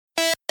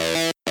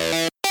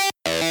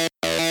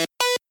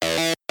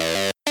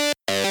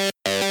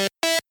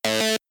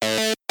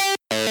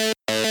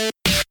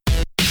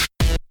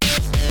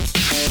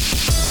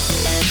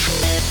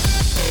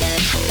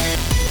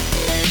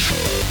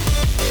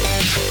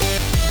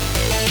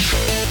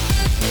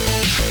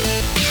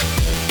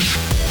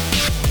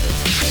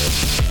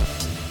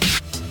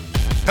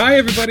Hi,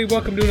 everybody.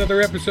 Welcome to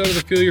another episode of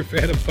the Feel Your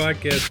Phantom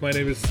podcast. My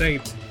name is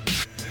Saint.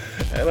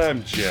 And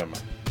I'm Jim.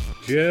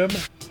 Jim,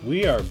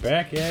 we are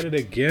back at it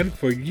again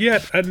for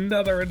yet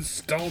another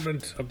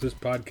installment of this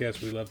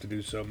podcast we love to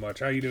do so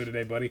much. How you doing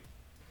today, buddy?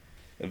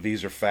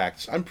 These are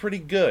facts. I'm pretty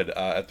good.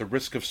 At the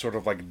risk of sort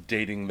of like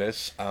dating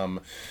this,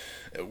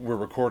 we're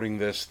recording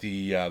this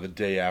the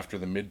day after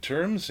the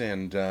midterms,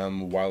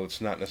 and while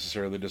it's not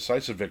necessarily a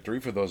decisive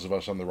victory for those of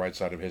us on the right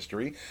side of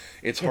history,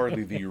 it's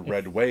hardly the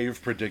red wave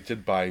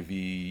predicted by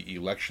the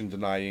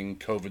election-denying,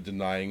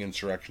 COVID-denying,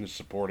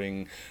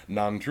 insurrectionist-supporting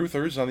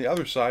non-truthers on the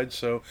other side.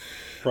 So,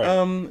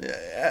 Right.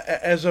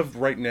 as of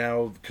right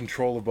now,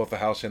 control of both the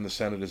House and the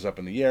Senate is up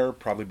in the air,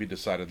 probably be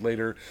decided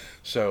later.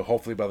 So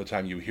hopefully by the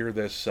time you hear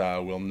this,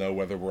 we'll know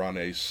whether we're on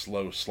a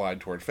slow slide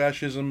toward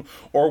fascism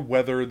or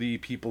whether the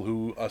people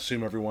who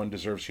assume everyone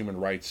deserves human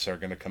rights are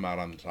going to come out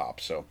on the top.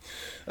 So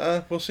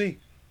we'll see.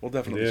 We'll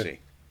definitely see.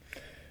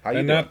 How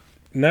you doing?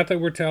 Not that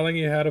we're telling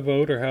you how to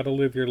vote or how to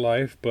live your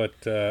life,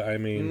 but I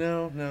mean,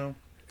 No.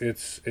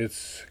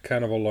 it's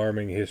kind of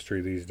alarming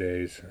history these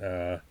days.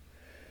 Yeah.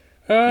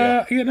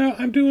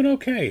 I'm doing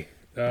okay.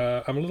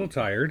 I'm a little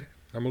tired.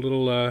 I'm a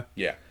little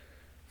Yeah.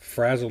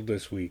 frazzled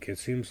this week. It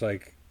seems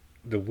like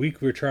the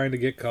week we're trying to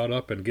get caught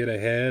up and get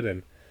ahead,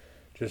 and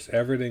just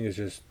everything is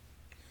just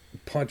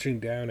punching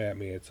down at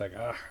me. It's like,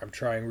 I'm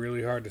trying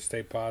really hard to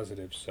stay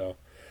positive. So,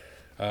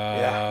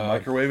 Yeah,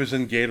 microwave is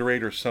in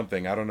Gatorade or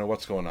something. I don't know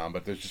what's going on,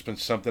 but there's just been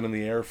something in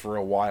the air for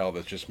a while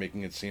that's just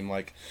making it seem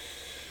like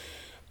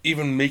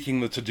even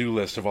making the to-do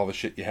list of all the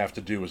shit you have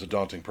to do is a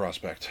daunting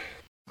prospect.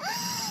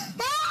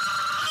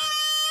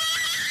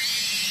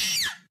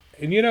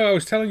 and I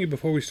was telling you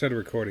before we started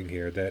recording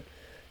here that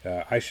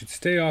I should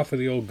stay off of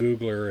the old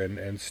Googler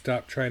and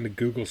stop trying to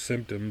Google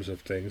symptoms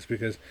of things,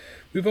 because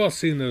we've all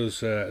seen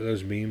those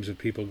memes of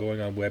people going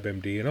on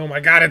WebMD and, oh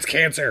my God, it's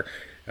cancer.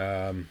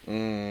 But,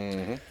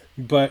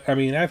 I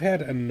mean, I've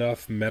had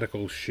enough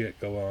medical shit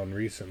go on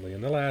recently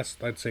in the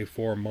last, I'd say,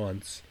 4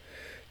 months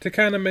to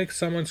kind of make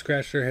someone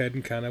scratch their head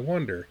and kind of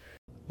wonder.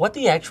 What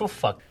the actual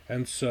fuck?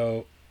 And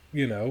so,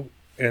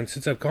 and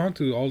since I've gone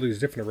through all these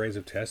different arrays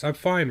of tests, I'm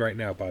fine right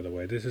now, by the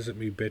way. This isn't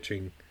me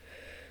bitching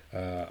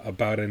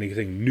about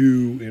anything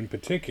new in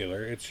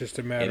particular. It's just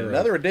a matter of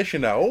Another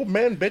edition of Old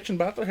Men Bitching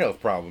About Their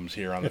Health Problems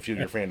here on the Feel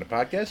Your Phantom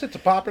podcast. It's a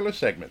popular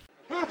segment.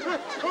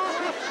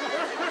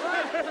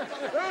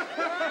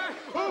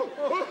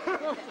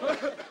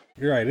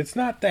 You're right. It's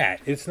not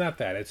that. It's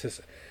just,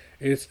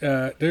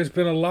 there's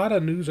been a lot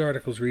of news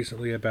articles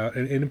recently about,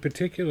 and in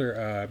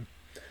particular,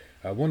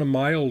 one of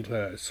my old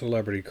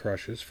celebrity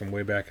crushes from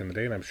way back in the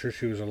day, and I'm sure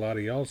she was a lot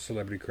of y'all's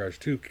celebrity crush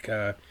too,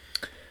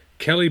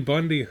 Kelly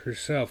Bundy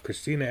herself,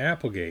 Christina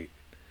Applegate,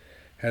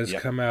 has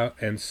come out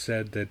and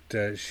said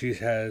that she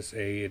has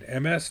an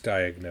MS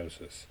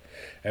diagnosis,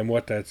 and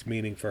what that's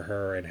meaning for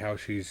her, and how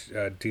she's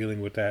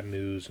dealing with that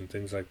news and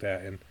things like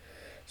that. And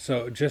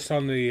so, just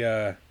on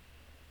the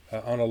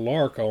on a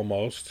lark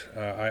almost,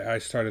 I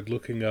started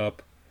looking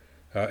up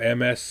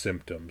MS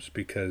symptoms,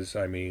 because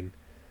I mean,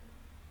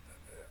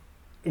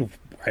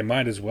 I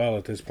might as well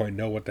at this point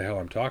know what the hell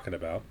I'm talking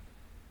about.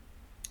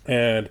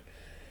 And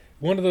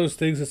one of those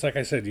things, it's like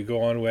I said, you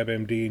go on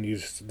WebMD and you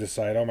just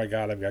decide, oh my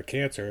God, I've got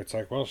cancer. It's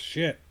like, well,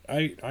 shit,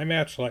 I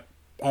matched, like,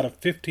 out of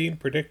 15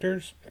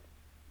 predictors,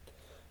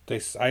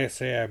 I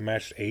say I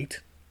matched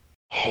 8.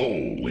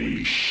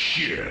 Holy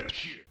shit.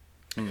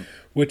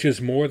 Which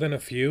is more than a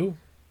few,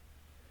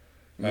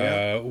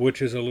 Yeah.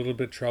 which is a little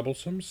bit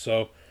troublesome.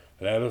 So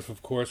that is,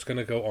 of course, going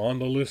to go on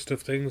the list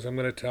of things I'm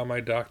going to tell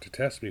my doc to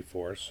test me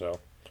for. So,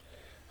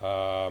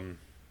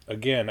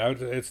 again,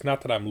 it's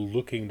not that I'm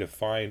looking to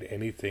find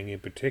anything in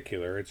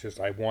particular. It's just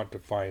I want to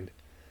find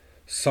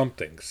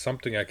something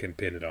I can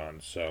pin it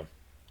on. So,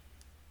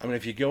 I mean,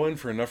 if you go in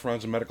for enough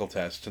rounds of medical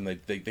tests and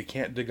they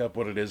can't dig up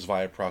what it is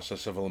via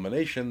process of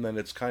elimination, then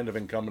it's kind of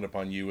incumbent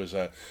upon you as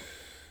a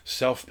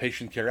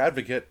self-patient care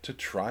advocate to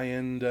try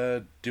and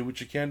do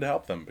what you can to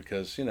help them,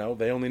 because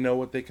they only know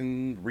what they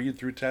can read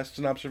through tests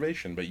and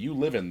observation, but you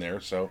live in there,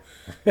 so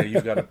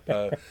you've got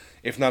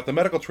if not the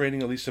medical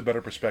training, at least a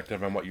better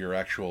perspective on what your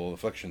actual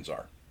afflictions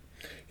are.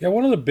 yeah,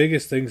 one of the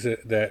biggest things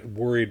that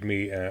worried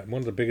me,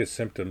 one of the biggest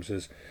symptoms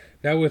is,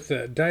 now with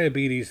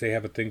diabetes, they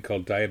have a thing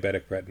called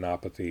diabetic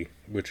retinopathy,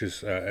 which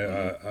is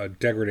a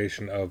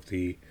degradation of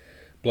the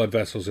blood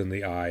vessels in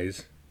the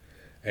eyes.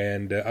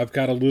 And I've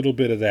got a little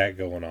bit of that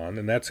going on,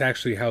 and that's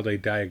actually how they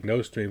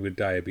diagnosed me with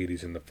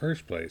diabetes in the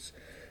first place,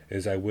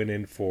 is I went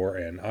in for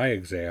an eye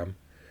exam,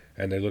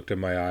 and they looked at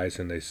my eyes,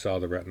 and they saw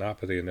the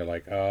retinopathy, and they're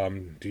like,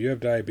 do you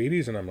have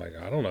diabetes? And I'm like,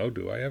 I don't know,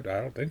 I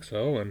don't think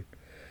so. And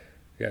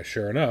yeah,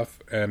 sure enough.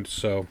 And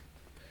so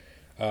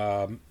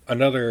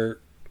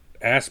another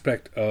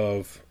aspect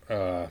of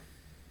not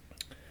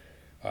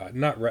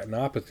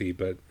retinopathy,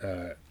 but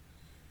I'm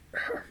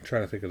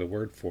trying to think of the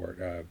word for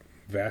it,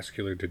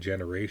 vascular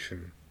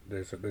degeneration.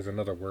 There's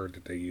another word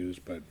that they use,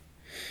 but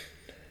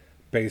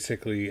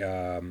basically,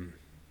 in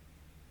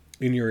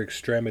your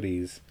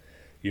extremities,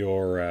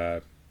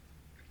 they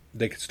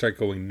could start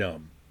going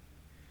numb.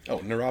 Oh,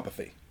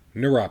 neuropathy.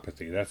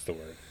 Neuropathy, that's the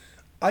word.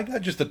 I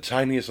got just the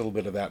tiniest little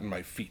bit of that in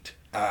my feet.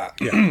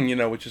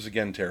 Which is,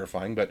 again,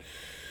 terrifying. But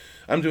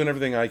I'm doing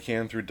everything I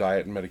can through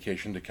diet and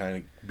medication to kind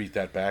of beat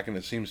that back. And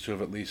it seems to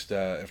have at least,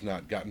 if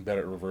not gotten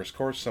better at reverse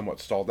course, somewhat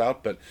stalled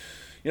out. But,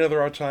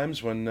 there are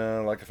times when,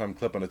 like if I'm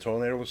clipping a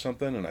toenail or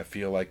something, and I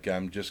feel like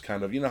I'm just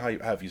kind of,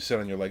 how if you sit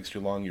on your legs too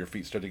long, your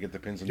feet start to get the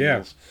pins and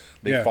needles.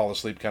 They fall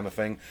asleep kind of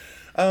thing.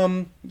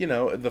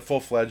 The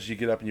full-fledged, you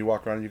get up and you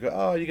walk around and you go,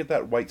 oh, you get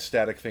that white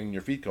static thing in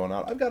your feet going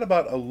on. I've got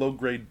about a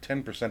low-grade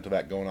 10% of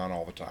that going on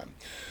all the time.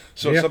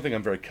 So it's something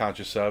I'm very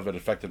conscious of. It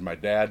affected my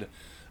dad,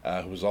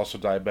 who was also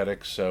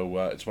diabetic. So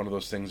it's one of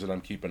those things that I'm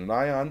keeping an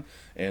eye on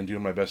and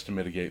doing my best to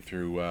mitigate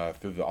through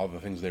all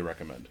the things they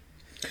recommend.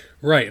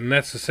 Right, and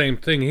that's the same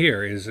thing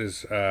here.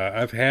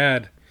 I've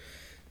had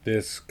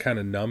this kind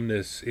of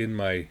numbness in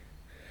my,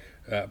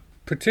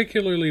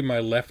 particularly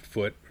my left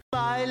foot.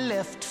 My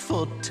left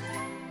foot.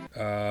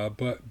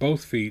 But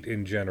both feet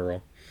in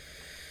general.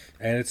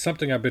 And it's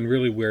something I've been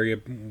really wary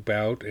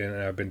about,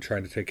 and I've been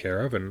trying to take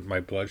care of, and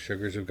my blood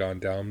sugars have gone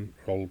down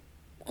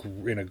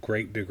in a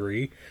great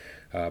degree.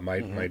 My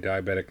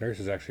diabetic nurse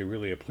is actually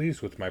really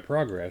pleased with my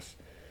progress.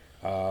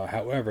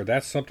 However,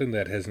 that's something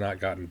that has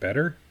not gotten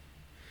better.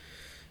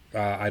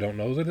 I don't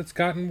know that it's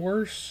gotten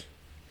worse,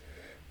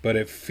 but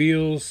it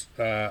feels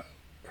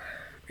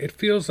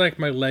like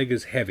my leg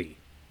is heavy,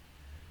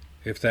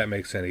 if that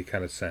makes any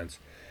kind of sense.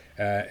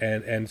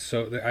 And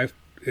so I've,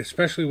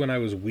 especially when I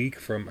was weak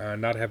from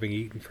not having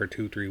eaten for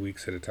 2-3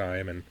 weeks at a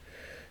time and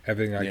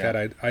everything like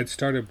that, I'd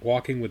started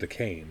walking with a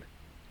cane.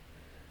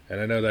 And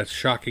I know that's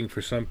shocking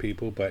for some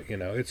people, but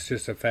it's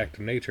just a fact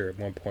of nature at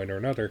one point or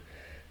another.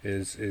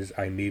 Is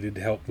I needed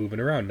help moving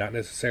around, not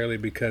necessarily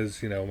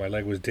because my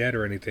leg was dead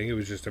or anything. It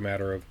was just a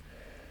matter of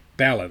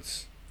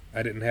balance.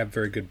 I didn't have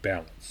very good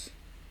balance.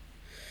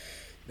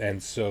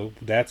 And so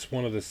that's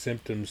one of the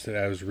symptoms that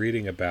I was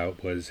reading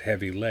about was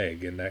heavy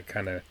leg, and that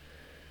kind of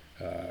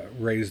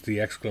raised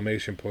the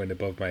exclamation point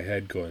above my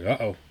head going,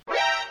 uh-oh.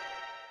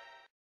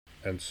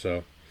 And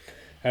so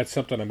that's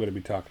something I'm going to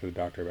be talking to the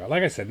doctor about.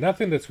 Like I said,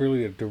 nothing that's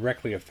really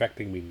directly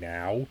affecting me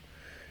now.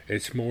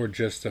 It's more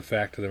just the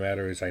fact of the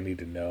matter is I need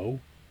to know.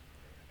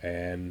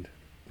 And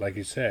like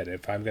you said,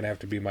 if I'm going to have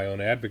to be my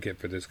own advocate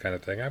for this kind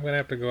of thing, I'm going to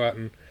have to go out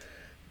and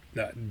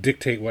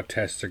dictate what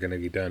tests are going to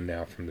be done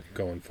now from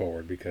going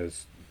forward,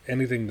 because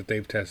anything that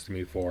they've tested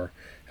me for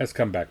has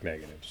come back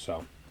negative.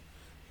 So,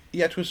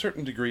 yeah, to a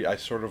certain degree, I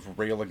sort of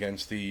rail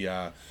against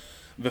the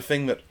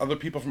thing that other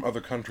people from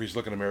other countries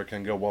look at America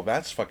and go, well,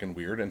 that's fucking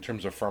weird in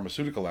terms of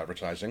pharmaceutical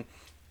advertising.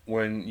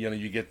 When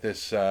you get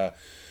this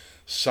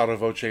sotto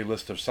voce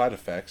list of side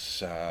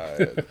effects,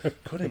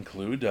 could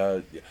include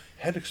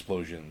head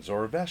explosions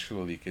or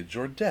vascular leakage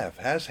or death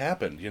has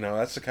happened.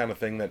 That's the kind of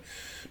thing that.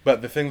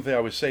 But the thing that they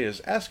always say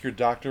is ask your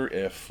doctor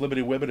if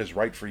Flibbity Wibbit is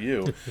right for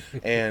you,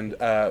 and.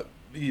 I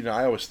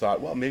always thought,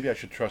 well, maybe I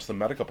should trust the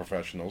medical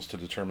professionals to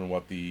determine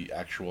what the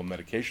actual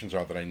medications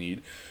are that I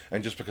need.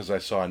 And just because I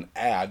saw an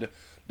ad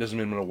doesn't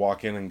mean I'm going to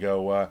walk in and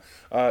go,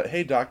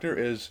 hey, doctor,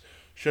 is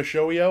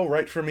Shoshoio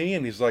right for me?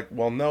 And he's like,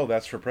 well, no,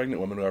 that's for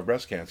pregnant women who have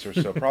breast cancer,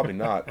 so probably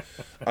not.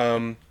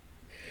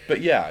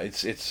 But yeah,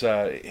 it's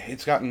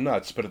gotten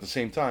nuts. But at the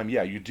same time,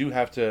 yeah, you do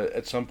have to,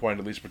 at some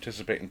point, at least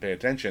participate and pay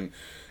attention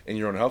in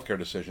your own healthcare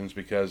decisions,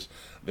 because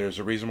there's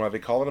a reason why they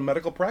call it a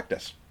medical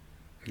practice.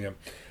 Yeah.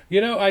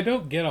 I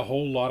don't get a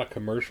whole lot of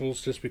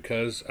commercials just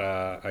because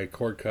I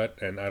cord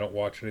cut and I don't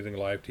watch anything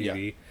live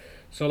TV. Yeah.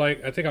 So,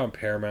 I think on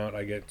Paramount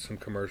I get some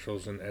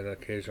commercials, and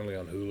occasionally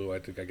on Hulu I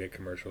think I get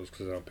commercials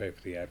because I don't pay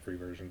for the ad-free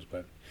versions.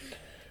 But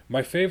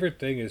my favorite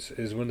thing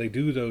is when they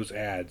do those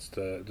ads,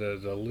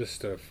 the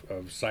list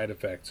of side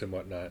effects and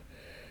whatnot.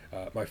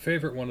 My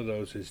favorite one of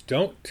those is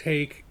don't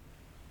take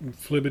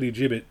Flibbity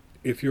Gibbet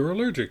if you're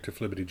allergic to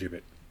Flibbity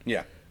Gibbet.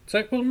 Yeah. It's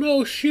like, well,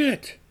 no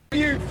shit.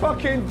 You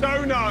fucking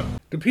donut!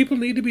 Do people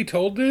need to be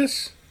told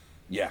this?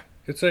 Yeah.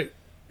 It's like,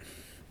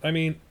 I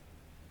mean,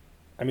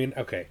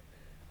 okay,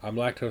 I'm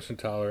lactose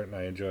intolerant and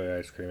I enjoy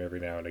ice cream every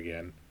now and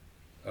again.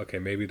 Okay,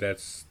 maybe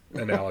that's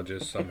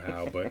analogous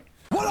somehow, but...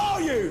 What are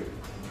you?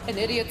 An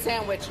idiot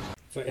sandwich.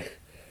 It's like,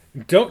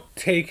 don't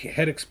take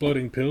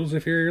head-exploding pills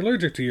if you're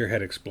allergic to your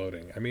head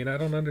exploding. I mean, I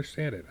don't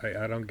understand it.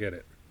 I don't get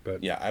it,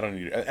 but... Yeah, I don't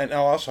either. And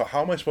also,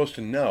 how am I supposed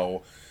to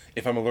know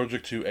if I'm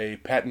allergic to a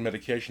patent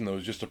medication that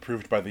was just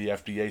approved by the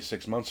FDA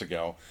 6 months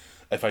ago,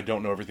 if I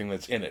don't know everything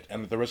that's in it?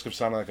 And at the risk of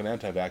sounding like an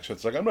anti-vaxxer,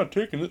 it's like, I'm not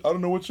taking it, I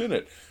don't know what's in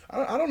it.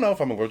 I don't know if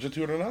I'm allergic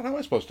to it or not. How am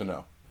I supposed to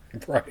know?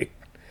 Right.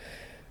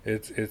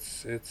 It's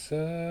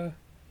an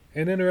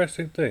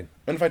interesting thing.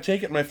 And if I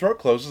take it and my throat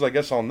closes, I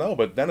guess I'll know,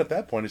 but then at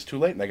that point it's too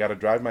late and I gotta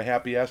drive my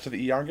happy ass to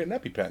the ER and get an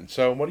EpiPen.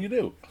 So what do you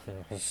do?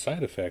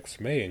 Side effects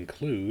may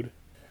include...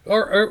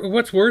 Or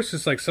what's worse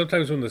is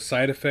sometimes when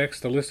the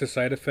list of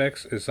side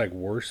effects is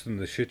worse than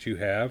the shit you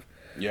have.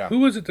 Yeah.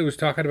 Who was it that was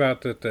talking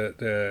about that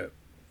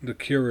the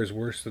cure is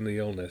worse than the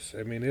illness?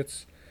 I mean,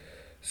 it's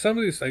some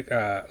of these like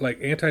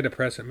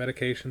antidepressant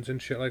medications and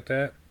shit like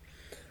that.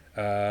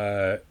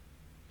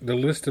 the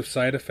list of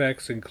side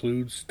effects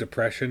includes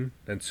depression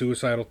and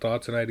suicidal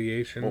thoughts and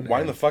ideation. Well,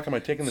 why in the fuck am I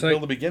taking the pill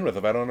to begin with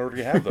if I don't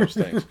already have those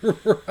things?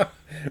 Right.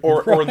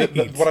 Or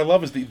what I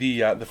love is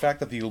the fact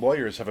that the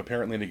lawyers have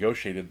apparently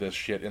negotiated this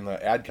shit in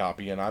the ad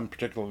copy, and I'm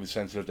particularly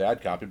sensitive to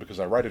ad copy because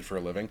I write it for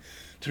a living,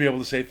 to be able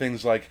to say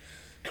things like,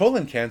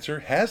 colon cancer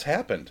has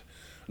happened.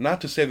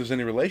 Not to say there's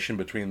any relation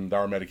between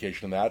our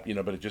medication and that,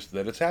 but it just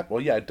that it's happened.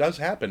 Well, yeah, it does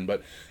happen,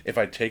 but if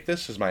I take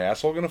this, is my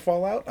asshole going to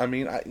fall out? I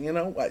mean, I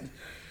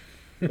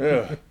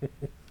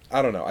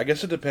don't know. I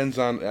guess it depends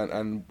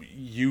on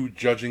you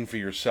judging for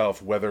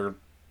yourself whether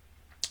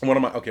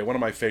one of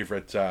my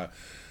favorite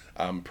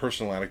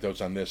personal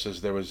anecdotes on this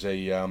is there was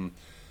a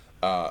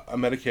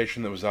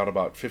medication that was out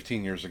about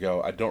 15 years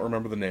ago. I don't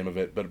remember the name of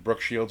it, but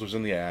Brooke Shields was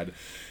in the ad,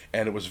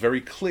 and it was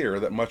very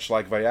clear that much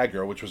like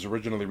Viagra, which was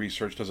originally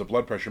researched as a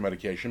blood pressure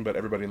medication, but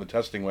everybody in the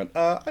testing went,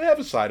 I have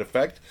a side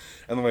effect,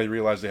 and then they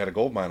realized they had a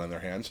gold mine on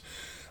their hands.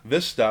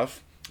 This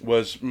stuff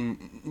was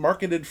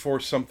marketed for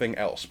something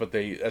else, but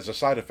as a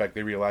side effect,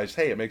 they realized,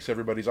 hey, it makes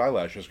everybody's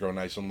eyelashes grow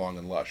nice and long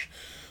and lush.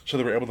 So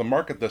they were able to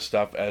market this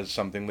stuff as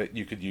something that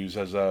you could use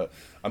as a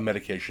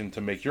medication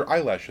to make your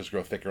eyelashes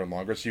grow thicker and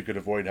longer, so you could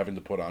avoid having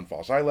to put on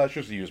false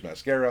eyelashes, use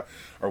mascara,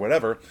 or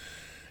whatever.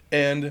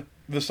 And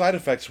the side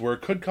effects were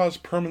it could cause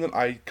permanent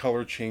eye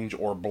color change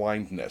or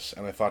blindness.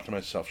 And I thought to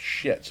myself,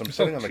 shit. So I'm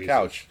sitting on the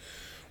couch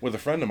with a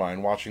friend of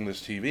mine watching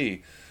this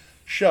TV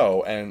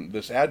show, and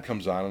this ad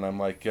comes on, and I'm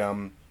like,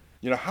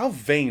 how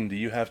vain do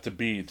you have to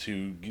be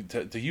to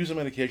use a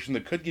medication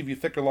that could give you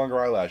thicker, longer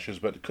eyelashes,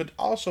 but could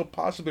also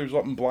possibly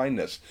result in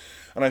blindness?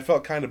 And I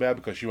felt kind of bad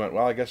because she went,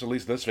 well, I guess at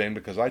least this vain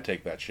because I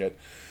take that shit.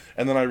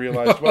 And then I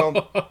realized,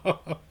 well,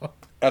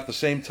 at the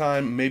same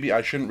time, maybe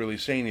I shouldn't really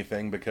say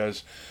anything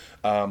because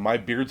my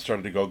beard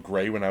started to go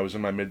gray when I was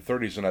in my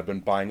mid-30s, and I've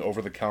been buying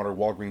over-the-counter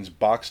Walgreens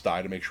box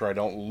dye to make sure I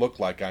don't look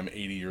like I'm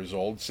 80 years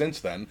old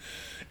since then.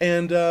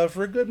 And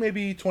for a good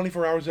maybe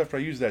 24 hours after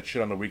I use that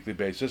shit on a weekly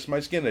basis, my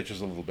skin itches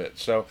a little bit.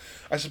 So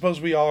I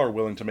suppose we all are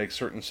willing to make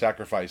certain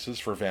sacrifices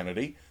for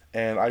vanity,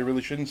 and I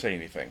really shouldn't say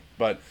anything.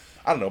 But,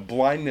 I don't know,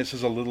 blindness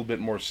is a little bit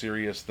more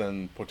serious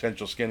than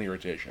potential skin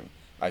irritation,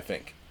 I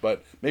think.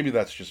 But maybe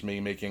that's just me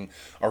making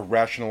a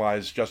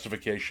rationalized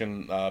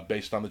justification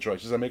based on the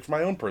choices I make for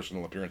my own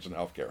personal appearance in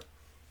healthcare.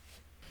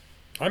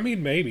 I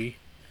mean, maybe.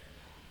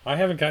 I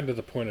haven't gotten to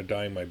the point of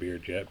dyeing my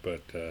beard yet,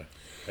 but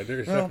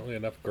there's definitely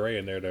enough gray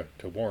in there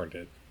to warrant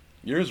it.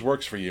 Yours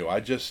works for you. I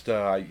just,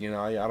 I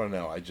don't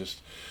know.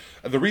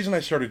 The reason I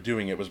started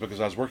doing it was because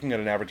I was working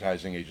at an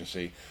advertising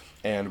agency,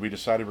 and we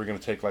decided we were going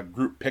to take like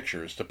group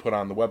pictures to put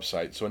on the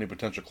website so any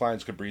potential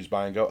clients could breeze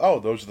by and go, oh,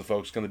 those are the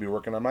folks going to be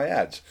working on my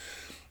ads.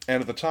 And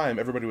at the time,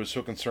 everybody was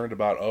so concerned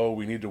about,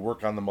 we need to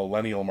work on the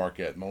millennial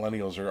market.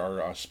 Millennials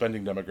are a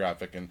spending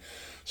demographic. And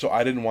so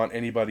I didn't want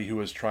anybody who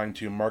was trying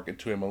to market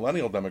to a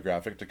millennial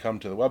demographic to come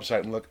to the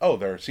website and look,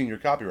 their senior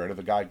copywriter,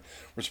 the guy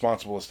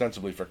responsible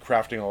ostensibly for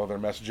crafting all of their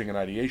messaging and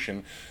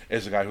ideation,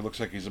 is a guy who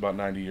looks like he's about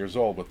 90 years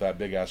old with that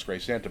big-ass gray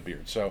Santa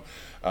beard. So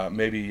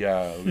maybe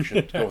we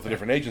should go with a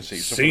different agency.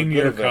 So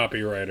senior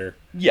copywriter.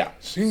 Yeah,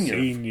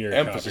 senior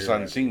emphasis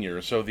copywriter. On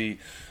senior. So the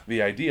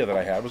idea that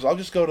I had was I'll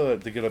just go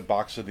to get a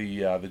box of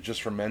the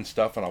Just for Men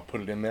stuff, and I'll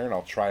put it in there and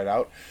I'll try it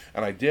out.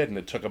 And I did, and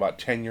it took about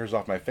 10 years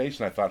off my face,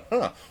 and I thought,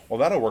 well,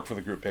 that'll work for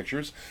the group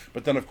pictures.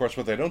 But then, of course,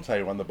 what they don't tell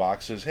you on the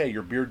box is, hey,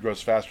 your beard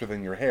grows faster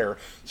than your hair,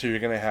 so you're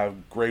going to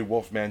have gray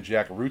Wolfman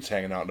Jack roots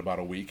hanging out in about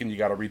a week, and you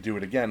got to redo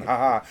it again.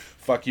 Haha,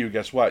 fuck you,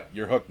 guess what?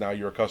 You're hooked now,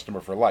 you're a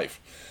customer for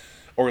life.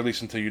 Or at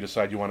least until you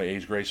decide you want to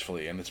age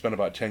gracefully. And it's been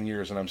about 10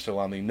 years and I'm still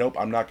on the nope,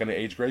 I'm not going to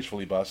age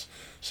gracefully bus.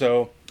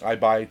 So I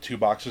buy 2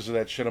 boxes of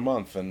that shit a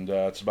month, and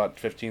it's about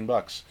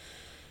 $15.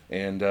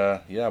 And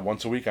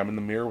once a week I'm in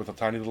the mirror with a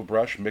tiny little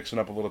brush, mixing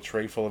up a little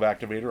tray full of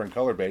activator and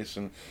color base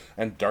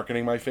and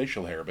darkening my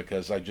facial hair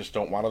because I just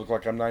don't want to look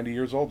like I'm 90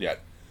 years old yet.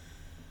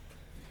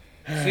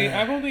 See,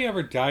 I've only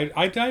ever dyed...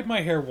 I dyed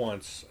my hair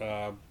once,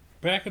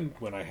 back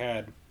when I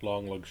had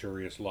long,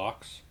 luxurious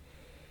locks,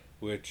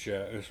 which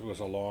was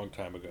a long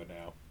time ago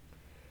now.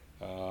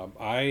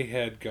 I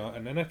had gone...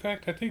 And in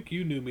fact, I think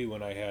you knew me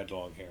when I had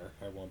long hair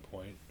at one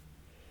point.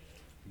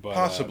 But,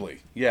 possibly.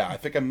 Yeah, I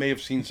think I may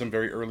have seen some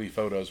very early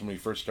photos when we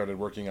first started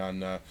working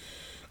on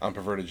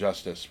Perverted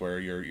Justice, where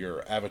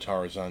your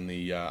avatars on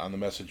the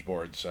message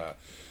boards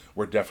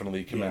were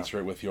definitely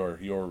commensurate with your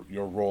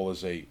role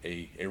as a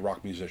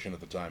rock musician at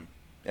the time,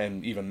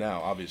 and even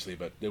now, obviously.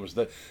 But it was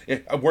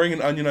wearing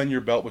an onion on your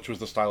belt, which was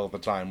the style at the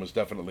time, was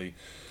definitely,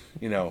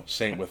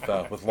 Saint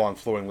with long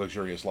flowing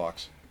luxurious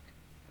locks.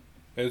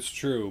 It's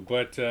true,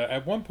 but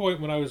at one point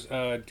when I was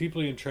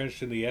deeply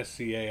entrenched in the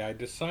SCA, I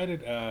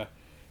decided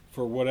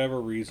for whatever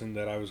reason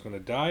that I was going to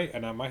dye,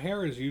 and my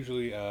hair is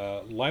usually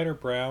lighter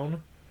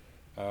brown.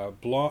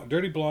 Blonde,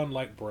 dirty blonde,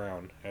 light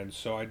brown, and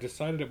so I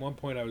decided at one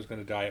point I was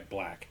going to dye it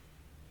black.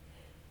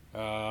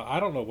 I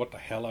don't know what the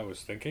hell I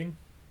was thinking,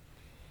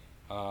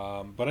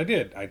 but I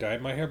did. I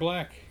dyed my hair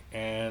black,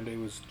 and it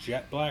was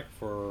jet black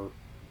for,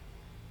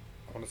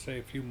 I want to say,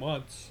 a few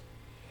months,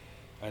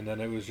 and then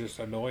it was just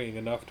annoying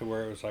enough to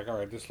where it was like, all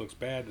right, this looks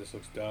bad, this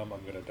looks dumb,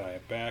 I'm going to dye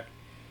it back,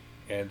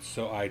 And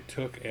so I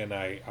took and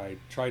I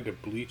tried to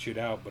bleach it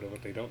out, but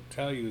what they don't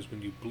tell you is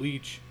when you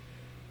bleach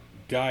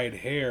dyed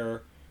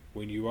hair,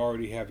 when you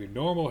already have your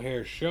normal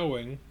hair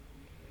showing,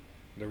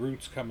 the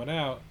roots coming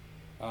out,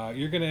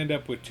 you're going to end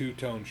up with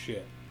two-tone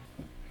shit.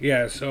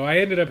 Yeah, so I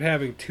ended up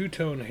having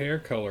two-tone hair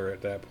color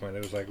at that point.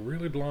 It was like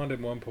really blonde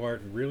in one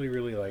part and really,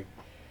 really like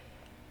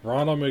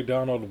Ronald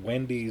McDonald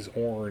Wendy's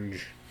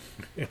orange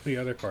in the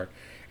other part.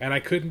 And I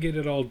couldn't get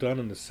it all done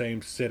in the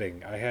same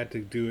sitting. I had to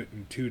do it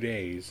in 2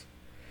 days.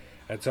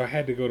 And so I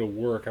had to go to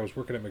work. I was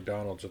working at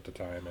McDonald's at the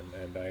time,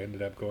 and I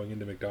ended up going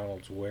into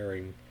McDonald's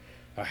wearing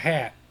a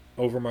hat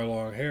over my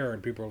long hair.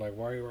 And people were like,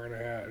 why are you wearing a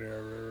hat?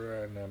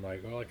 And I'm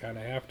like, well, I kind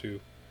of have to.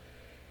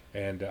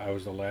 And I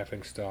was the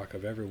laughing stock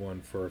of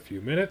everyone for a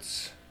few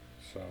minutes.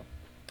 So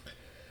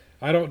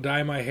I don't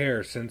dye my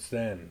hair since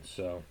then.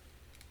 So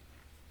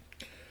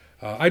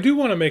I do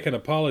want to make an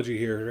apology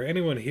here for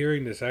anyone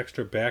hearing this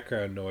extra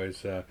background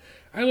noise.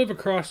 I live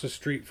across the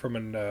street from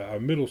a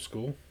middle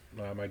school,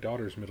 my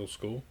daughter's middle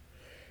school.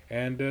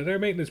 And their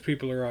maintenance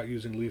people are out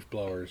using leaf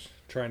blowers,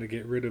 trying to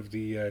get rid of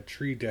the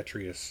tree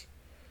detritus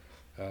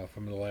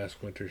from the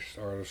last winter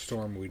or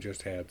storm we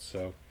just had.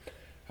 So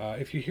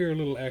if you hear a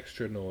little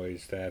extra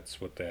noise,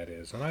 that's what that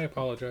is. And I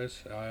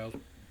apologize. I'll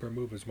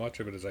remove as much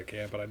of it as I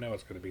can, but I know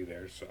it's going to be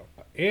there. So,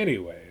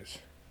 anyways.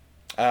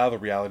 The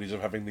realities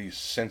of having these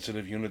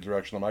sensitive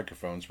unidirectional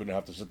microphones. We don't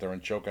have to sit there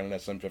and choke on an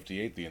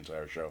SM58 the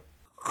entire show.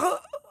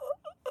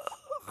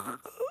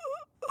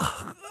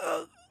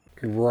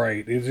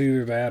 Right. It's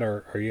either that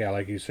or yeah,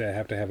 like you said, I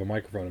have to have a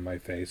microphone in my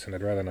face, and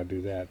I'd rather not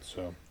do that,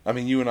 so. I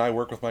mean, you and I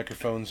work with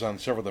microphones on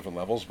several different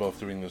levels, both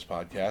doing this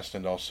podcast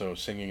and also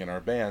singing in our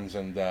bands,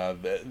 and a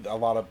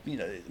lot of,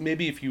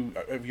 maybe if you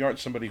aren't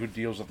somebody who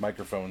deals with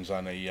microphones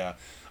on a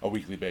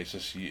weekly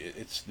basis,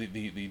 it's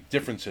the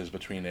differences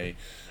between a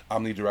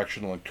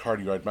omnidirectional and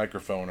cardioid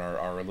microphone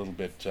are a little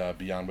bit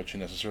beyond what you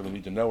necessarily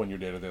need to know in your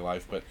day-to-day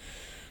life, but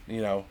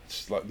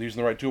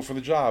using the right tool for the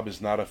job is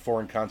not a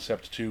foreign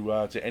concept to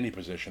any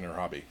position or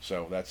hobby.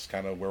 So that's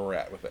kind of where we're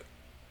at with it.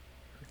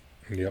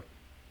 Yep.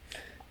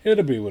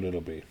 It'll be what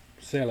it'll be.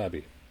 C'est la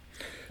vie.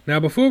 Now,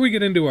 before we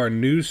get into our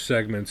news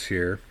segments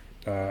here,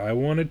 I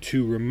wanted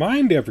to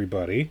remind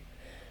everybody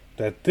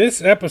that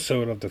this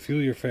episode of the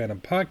Fuel Your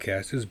Fandom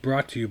podcast is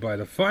brought to you by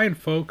the fine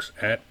folks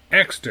at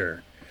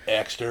Exter.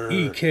 Exter.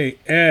 EKSTER.com.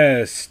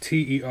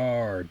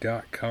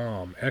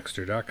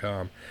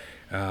 Exter.com.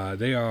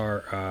 They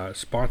are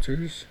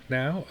sponsors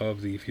now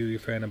of the Fuel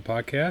Your Fandom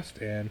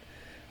podcast, and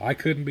I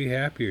couldn't be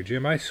happier.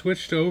 Jim, I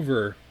switched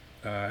over,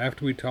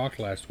 after we talked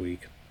last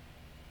week,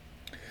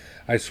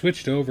 I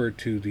switched over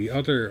to the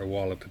other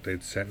wallet that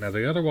they'd sent. Now,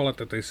 the other wallet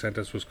that they sent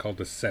us was called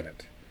the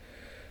Senate,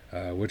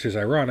 which is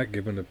ironic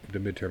given the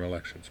midterm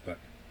elections, but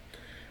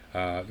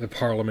the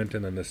Parliament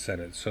and then the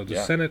Senate. So the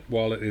Senate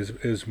wallet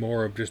is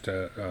more of just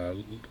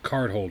a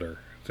card holder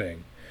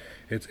thing.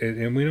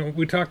 And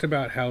we talked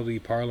about how the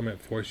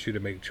Parliament forced you to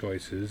make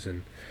choices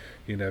and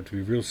to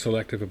be real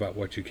selective about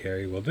what you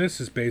carry. Well, this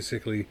is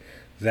basically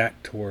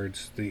that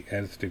towards the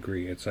nth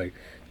degree. It's like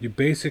you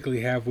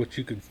basically have what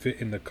you could fit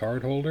in the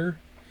card holder,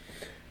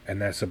 and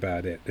that's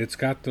about it. It's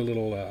got the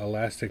little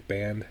elastic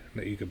band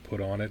that you can put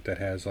on it that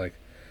has like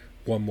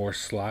one more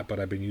slot, but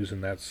I've been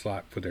using that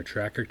slot for their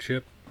tracker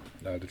chip,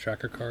 the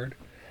tracker card.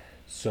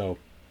 So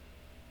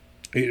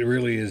it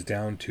really is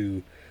down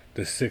to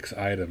the 6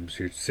 items,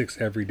 your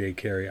 6 everyday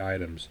carry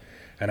items.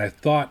 And I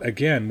thought,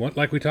 again,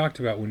 like we talked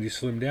about, when you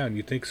slim down,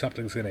 you think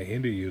something's going to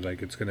hinder you,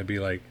 like it's going to be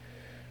like,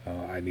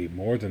 I need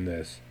more than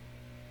this.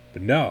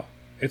 But no,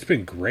 it's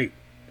been great.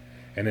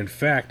 And in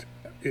fact,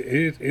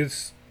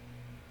 it's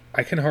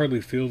I can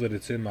hardly feel that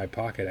it's in my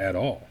pocket at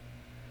all,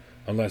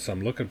 unless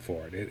I'm looking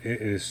for it. It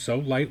is so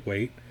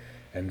lightweight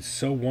and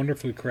so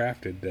wonderfully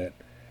crafted that,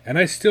 and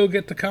I still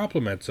get the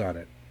compliments on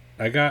it.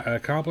 I got a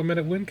compliment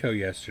at Winco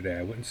yesterday.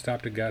 I went and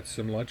stopped and got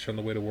some lunch on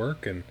the way to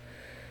work and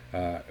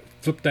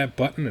flipped that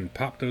button and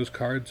popped those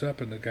cards up,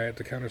 and the guy at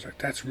the counter's like,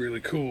 "That's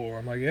really cool."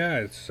 I'm like, "Yeah,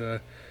 it's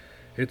a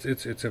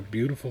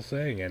beautiful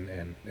thing,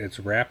 and it's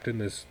wrapped in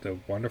the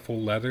wonderful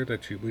leather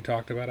that we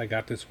talked about. I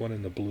got this one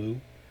in the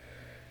blue,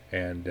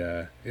 and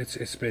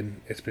it's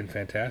been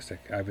fantastic.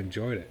 I've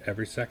enjoyed it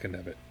every second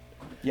of it."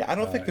 Yeah, I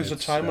don't think there's a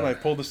time when I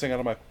pulled this thing out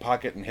of my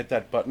pocket and hit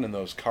that button and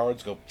those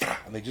cards go,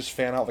 and they just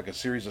fan out like a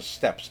series of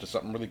steps to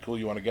something really cool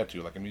you want to get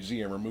to, like a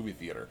museum or movie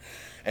theater.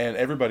 And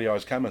everybody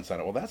always comments on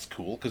it. Well, that's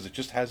cool, because it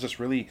just has this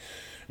really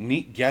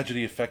neat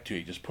gadgety effect to it.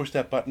 You just push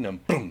that button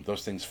and boom,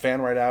 those things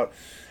fan right out,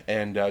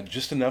 and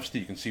just enough so that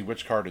you can see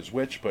which card is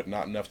which, but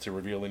not enough to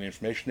reveal any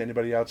information to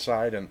anybody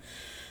outside. And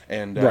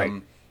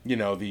right.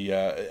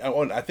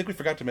 I think we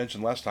forgot to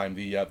mention last time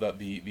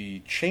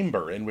the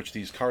chamber in which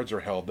these cards are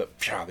held, that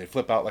they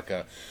flip out like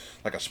a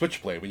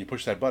switchblade when you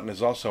push that button,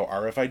 is also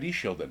RFID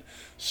shielded,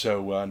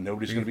 so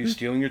nobody's going to be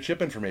stealing your chip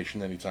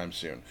information anytime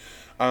soon.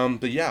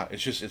 But yeah,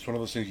 it's one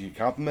of those things you get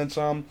compliments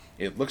on.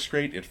 It looks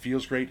great, it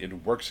feels great,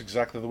 it works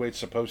exactly the way it's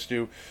supposed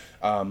to.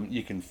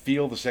 You can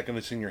feel the second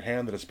it's in your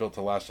hand that it's built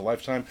to last a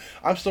lifetime.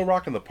 I'm still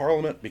rocking the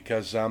Parliament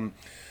because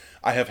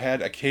I have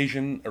had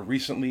occasion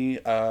recently,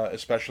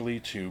 especially,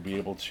 to be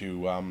able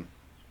to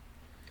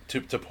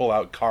pull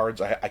out cards.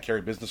 I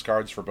carry business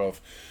cards for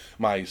both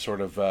my sort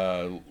of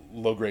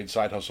low-grade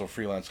side hustle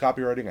freelance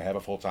copywriting. I have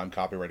a full-time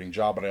copywriting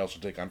job, but I also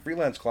take on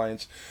freelance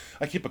clients.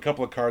 I keep a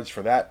couple of cards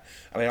for that,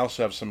 and I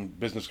also have some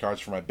business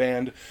cards for my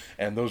band,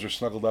 and those are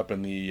snuggled up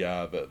in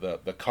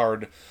the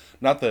card,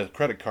 not the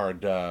credit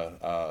card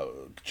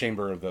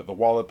chamber of the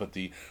wallet, but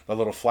the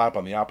little flap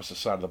on the opposite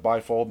side of the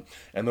bifold,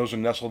 and those are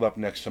nestled up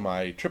next to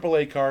my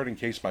AAA card in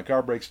case my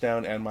car breaks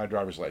down, and my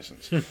driver's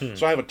license.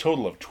 So I have a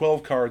total of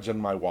 12 cards in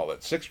my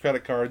wallet, 6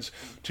 credit cards,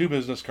 2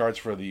 business cards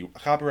for the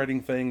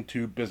copywriting thing,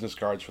 2 business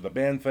cards for the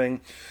band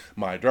thing,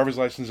 my driver's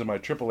license and my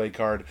AAA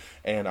card,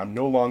 and I'm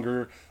no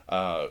longer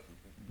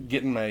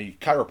getting my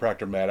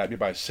chiropractor mad at me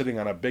by sitting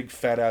on a big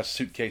fat-ass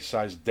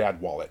suitcase-sized dad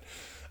wallet.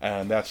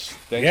 And that's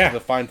thanks to the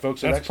fine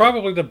folks at That's Extra.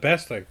 probably the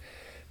best thing.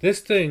 This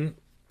thing,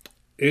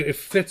 it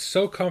fits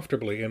so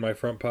comfortably in my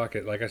front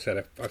pocket. Like I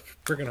said, I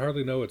freaking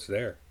hardly know it's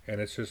there. And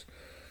it's just,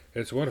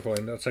 it's wonderful.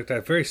 And it's like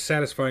that very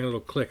satisfying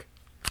little click.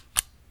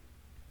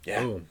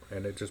 Yeah. Boom.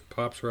 And it just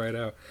pops right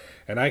out.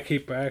 And I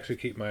actually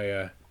keep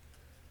my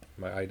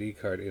my ID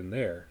card in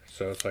there.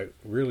 So it's like,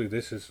 really,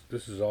 this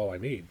is all I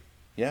need.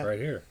 Yeah. Right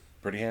here.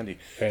 Pretty handy.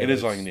 And It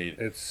is all you need.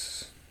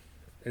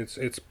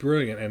 It's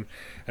brilliant,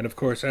 and of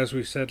course, as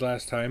we said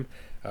last time,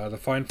 the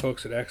fine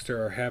folks at Extra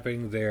are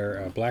having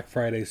their Black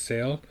Friday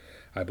sale.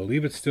 I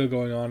believe it's still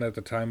going on at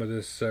the time of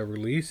this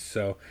release,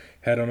 so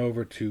head on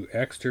over to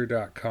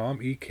ekster.com,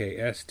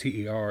 ekster.com.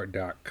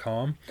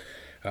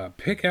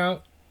 Pick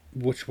out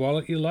which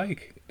wallet you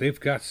like. They've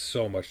got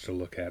so much to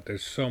look at.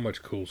 There's so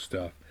much cool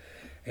stuff,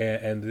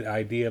 and the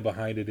idea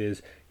behind it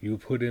is you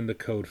put in the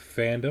code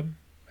FANDOM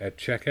at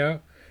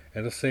checkout,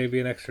 and it'll save you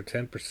an extra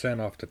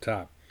 10% off the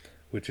top,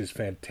 which is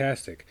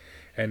fantastic.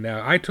 And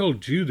now, I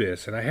told you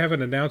this, and I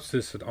haven't announced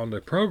this on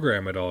the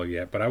program at all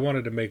yet, but I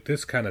wanted to make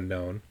this kind of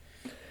known.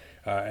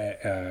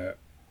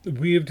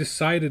 We have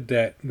decided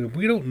that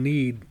we don't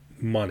need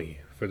money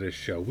for this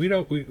show. We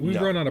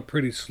run on a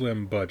pretty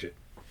slim budget.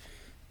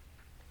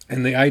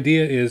 And the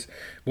idea is,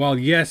 while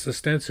yes,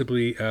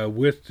 ostensibly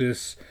with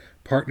this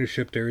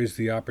partnership, there is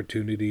the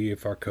opportunity,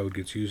 if our code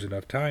gets used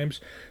enough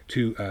times,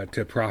 to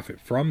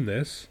profit from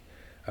this.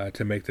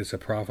 To make this a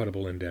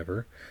profitable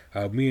endeavor.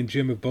 Me and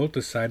Jim have both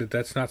decided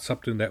that's not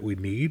something that we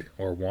need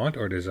or want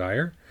or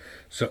desire.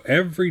 So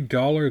every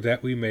dollar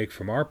that we make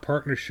from our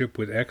partnership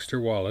with Extra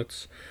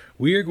Wallets,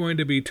 we are going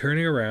to be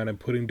turning around and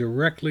putting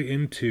directly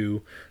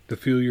into the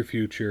Fuel Your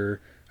Future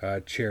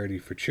charity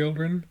for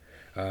children,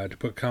 to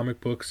put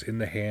comic books in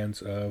the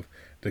hands of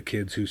the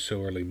kids who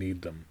sorely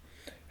need them.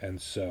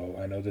 And so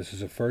I know this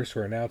is a first.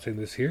 We're announcing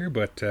this here,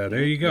 but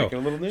there you go. Making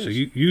a little news. So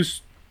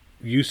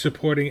you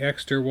supporting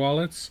Extra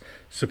Wallets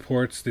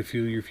supports the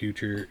Fuel Your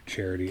Future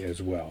charity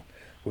as well,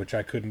 which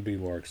I couldn't be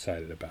more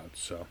excited about.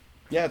 So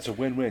Yeah, it's a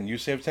win-win. You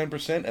save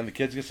 10%, and the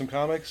kids get some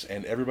comics,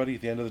 and everybody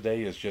at the end of the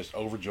day is just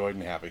overjoyed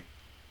and happy.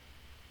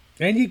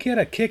 And you get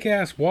a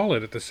kick-ass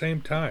wallet at the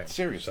same time.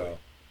 Seriously. So,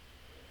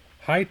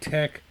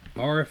 high-tech,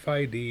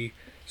 RFID,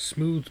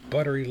 smooth,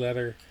 buttery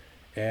leather,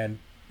 and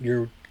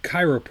your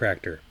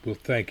chiropractor will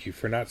thank you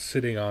for not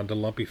sitting on the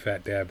lumpy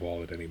fat dad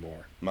wallet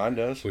anymore. Mine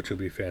does. Which will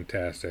be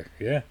fantastic.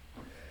 Yeah.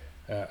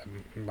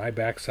 My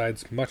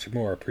backside's much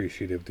more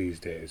appreciative these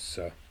days.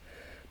 So,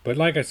 but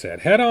like I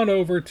said, head on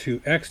over to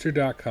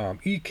ekster.com,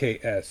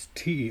 ekster.com,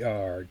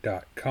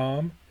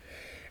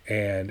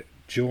 and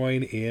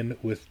join in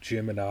with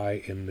Jim and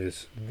I in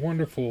this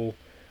wonderful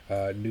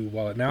new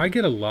wallet. Now, I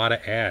get a lot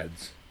of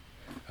ads.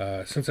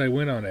 Since I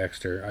went on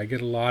Exter, I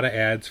get a lot of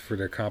ads for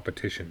their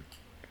competition.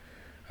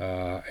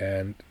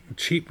 And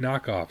cheap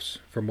knockoffs,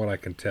 from what I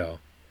can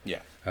tell.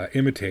 Yeah.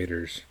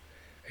 Imitators.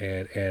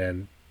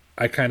 And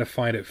I kind of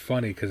find it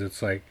funny because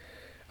it's like,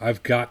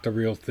 I've got the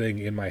real thing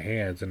in my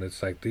hands, and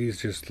it's like,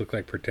 these just look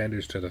like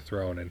pretenders to the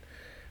throne. And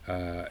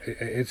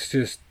it's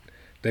just,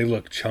 they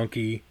look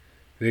chunky.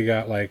 They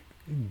got like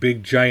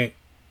big giant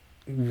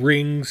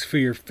rings for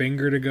your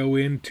finger to go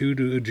into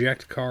to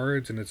eject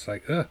cards, and it's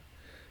like,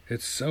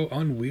 it's so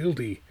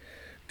unwieldy.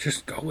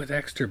 Just go with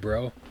Extra,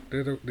 bro.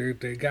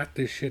 They got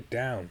this shit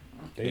down.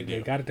 They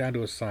got it down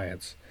to a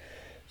science.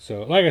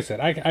 So, like I said,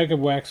 I could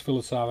wax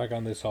philosophic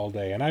on this all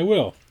day, and I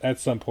will at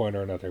some point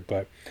or another.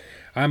 But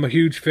I'm a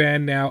huge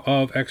fan now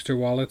of Extra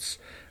Wallets,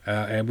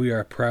 and we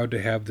are proud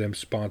to have them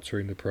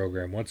sponsoring the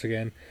program. Once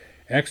again,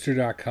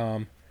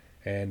 Ekster.com,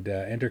 and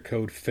enter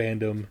code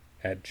FANDOM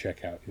at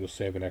checkout. You'll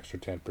save an extra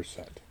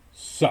 10%.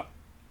 So,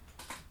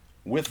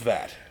 with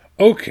that.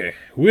 Okay,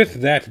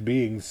 with that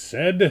being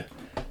said,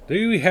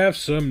 do we have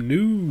some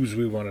news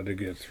we wanted to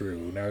get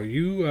through? Now,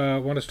 you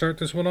want to start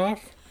this one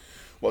off?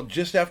 Well,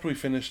 just after we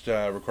finished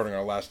recording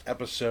our last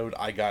episode,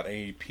 I got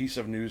a piece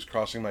of news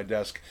crossing my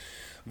desk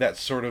that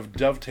sort of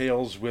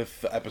dovetails with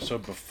the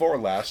episode before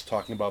last,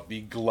 talking about the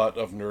glut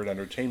of nerd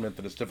entertainment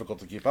that is difficult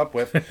to keep up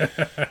with.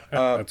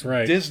 That's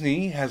right.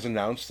 Disney has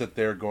announced that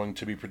they're going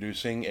to be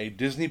producing a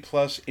Disney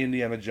Plus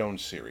Indiana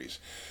Jones series.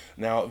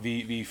 Now,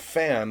 the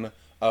fan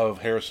of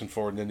Harrison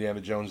Ford and Indiana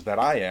Jones that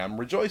I am,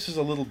 rejoices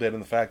a little bit in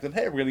the fact that,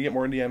 hey, we're going to get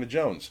more Indiana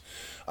Jones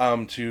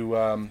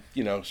to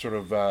sort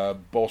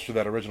of bolster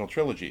that original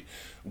trilogy,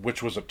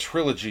 which was a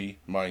trilogy,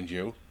 mind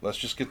you. Let's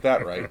just get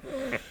that right.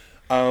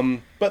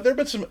 But there have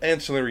been some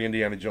ancillary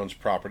Indiana Jones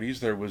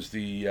properties. There was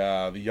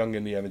the young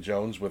Indiana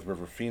Jones with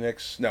River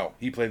Phoenix. No,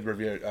 he played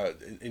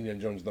Indiana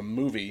Jones the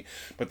movie,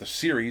 but the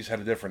series had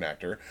a different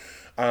actor.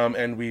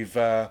 And we've...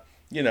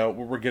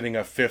 we're getting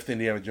a fifth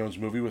Indiana Jones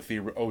movie with the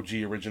OG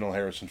original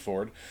Harrison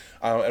Ford.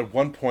 At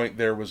one point,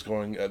 there was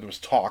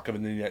talk of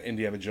an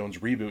Indiana Jones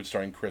reboot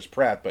starring Chris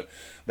Pratt, but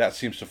that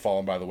seems to have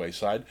fallen by the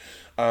wayside.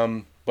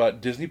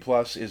 But Disney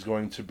Plus is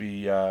going to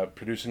be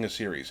producing a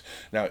series.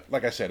 Now,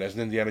 like I said, as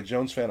an Indiana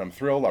Jones fan, I'm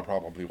thrilled. I'll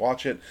probably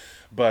watch it.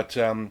 But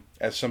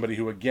as somebody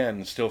who,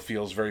 again, still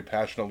feels very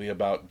passionately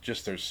about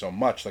just there's so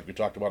much, like we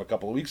talked about a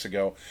couple of weeks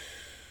ago,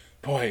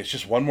 boy, it's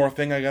just one more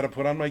thing I got to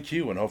put on my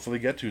queue and hopefully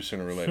get to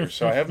sooner or later.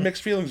 So I have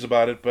mixed feelings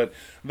about it, but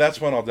that's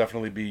one I'll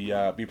definitely be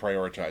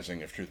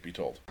prioritizing, if truth be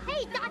told.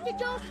 Hey, Dr.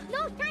 Jones,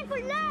 no time for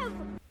love!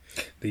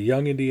 The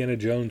young Indiana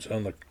Jones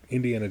on the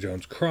Indiana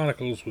Jones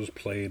Chronicles was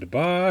played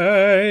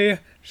by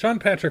Sean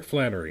Patrick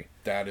Flannery.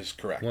 That is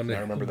correct. I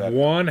remember that.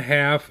 One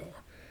half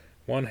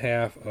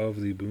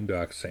of the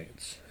Boondock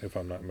Saints, if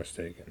I'm not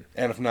mistaken.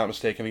 And if I'm not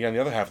mistaken, again, the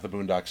other half of the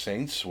Boondock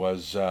Saints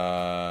was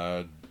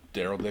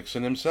Daryl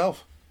Dixon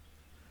himself.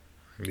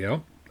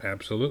 Yep,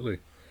 absolutely.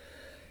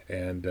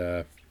 And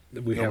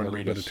we have a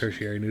little bit of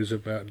tertiary news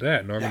about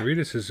that. Norman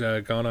Reedus has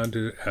gone on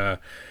to...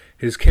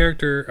 his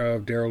character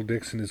of Daryl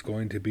Dixon is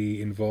going to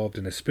be involved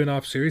in a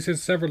spin-off series.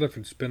 There's several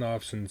different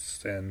spin-offs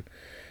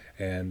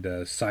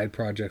and side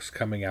projects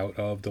coming out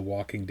of The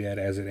Walking Dead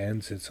as it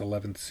ends its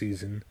 11th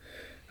season.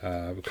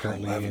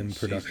 Currently in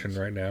production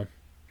right now.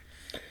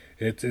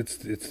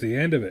 It's the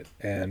end of it.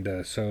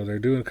 And so they're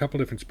doing a couple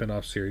different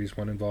spin-off series,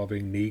 one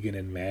involving Negan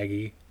and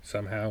Maggie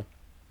somehow.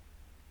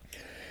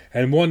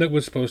 And one that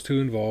was supposed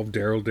to involve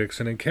Daryl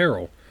Dixon and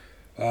Carol.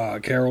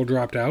 Carol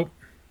dropped out.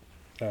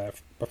 I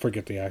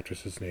forget the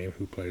actress's name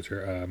who plays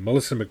her.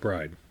 Melissa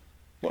McBride.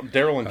 Well,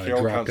 Daryl and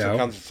Carol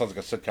sounds like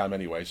a sitcom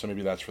anyway, so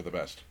maybe that's for the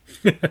best.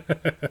 Right?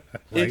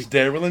 It's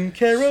Daryl and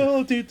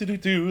Carol,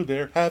 do.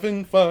 They're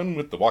having fun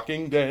with The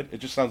Walking Dead. It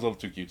just sounds a little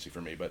too cutesy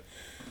for me, but...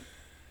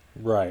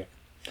 Right.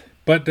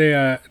 But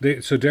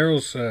so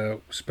Daryl's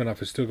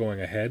spinoff is still going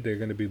ahead. They're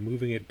going to be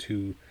moving it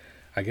to,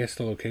 I guess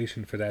the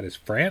location for that is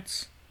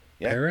France?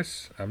 Yeah.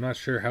 Paris? I'm not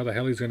sure how the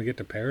hell he's going to get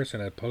to Paris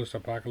in a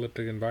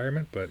post-apocalyptic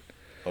environment, but...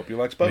 Hope he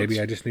likes boats.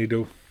 Maybe I just need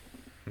to...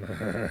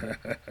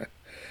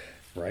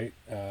 Right?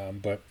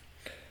 But...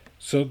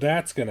 So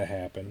that's going to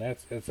happen.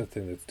 That's a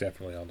thing that's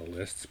definitely on the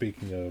list.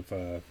 Speaking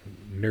of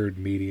nerd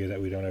media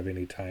that we don't have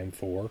any time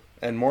for.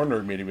 And more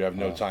nerd media we have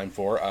no time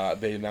for.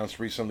 They announced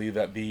recently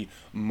that the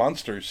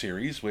Monster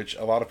series, which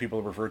a lot of people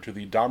have referred to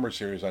the Dahmer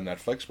series on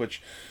Netflix,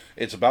 which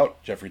it's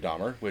about Jeffrey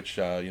Dahmer, which,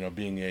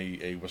 being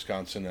a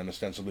Wisconsin and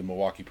ostensibly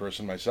Milwaukee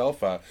person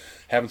myself,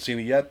 haven't seen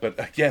it yet. But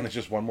again, it's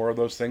just one more of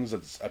those things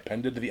that's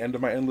appended to the end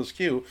of my endless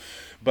queue.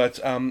 But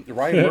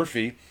Ryan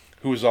Murphy...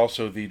 who is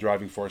also the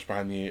driving force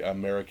behind the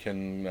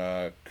American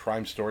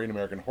Crime Story and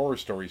American Horror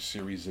Story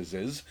series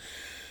is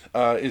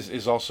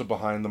also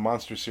behind the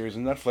Monster series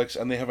on Netflix,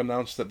 and they have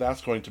announced that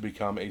that's going to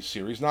become a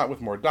series, not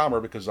with more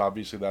Dahmer, because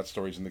obviously that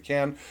story's in the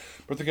can,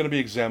 but they're going to be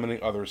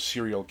examining other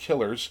serial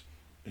killers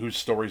whose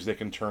stories they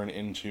can turn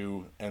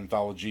into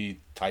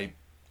anthology-type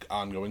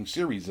ongoing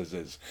series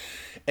is.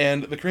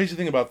 And the crazy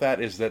thing about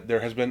that is that there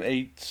has been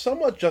a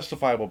somewhat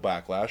justifiable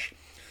backlash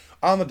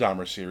on the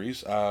Dahmer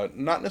series,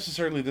 not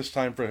necessarily this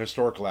time for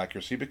historical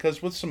accuracy,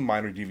 because with some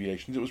minor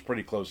deviations, it was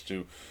pretty close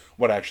to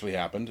what actually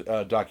happened.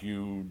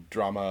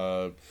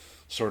 Docudrama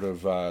sort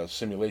of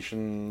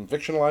simulation,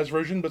 fictionalized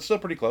version, but still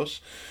pretty close,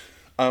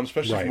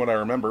 especially from what I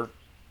remember,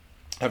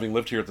 having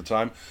lived here at the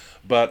time.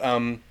 But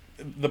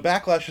the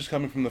backlash is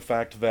coming from the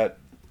fact that,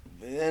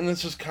 and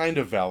this is kind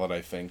of valid,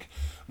 I think,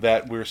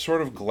 that we're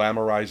sort of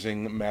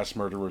glamorizing mass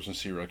murderers and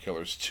serial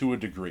killers to a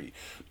degree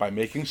by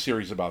making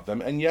series about them.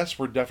 And yes,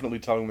 we're definitely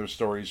telling their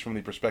stories from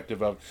the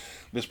perspective of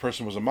this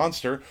person was a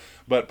monster,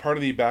 but part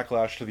of the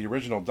backlash to the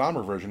original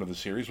Dahmer version of the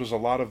series was a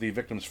lot of the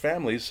victims'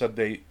 families said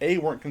they, A,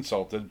 weren't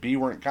consulted, B,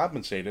 weren't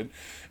compensated,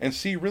 and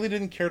C, really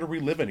didn't care to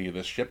relive any of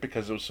this shit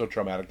because it was so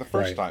traumatic the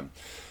first time.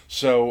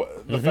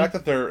 So the fact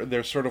that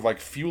they're sort of like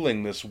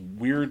fueling this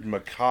weird,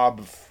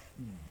 macabre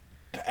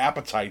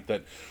appetite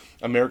that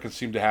Americans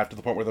seem to have, to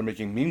the point where they're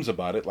making memes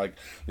about it. Like,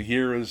 the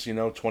year is,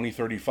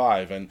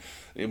 2035, and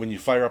when you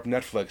fire up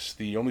Netflix,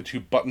 the only two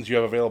buttons you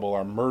have available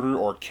are murder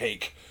or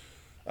cake.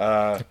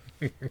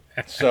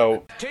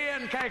 So... Tea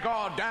and cake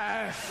or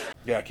death!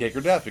 Yeah, cake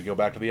or death. We go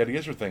back to the Eddie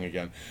Izzard thing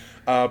again.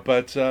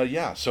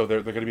 So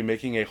they're going to be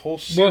making a whole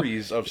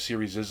series of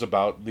series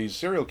about these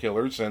serial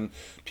killers, and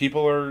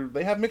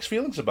they have mixed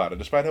feelings about it,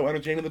 despite how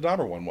entertaining the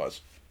Dahmer one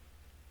was.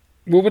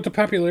 Well, with the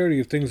popularity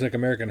of things like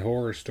American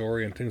Horror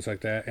Story and things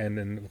like that, and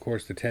then, of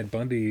course, the Ted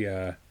Bundy...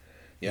 was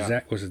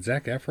it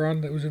Zac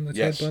Efron that was in the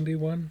Ted Bundy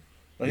one?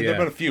 Well, there have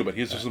been a few, but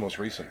his was the most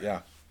recent,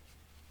 yeah.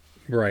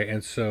 Right,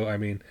 and so, I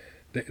mean,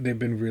 they've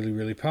been really,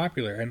 really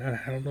popular. And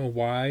I don't know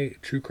why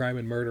true crime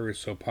and murder is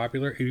so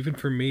popular. Even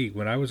for me,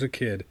 when I was a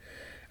kid,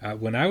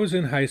 when I was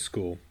in high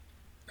school,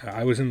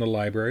 I was in the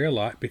library a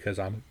lot because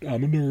I'm a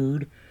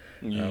nerd.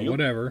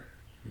 Whatever.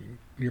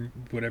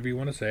 Whatever you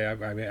want to say.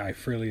 I mean, I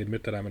freely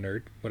admit that I'm a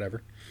nerd.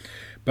 Whatever.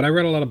 But I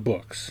read a lot of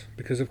books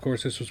because, of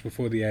course, this was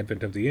before the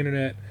advent of the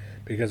internet.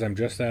 Because I'm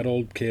just that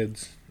old,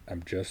 kids.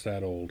 I'm just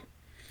that old.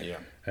 Yeah.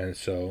 And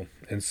so,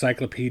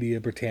 Encyclopedia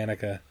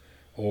Britannica,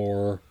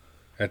 or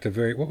at the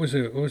very what was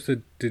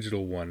the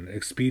digital one? Not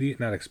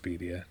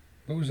Expedia.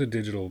 What was the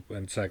digital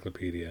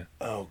encyclopedia?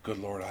 Oh, good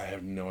Lord, I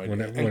have no idea.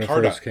 When it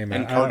first came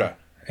out. Encarta.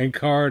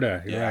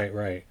 Encarta. Yeah.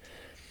 Right.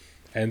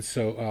 And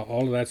so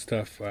all of that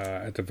stuff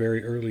at the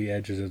very early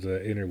edges of the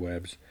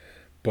interwebs.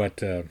 But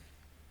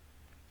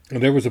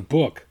there was a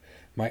book.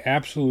 My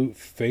absolute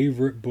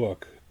favorite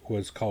book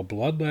was called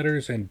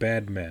Bloodletters and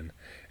Bad Men,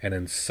 an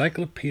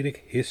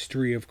encyclopedic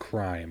history of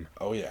crime.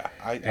 Oh, yeah.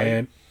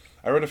 I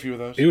read a few of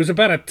those. It was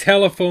about a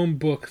telephone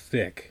book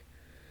thick.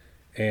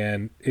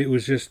 And it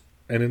was just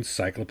an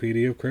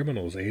encyclopedia of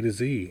criminals, A to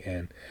Z.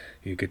 And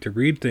you get to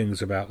read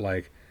things about,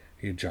 like,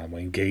 John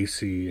Wayne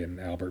Gacy and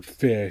Albert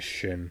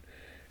Fish and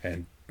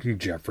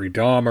Jeffrey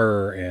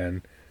Dahmer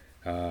and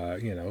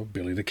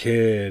Billy the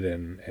Kid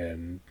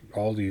and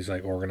all these,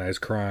 like,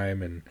 organized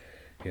crime and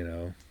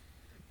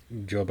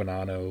Joe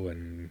Bonanno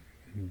and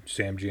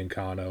Sam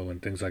Giancana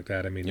and things like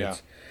that. I mean,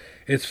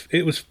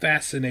 it was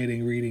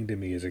fascinating reading to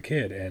me as a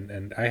kid,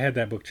 and I had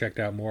that book checked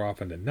out more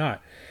often than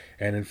not.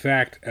 And in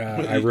fact,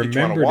 I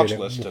remembered watch it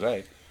list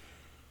today.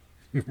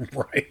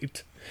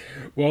 Right.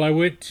 Well, I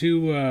went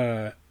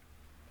to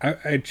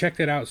I checked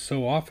it out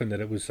so often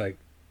that it was like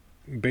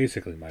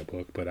basically my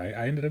book, but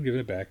I ended up giving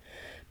it back.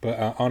 But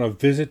on a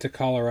visit to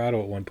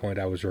Colorado at one point,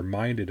 I was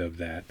reminded of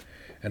that,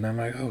 and I'm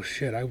like, oh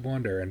shit, I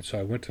wonder. And so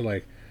I went to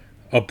like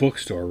a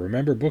bookstore.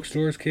 Remember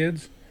bookstores,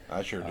 kids?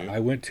 I sure do. I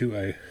went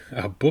to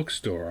a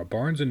bookstore, a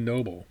Barnes &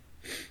 Noble,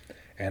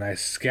 and I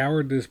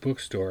scoured this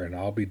bookstore, and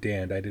I'll be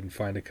damned, I didn't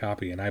find a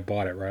copy, and I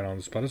bought it right on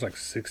the spot. It was like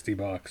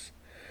 $60.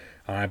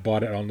 And I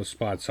bought it on the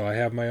spot. So I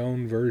have my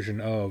own version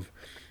of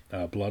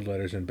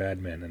Bloodletters and Bad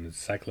Men, an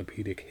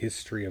encyclopedic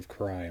history of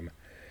crime.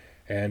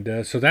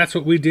 And so that's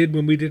what we did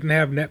when we didn't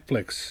have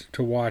Netflix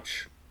to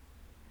watch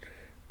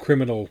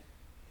criminal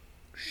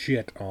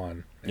shit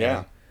on.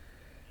 Yeah.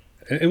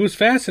 It was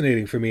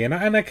fascinating for me, and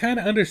I kind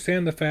of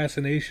understand the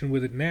fascination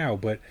with it now,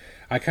 but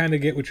I kind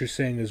of get what you're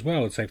saying as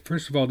well. It's like,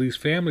 first of all, these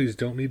families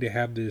don't need to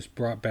have this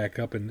brought back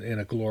up in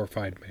a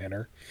glorified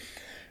manner.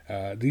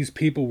 These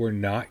people were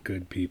not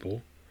good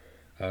people.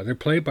 They're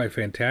played by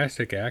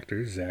fantastic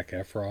actors, Zac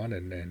Efron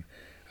and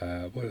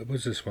what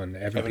was this one?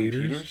 Evan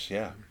Peters?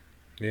 Yeah.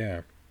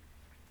 Yeah.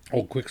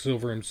 Old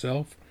Quicksilver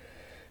himself.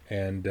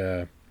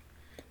 And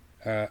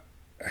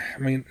I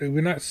mean,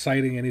 we're not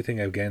citing anything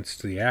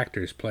against the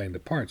actors playing the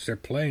parts. They're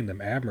playing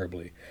them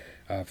admirably.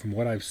 From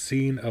what I've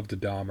seen of the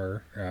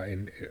Dahmer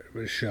in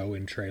show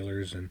in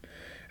trailers and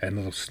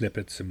little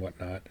snippets and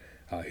whatnot,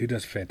 he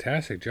does a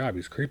fantastic job.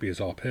 He's creepy as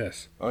all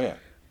piss. Oh, yeah.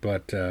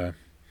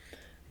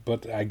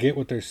 But I get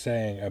what they're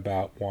saying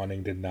about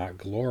wanting to not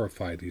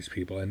glorify these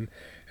people. And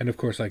of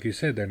course, like you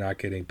said, they're not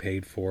getting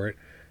paid for it.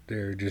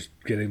 They're just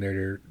getting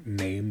their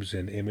names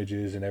and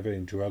images and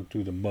everything drugged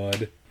through the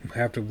mud.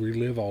 Have to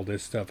relive all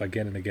this stuff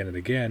again and again and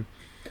again.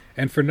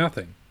 And for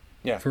nothing.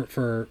 Yeah.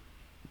 For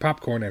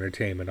popcorn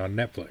entertainment on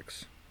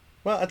Netflix.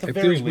 Well, at the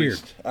very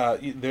least,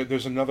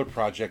 there's another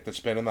project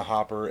that's been in the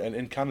hopper and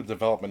in kind of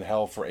development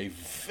hell for a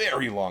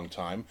very long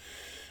time.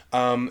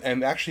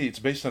 And actually, it's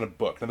based on a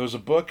book. Now, there's a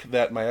book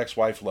that my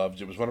ex-wife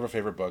loved. It was one of her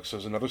favorite books. It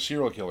was another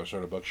serial killer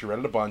sort of book. She read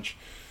it a bunch.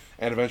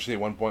 And eventually, at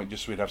one point,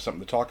 just so we'd have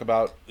something to talk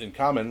about in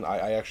common,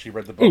 I actually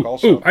read the book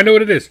also. I know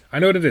what it is.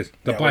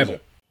 The Bible.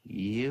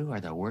 You are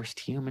the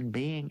worst human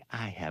being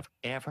I have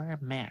ever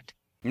met.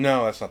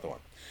 No, that's not the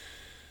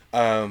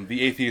one.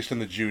 The atheist and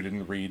the Jew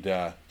didn't read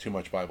too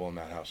much Bible in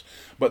that house.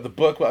 But the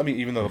book, well, I mean,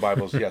 even though the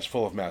Bible is, yes,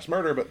 full of mass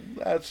murder, but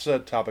that's a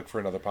topic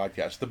for another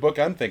podcast. The book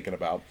I'm thinking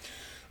about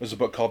was a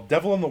book called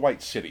Devil in the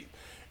White City.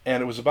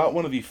 And it was about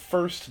one of the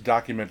first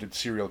documented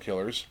serial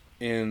killers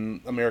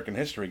in American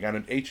history, a guy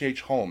named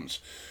H.H. Holmes,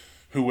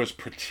 who was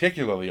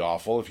particularly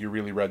awful, if you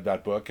really read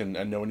that book and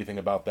know anything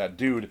about that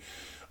dude.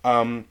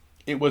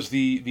 It was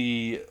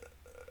the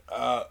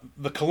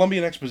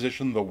Columbian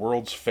Exposition, the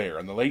World's Fair,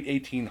 in the late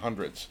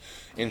 1800s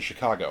in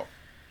Chicago.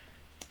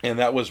 And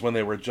that was when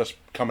they were just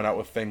coming out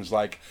with things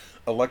like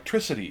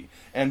electricity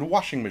and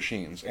washing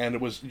machines. And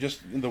it was just,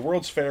 the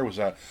World's Fair was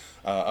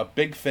a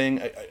big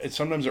thing.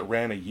 Sometimes it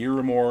ran a year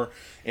or more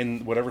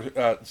in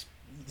whatever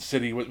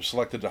city was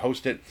selected to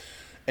host it.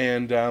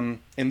 And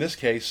in this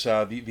case,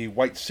 the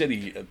White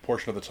City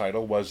portion of the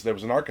title was, there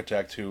was an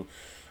architect who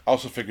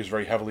also figures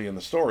very heavily in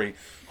the story,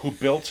 who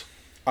built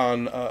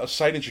on a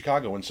site in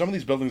Chicago. And some of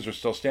these buildings are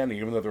still standing,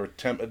 even though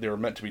they were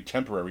meant to be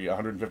temporary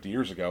 150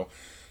 years ago,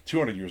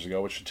 200 years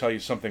ago, which should tell you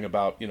something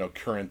about,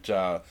 current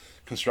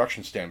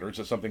construction standards.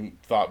 That something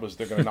thought was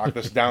they're going to knock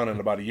this down in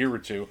about a year or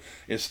two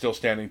is still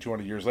standing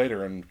 200 years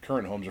later, and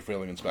current homes are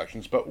failing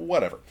inspections, but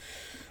whatever.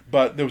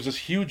 But there was this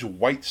huge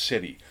white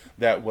city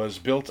that was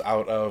built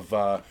out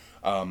of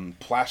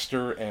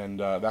plaster and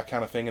that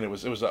kind of thing, and it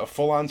was a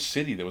full-on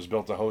city that was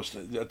built to host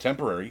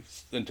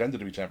intended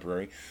to be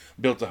temporary,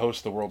 built to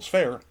host the World's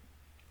Fair.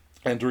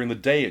 And during the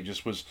day, it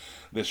just was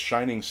this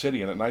shining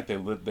city, and at night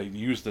they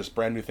used this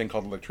brand new thing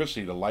called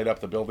electricity to light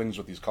up the buildings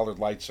with these colored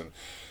lights, and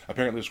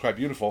apparently it was quite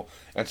beautiful.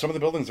 And some of the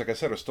buildings, like I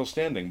said, are still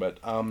standing, but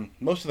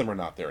most of them are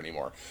not there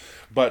anymore.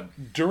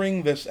 But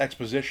during this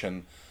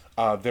exposition,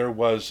 there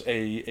was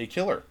a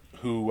killer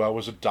who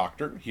was a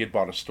doctor. He had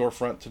bought a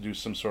storefront to do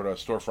some sort of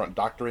storefront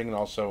doctoring and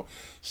also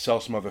sell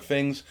some other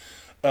things.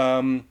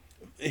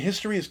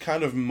 History is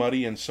kind of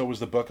muddy, and so was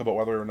the book about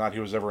whether or not he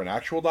was ever an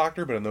actual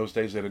doctor, but in those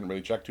days they didn't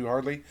really check too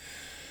hardly.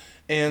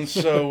 And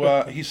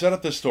so he set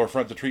up this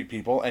storefront to treat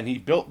people, and he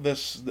built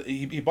this.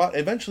 He bought.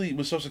 Eventually, it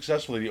was so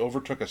successful that he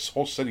overtook a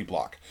whole city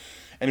block,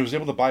 and he was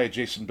able to buy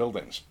adjacent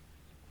buildings.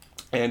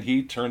 And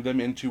he turned them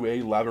into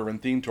a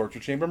labyrinthine torture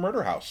chamber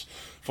murder house,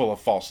 full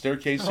of false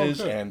staircases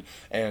and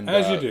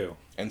as you do,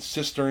 and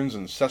cisterns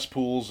and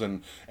cesspools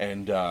and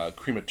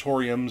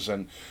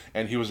crematoriums,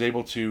 and he was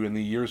able to, in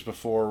the years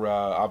before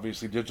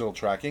obviously digital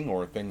tracking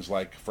or things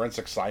like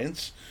forensic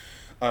science,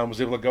 was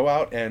able to go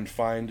out and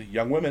find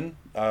young women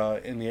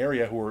in the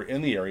area who were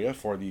in the area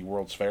for the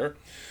World's Fair,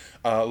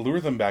 lure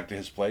them back to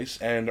his place,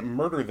 and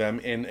murder them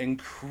in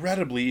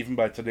incredibly, even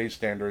by today's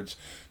standards,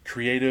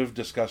 creative,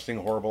 disgusting,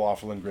 horrible,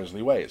 awful, and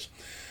grisly ways.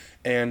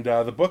 And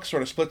the book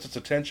sort of splits its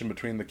attention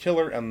between the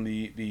killer and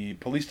the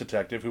police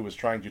detective who was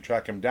trying to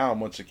track him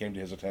down once it came to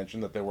his attention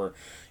that there were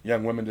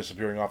young women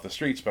disappearing off the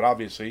streets. But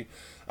obviously,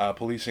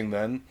 policing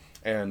then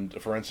and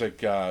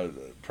forensic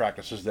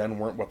practices then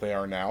weren't what they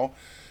are now.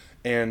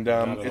 And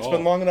it's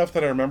been long enough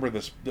that I remember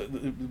this.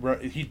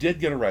 He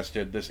did get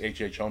arrested, this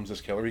H.H. Holmes, this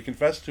killer. He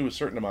confessed to a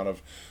certain amount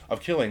of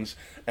killings,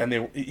 and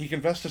he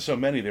confessed to so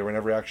many they were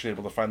never actually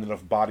able to find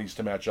enough bodies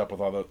to match up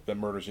with all the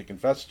murders he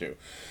confessed to.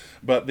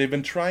 But they've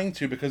been trying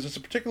to, because it's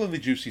a particularly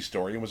juicy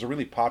story and was a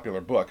really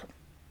popular book,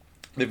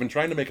 they've been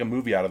trying to make a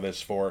movie out of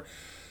this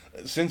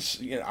since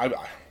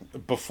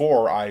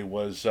before I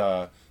was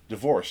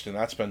divorced, and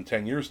that's been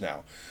 10 years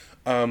now.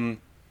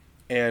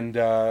 And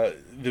there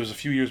was a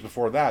few years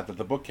before that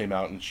the book came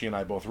out, and she and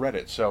I both read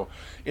it. So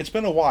it's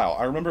been a while.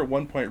 I remember at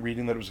one point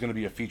reading that it was going to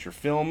be a feature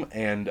film,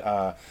 and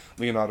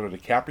Leonardo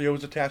DiCaprio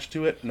was attached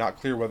to it. Not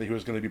clear whether he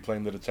was going to be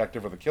playing the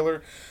detective or the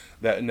killer.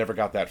 That never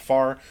got that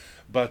far.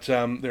 But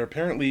there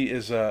apparently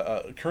is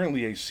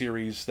currently a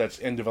series that's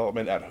in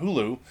development at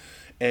Hulu,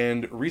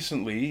 and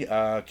recently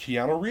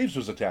Keanu Reeves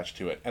was attached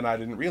to it. And I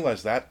didn't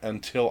realize that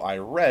until I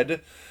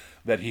read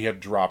that he had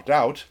dropped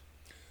out.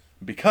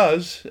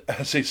 Because,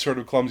 as a sort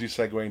of clumsy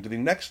segue into the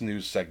next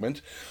news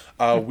segment,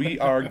 we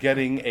are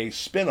getting a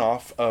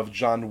spin-off of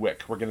John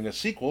Wick. We're getting a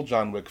sequel,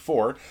 John Wick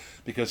 4,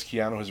 because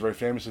Keanu has very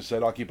famously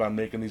said, I'll keep on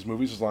making these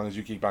movies as long as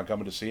you keep on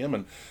coming to see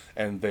them,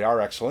 and they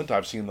are excellent.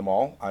 I've seen them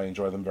all. I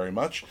enjoy them very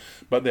much.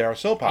 But they are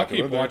so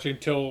popular. I'll keep watching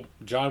till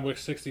John Wick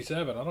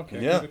 67. I don't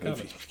care. Yeah,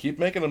 keep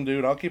making them,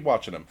 dude. I'll keep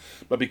watching them.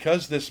 But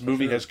because this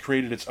movie has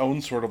created its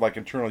own sort of like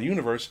internal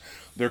universe,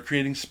 they're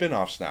creating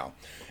spin-offs now.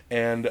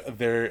 And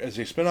there is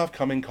a spin-off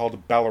coming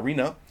called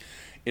Ballerina.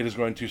 It is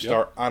going to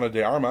star Ana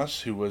de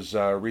Armas, who was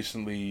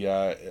recently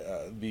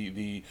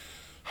the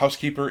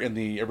housekeeper in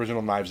the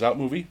original Knives Out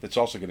movie. That's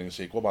also getting a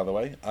sequel, by the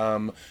way.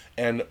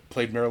 And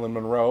played Marilyn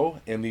Monroe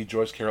in the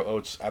Joyce Carol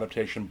Oates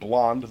adaptation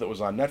Blonde that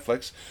was on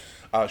Netflix.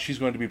 She's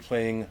going to be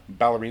playing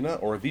Ballerina,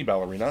 or the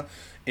Ballerina,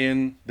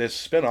 in this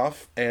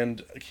spin-off.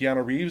 And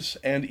Keanu Reeves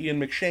and Ian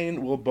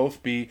McShane will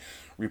both be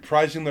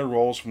reprising their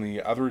roles from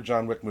the other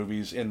John Wick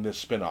movies in this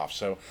spin-off.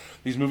 So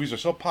these movies are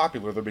so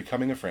popular, they're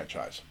becoming a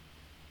franchise.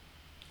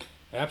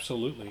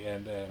 Absolutely.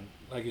 And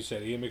like you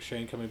said, Ian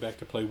McShane coming back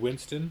to play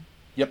Winston.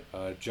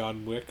 Yep.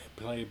 John Wick,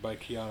 played by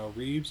Keanu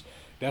Reeves.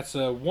 That's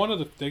one of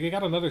the... They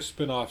got another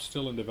spin-off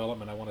still in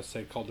development, I want to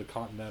say, called The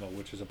Continental,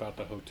 which is about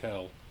the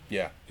hotel.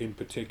 Yeah. In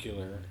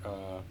particular.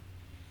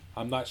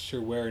 I'm not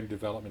sure where in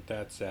development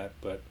that's at,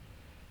 but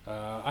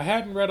I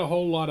hadn't read a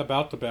whole lot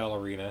about the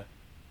Ballerina,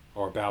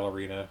 or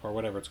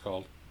whatever it's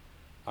called.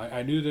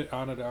 I knew that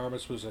Ana de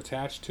Armas was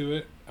attached to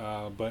it,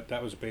 but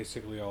that was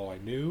basically all I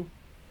knew.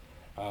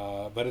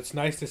 But it's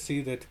nice to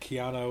see that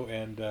Keanu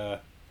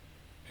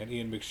and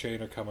Ian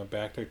McShane are coming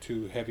back. They're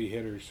two heavy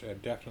hitters,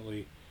 and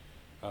definitely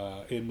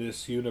in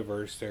this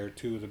universe, they're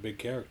two of the big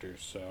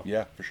characters. So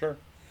yeah, for sure.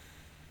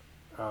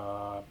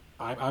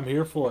 I'm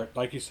here for it.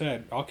 Like you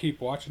said, I'll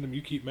keep watching them.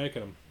 You keep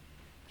making them,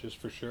 just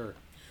for sure.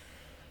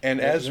 And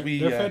they're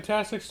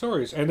fantastic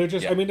stories, and they're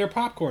just they're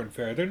popcorn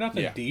fare. They're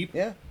nothing deep.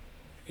 Yeah,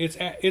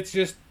 it's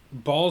just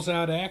balls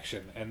out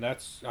action, and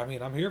that's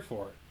I'm here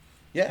for it.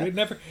 Yeah,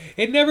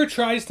 it never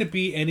tries to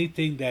be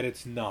anything that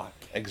it's not.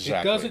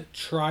 Exactly. It doesn't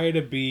try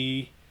to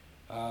be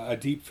a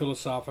deep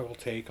philosophical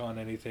take on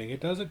anything. It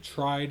doesn't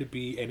try to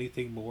be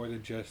anything more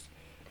than just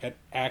an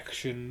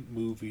action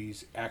movie.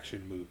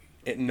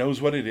 It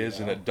knows what it is,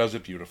 and it does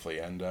it beautifully.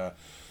 And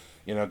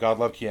God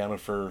love Keanu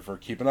for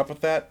keeping up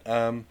with that.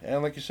 And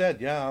like you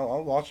said, yeah,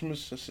 I'll watch them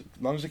as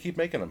long as they keep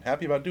making them.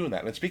 Happy about doing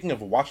that. And speaking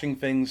of watching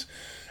things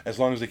as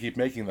long as they keep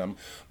making them,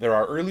 there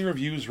are early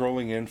reviews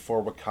rolling in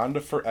for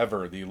Wakanda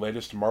Forever, the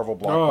latest Marvel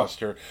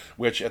blockbuster,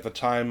 which at the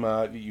time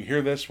you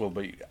hear this will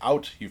be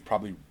out. You've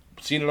probably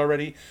seen it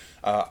already.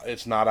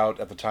 It's not out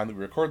at the time that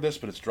we record this,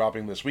 but it's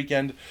dropping this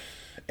weekend.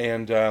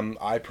 And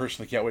I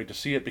personally can't wait to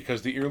see it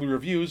because the early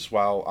reviews,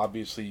 while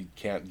obviously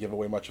can't give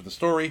away much of the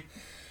story,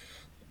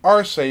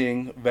 are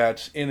saying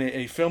that in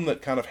a film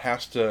that kind of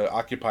has to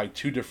occupy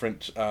two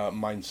different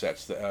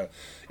mindsets,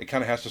 it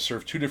kind of has to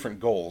serve two different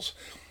goals,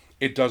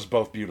 it does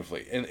both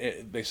beautifully. And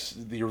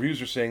the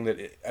reviews are saying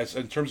that as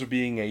in terms of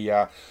being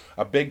a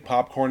big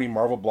popcorny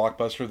Marvel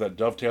blockbuster that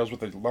dovetails with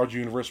the larger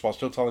universe while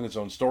still telling its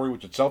own story,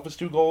 which itself is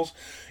two goals,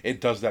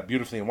 it does that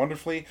beautifully and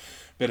wonderfully.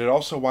 But it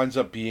also winds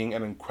up being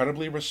an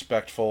incredibly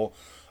respectful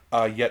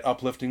yet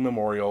uplifting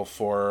memorial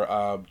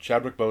for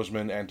Chadwick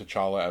Boseman and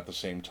T'Challa at the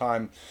same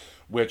time,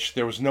 which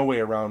there was no way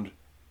around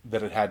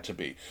that it had to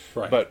be.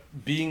 Right. But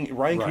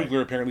Ryan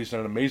Coogler apparently has done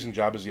an amazing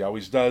job, as he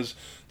always does,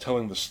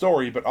 telling the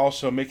story, but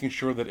also making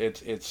sure that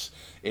it's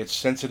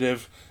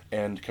sensitive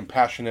and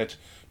compassionate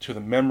to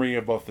the memory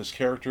of both this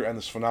character and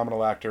this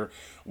phenomenal actor,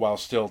 while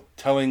still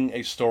telling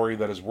a story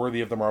that is worthy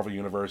of the Marvel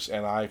Universe,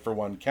 and I, for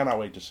one, cannot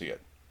wait to see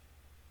it.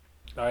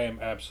 I am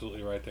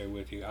absolutely right there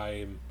with you.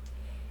 I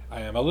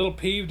am a little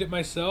peeved at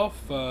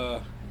myself.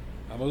 I'm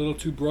a little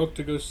too broke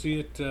to go see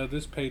it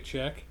this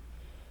paycheck.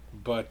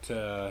 But,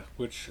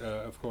 which,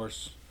 of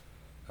course,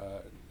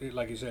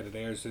 like you said, it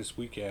airs this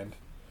weekend.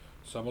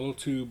 So I'm a little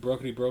too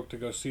brokety broke to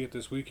go see it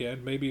this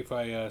weekend. Maybe if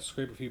I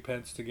scrape a few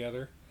pence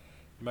together,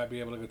 I might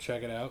be able to go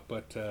check it out.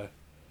 But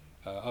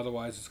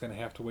otherwise, it's going to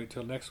have to wait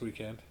till next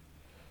weekend.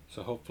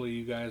 So hopefully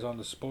you guys on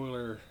the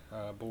spoiler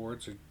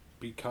boards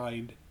be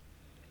kind.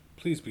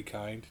 Please be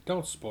kind.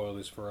 Don't spoil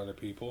this for other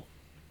people.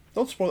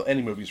 Don't spoil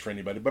any movies for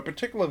anybody, but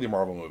particularly the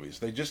Marvel movies.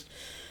 They just...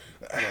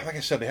 Like I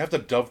said, they have to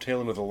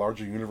dovetail into the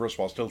larger universe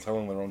while still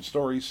telling their own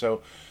story.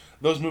 So,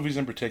 those movies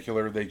in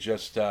particular, they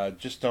just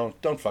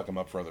don't fuck them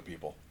up for other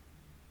people.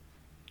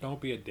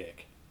 Don't be a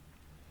dick.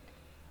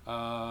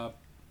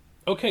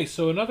 Okay,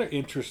 so another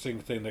interesting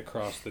thing that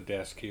crossed the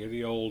desk here,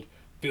 the old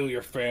fill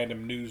your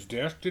fandom news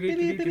desk.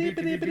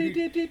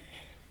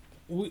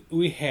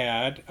 We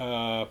had,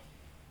 and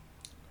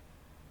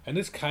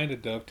this kind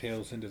of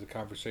dovetails into the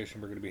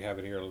conversation we're going to be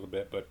having here a little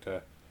bit,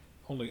 but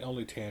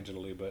only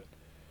tangentially, but.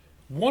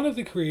 One of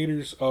the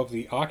creators of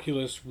the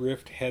Oculus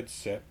Rift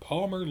headset,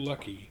 Palmer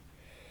Luckey,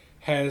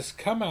 has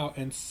come out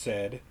and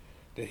said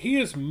that he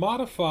has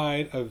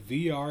modified a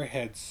VR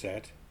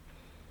headset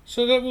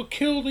so that it will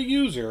kill the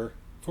user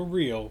for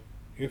real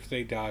if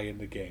they die in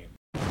the game.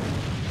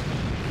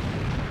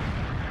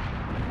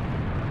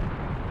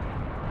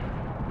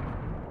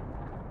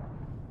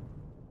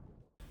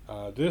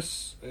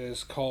 This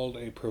is called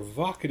a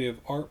provocative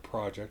art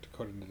project,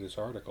 according to this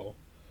article.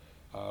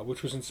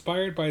 Which was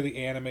inspired by the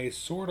anime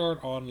Sword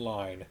Art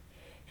Online,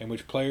 in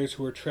which players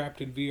who are trapped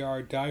in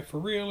VR die for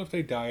real if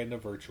they die in the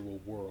virtual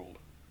world.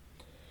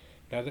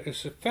 Now,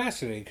 it's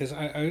fascinating, because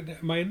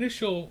my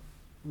initial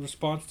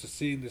response to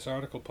seeing this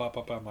article pop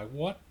up, I'm like,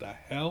 what the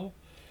hell?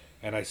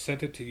 And I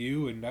sent it to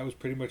you, and that was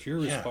pretty much your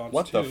response,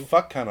 what too. The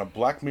fuck kind of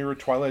Black Mirror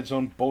Twilight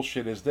Zone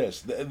bullshit is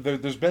this?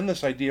 There's been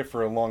this idea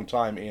for a long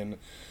time, in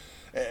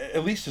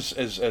at least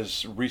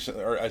as recent,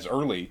 or as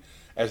early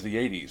as the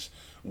 80s,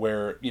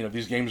 where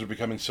these games are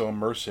becoming so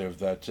immersive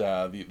that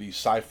the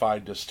sci-fi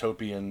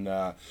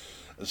dystopian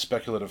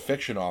speculative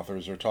fiction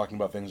authors are talking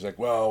about things like,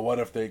 well, what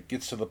if it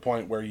gets to the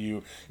point where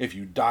if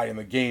you die in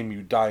the game,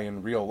 you die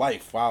in real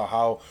life?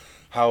 Wow,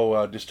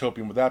 how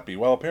dystopian would that be?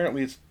 Well,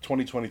 apparently it's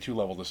 2022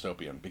 level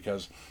dystopian,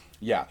 because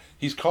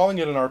he's calling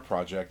it an art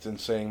project and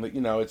saying that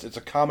it's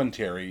a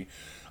commentary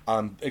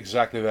on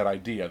exactly that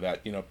idea,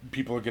 that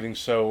people are getting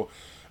so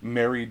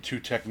married to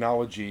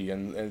technology,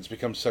 and it's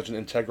become such an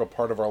integral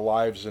part of our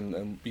lives,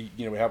 and we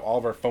have all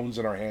of our phones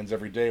in our hands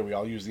every day, we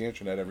all use the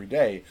internet every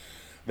day,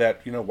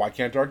 that why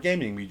can't our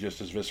gaming be just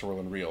as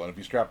visceral and real? And if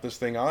you strap this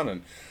thing on,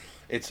 and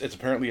it's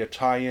apparently a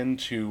tie-in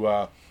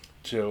to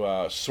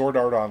Sword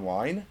Art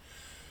Online,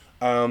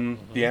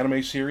 the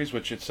anime series,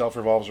 which itself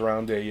revolves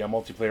around a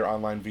multiplayer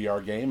online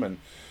VR game, and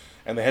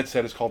the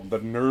headset is called the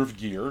Nerve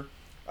Gear.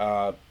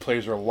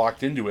 Players are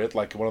locked into it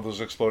like one of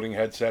those exploding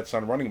headsets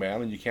on Running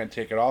Man, and you can't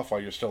take it off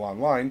while you're still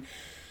online.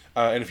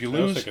 And if you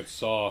lose... I think it's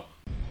Saw.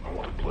 I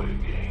want to play a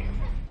game.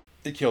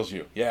 It kills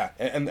you, yeah.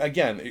 And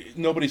again,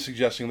 nobody's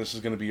suggesting this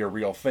is going to be a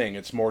real thing.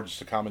 It's more just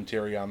a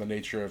commentary on the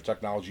nature of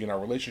technology and our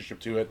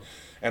relationship to it,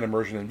 and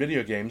immersion in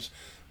video games.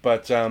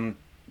 But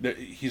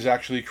he's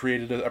actually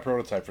created a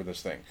prototype for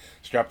this thing.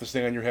 Strap this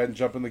thing on your head and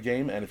jump in the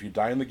game, and if you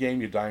die in the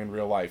game, you die in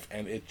real life.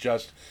 And it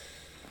just...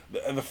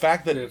 The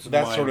fact that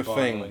that sort of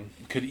thing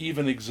could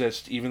even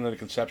exist, even in a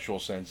conceptual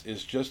sense,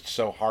 is just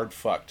so hard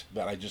fucked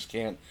that I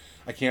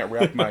can't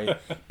wrap my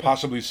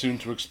possibly soon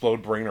to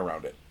explode brain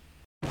around it.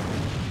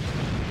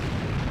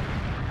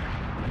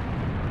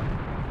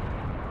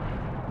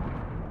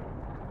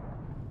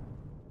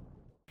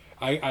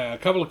 A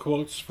couple of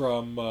quotes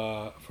from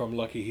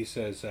Lucky. He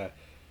says,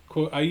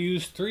 quote, I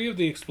used 3 of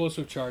the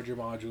explosive charger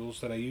modules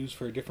that I used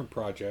for a different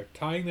project,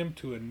 tying them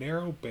to a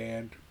narrow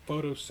band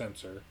photo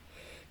sensor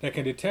that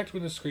can detect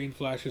when the screen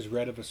flashes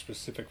red of a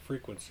specific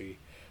frequency,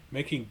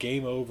 making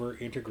game over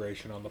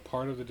integration on the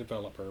part of the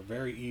developer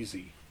very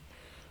easy.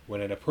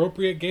 When an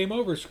appropriate game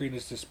over screen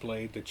is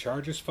displayed, the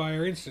charges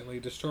fire instantly,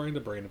 destroying the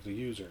brain of the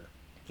user.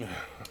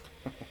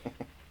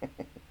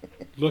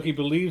 Lucky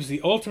believes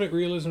the ultimate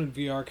realism in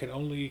VR can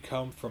only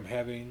come from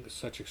having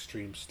such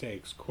extreme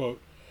stakes.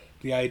 Quote,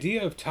 the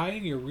idea of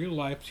tying your real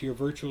life to your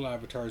virtual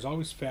avatar has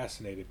always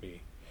fascinated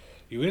me.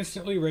 You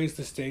instantly raise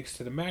the stakes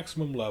to the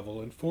maximum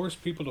level and force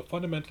people to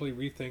fundamentally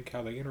rethink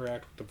how they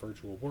interact with the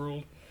virtual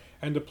world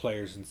and the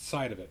players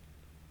inside of it.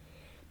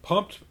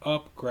 Pumped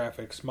up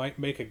graphics might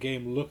make a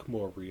game look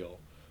more real,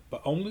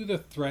 but only the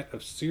threat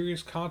of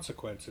serious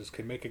consequences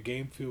can make a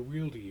game feel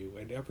real to you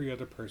and every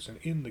other person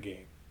in the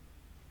game.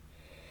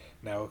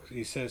 Now,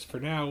 he says, for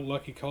now,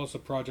 Lucky calls the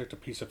project a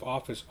piece of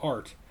office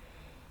art,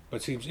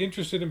 but seems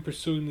interested in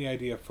pursuing the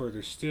idea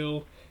further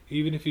still,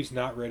 even if he's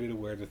not ready to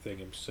wear the thing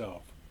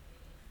himself.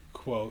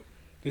 Quote,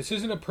 this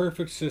isn't a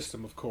perfect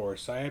system, of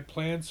course. I had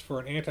plans for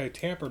an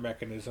anti-tamper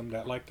mechanism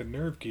that, like the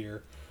Nerve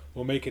Gear,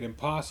 will make it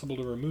impossible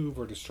to remove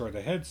or destroy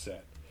the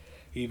headset.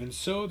 Even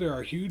so, there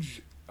are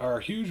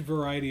a huge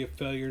variety of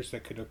failures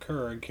that could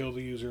occur and kill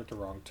the user at the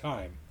wrong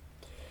time.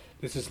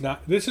 This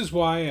is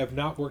why I have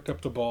not worked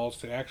up the balls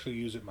to actually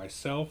use it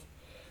myself,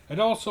 and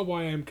also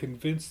why I am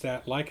convinced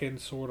that, like in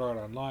Sword Art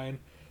Online,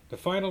 the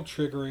final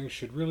triggering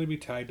should really be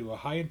tied to a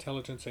high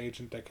intelligence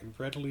agent that can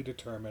readily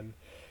determine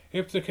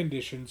if the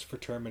conditions for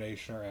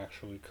termination are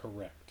actually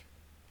correct.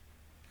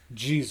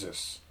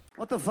 Jesus.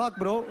 What the fuck,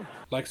 bro?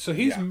 Like, so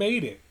he's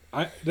made it.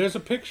 There's a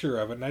picture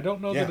of it, and I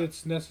don't know Yeah. that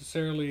it's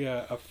necessarily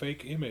a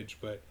fake image,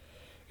 but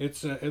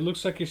it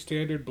looks like your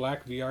standard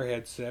black VR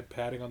headset,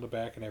 padding on the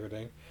back and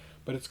everything,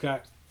 but it's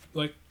got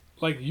like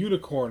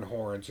unicorn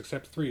horns,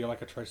 except 3,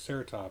 like a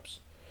triceratops.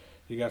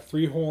 You got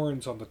 3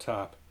 horns on the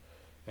top,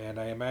 and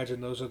I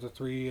imagine those are the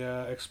 3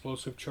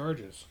 explosive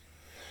charges.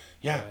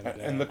 Yeah,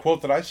 and the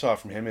quote that I saw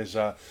from him is,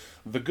 the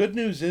good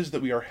news is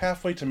that we are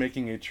halfway to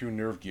making a true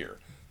Nerve Gear.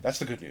 That's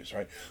the good news,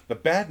 right? The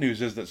bad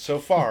news is that so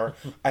far,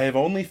 I have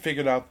only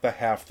figured out the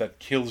half that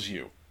kills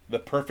you. The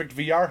perfect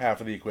VR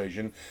half of the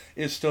equation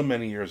is still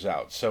many years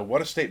out. So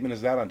what a statement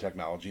is that on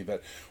technology,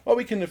 that, well,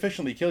 we can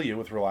efficiently kill you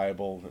with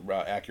reliable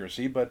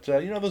accuracy, but,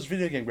 those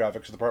video game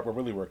graphics are the part we'll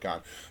really work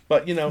on.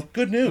 But,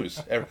 good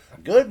news.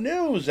 Good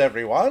news,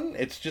 everyone.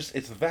 It's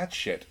that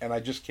shit, and I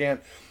just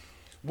can't...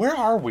 Where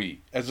are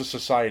we as a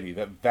society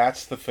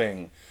that's the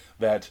thing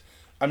that...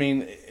 I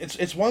mean,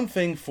 it's one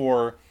thing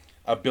for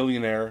a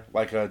billionaire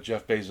like a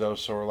Jeff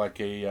Bezos or like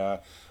an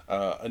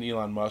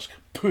Elon Musk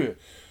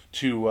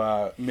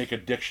to make a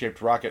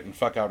dick-shaped rocket and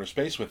fuck outer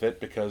space with it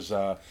because,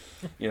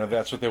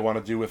 that's what they want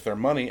to do with their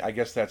money. I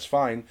guess that's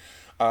fine.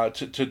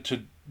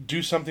 To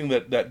do something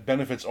that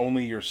benefits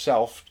only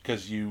yourself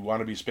because you want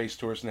to be space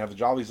tourists and have the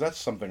jollies, that's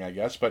something, I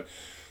guess. But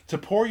to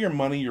pour your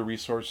money, your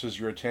resources,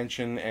 your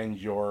attention, and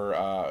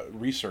your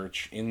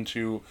research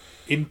into...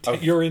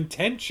 your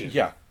intention.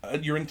 Yeah,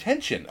 your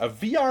intention. A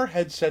VR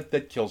headset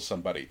that kills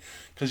somebody.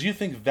 Because you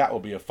think that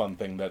will be a fun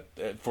thing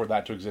for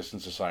that to exist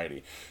in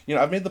society.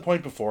 I've made the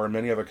point before in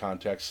many other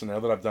contexts, and now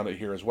that I've done it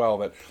here as well,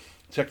 that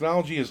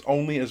technology is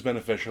only as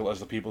beneficial as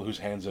the people whose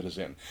hands it is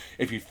in.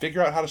 If you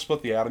figure out how to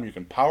split the atom, you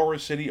can power a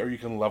city or you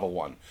can level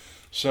one.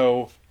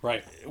 So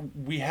right.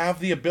 We have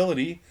the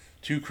ability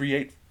to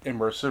create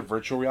immersive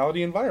virtual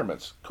reality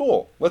environments.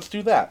 Cool. Let's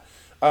do that.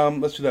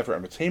 Let's do that for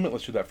entertainment.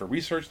 Let's do that for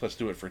research. Let's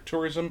do it for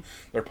tourism.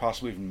 There are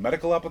possibly even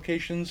medical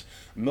applications,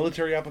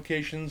 military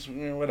applications,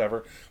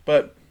 whatever.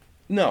 But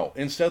no,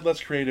 instead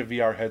let's create a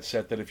VR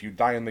headset that if you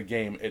die in the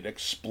game, it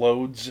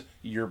explodes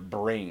your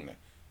brain.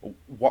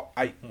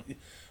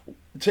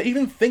 To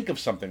even think of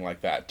something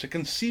like that, to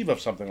conceive of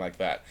something like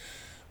that,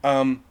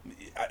 I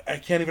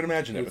can't even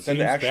imagine it. But then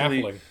to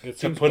actually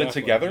put it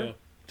together. Yeah.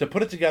 To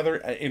put it together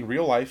in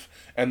real life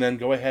and then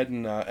go ahead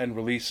and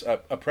release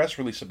a press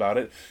release about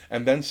it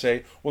and then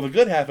say, well, the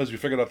good half is we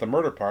figured out the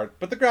murder part,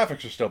 but the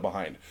graphics are still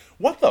behind.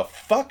 What the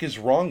fuck is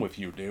wrong with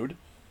you, dude?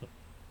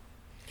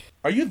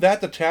 Are you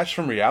that detached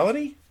from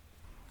reality?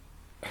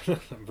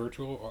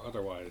 Virtual or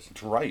otherwise.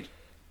 That's right.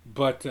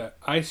 But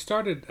I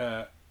started...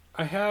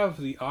 I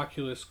have the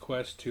Oculus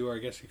Quest 2, or I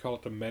guess you call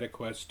it the Meta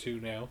Quest 2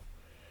 now.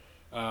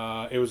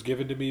 It was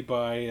given to me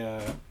by...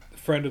 a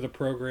friend of the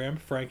program,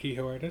 Frankie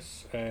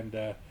Huertas,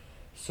 and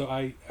so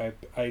I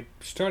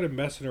started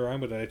messing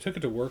around with it. I took it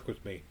to work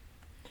with me,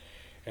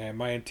 and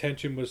my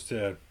intention was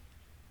to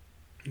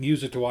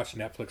use it to watch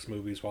Netflix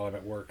movies while I'm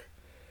at work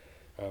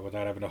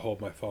without having to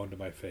hold my phone to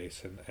my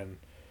face, and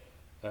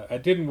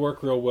it didn't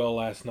work real well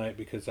last night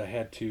because I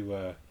had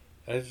to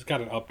I just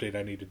got an update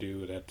I need to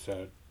do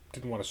that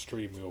didn't want to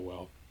stream real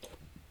well.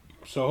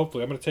 So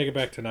hopefully I'm going to take it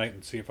back tonight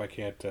and see if I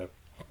can't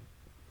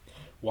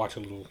watch a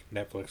little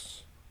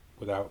Netflix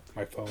without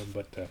my phone,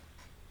 but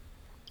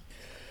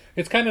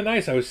it's kind of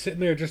nice. I was sitting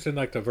there just in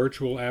like the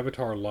virtual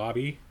avatar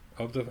lobby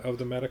of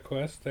the Meta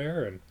Quest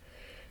there, and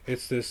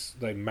It's this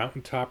like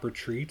mountaintop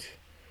retreat,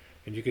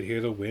 and you could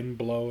hear the wind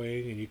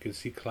blowing, and you could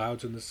see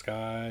clouds in the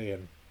sky,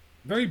 and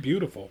very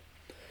beautiful.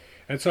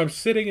 And so I'm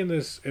sitting in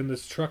this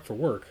truck for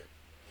work,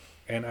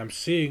 and I'm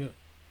seeing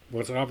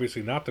what's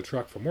obviously not the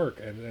truck from work,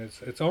 and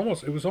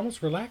it was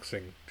almost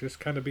relaxing, just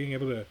kind of being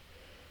able to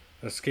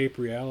escape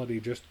reality,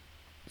 just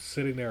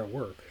sitting there at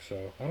work.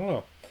 So I don't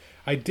know.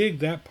 I dig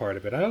that part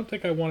of it. I don't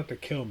think I want it to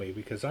kill me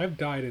because I've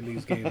died in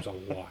these games a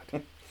lot.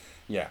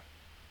 Yeah.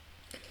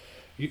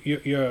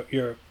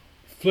 You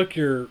flick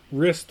your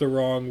wrist the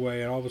wrong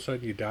way, and all of a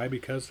sudden you die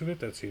because of it.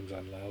 That seems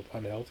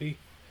unhealthy.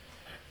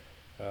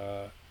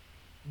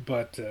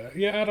 But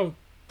I don't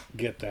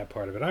get that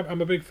part of it.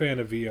 I'm a big fan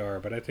of VR,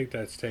 but I think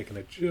that's taking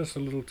it just a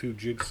little too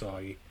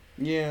jigsaw-y.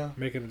 Yeah.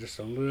 Making it just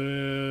a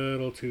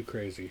little too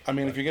crazy. I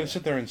mean, if you're going to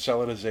sit there and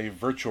sell it as a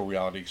virtual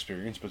reality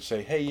experience, but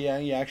say, hey, yeah,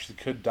 you actually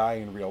could die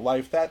in real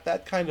life,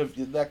 that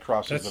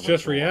crosses that's the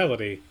just virtual line.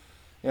 reality.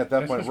 Yeah, at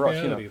that point, we're all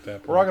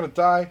going to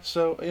die,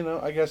 so,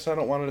 I guess I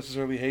don't want to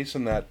necessarily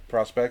hasten that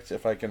prospect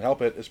if I can help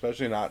it,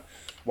 especially not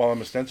while I'm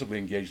ostensibly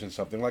engaged in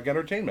something like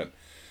entertainment.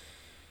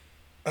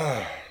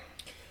 That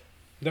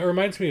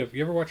reminds me of,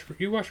 you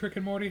watch Rick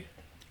and Morty?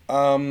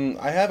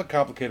 I have a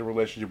complicated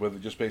relationship with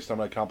it just based on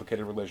my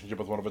complicated relationship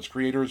with one of its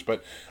creators,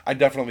 but I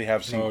definitely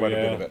have seen quite a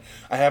bit of it.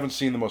 I haven't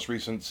seen the most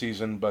recent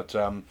season, but,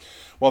 that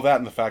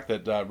and the fact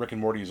that Rick and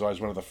Morty is always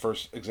one of the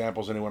first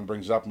examples anyone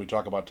brings up when we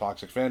talk about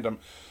toxic fandom,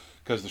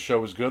 because the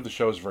show is good, the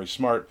show is very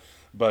smart,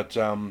 but,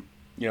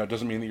 it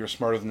doesn't mean that you're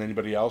smarter than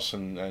anybody else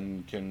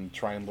and can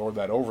try and lord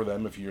that over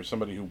them if you're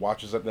somebody who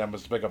watches it and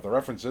happens to pick up the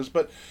references.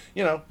 But,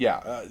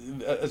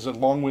 as a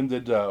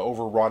long-winded,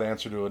 overwrought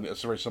answer to a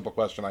very simple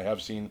question, I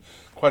have seen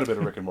quite a bit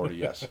of Rick and Morty,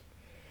 yes.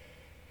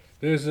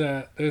 There's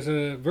a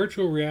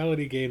virtual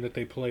reality game that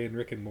they play in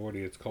Rick and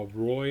Morty. It's called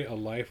Roy: A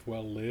Life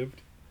Well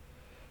Lived.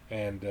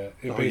 And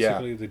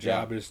the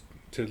job is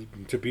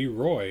to be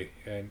Roy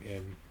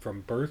and from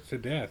birth to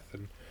death.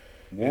 And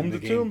the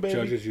game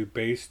judges you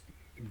based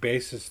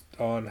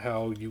on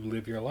how you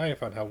live your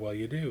life, on how well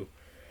you do.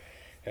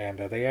 And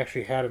they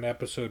actually had an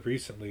episode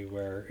recently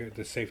where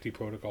the safety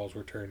protocols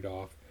were turned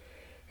off,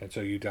 and so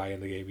you die in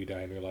the game, you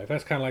die in real life.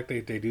 That's kind of like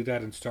they do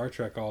that in Star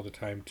Trek all the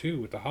time too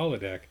with the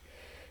holodeck.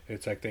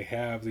 It's like they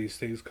have these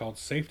things called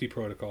safety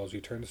protocols. You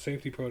turn the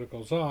safety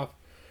protocols off,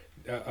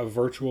 a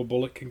virtual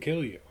bullet can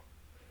kill you.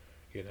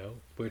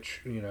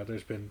 Which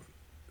there's been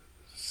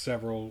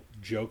several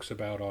jokes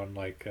about on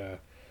like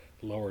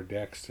lower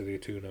decks to the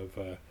tune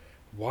of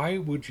why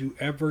would you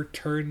ever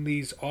turn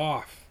these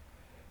off?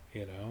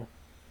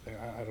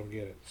 I don't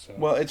get it. So,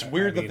 well, it's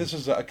weird that this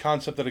is a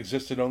concept that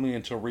existed only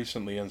until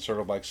recently in sort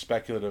of like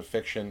speculative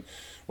fiction,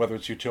 whether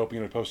it's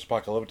utopian or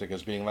post-apocalyptic,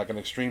 as being like an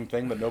extreme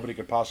thing that nobody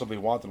could possibly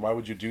want, and why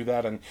would you do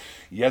that? And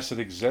yes, it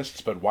exists,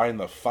 but why in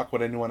the fuck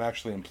would anyone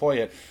actually employ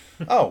it?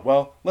 Oh,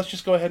 well, let's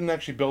just go ahead and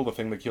actually build a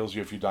thing that kills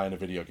you if you die in a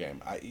video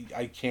game.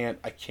 I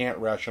can't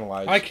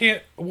rationalize. I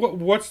can't.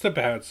 What's the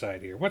bad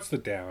side here? What's the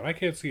down? I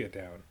can't see it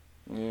down.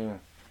 Yeah.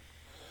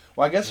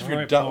 Well, I guess if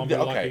you're dumb,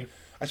 okay.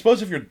 I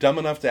suppose if you're dumb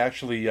enough to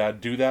actually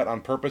do that on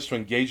purpose to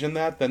engage in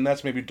that, then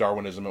that's maybe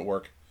Darwinism at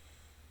work.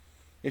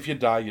 If you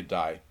die, you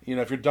die.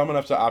 If you're dumb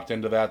enough to opt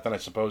into that, then I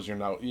suppose you're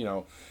not.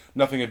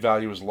 Nothing of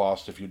value is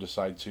lost if you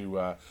decide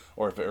to,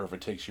 or if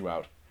it takes you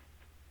out.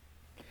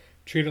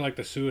 Treat it like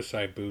the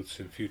suicide booths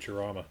in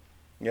Futurama.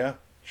 Yeah,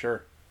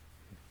 sure.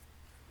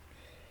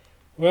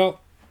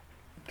 Well,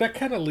 that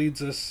kind of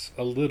leads us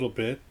a little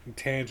bit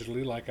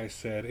tangentially, like I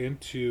said,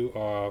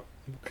 into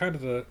kind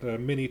of the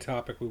mini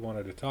topic we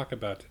wanted to talk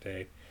about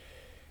today,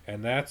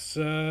 and that's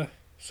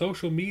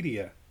social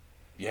media.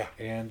 Yeah.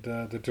 And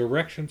the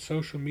direction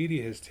social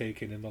media has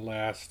taken in the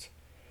last,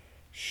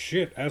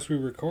 as we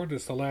record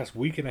this, the last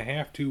week and a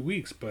half, 2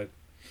 weeks, but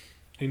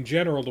in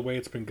general, the way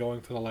it's been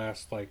going for the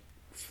last, 4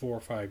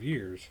 or 5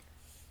 years.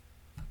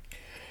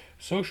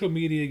 Social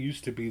media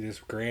used to be this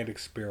grand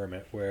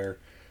experiment where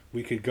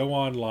we could go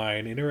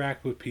online,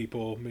 interact with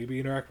people, maybe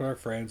interact with our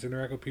friends,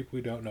 interact with people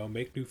we don't know,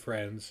 make new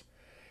friends,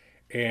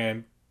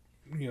 and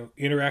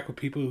interact with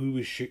people who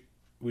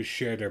we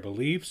share their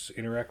beliefs,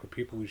 interact with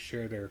people who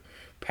share their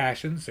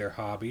passions, their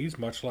hobbies,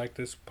 much like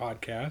this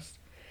podcast.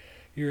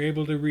 You're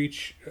able to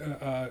reach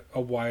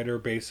a wider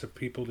base of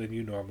people than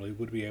you normally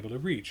would be able to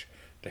reach.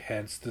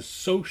 Hence the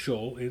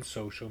social in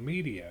social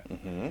media.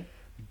 Mm-hmm.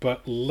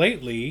 But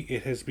lately,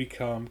 it has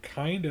become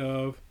kind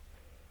of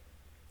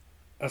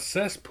a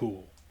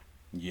cesspool.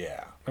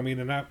 Yeah. I mean,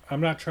 and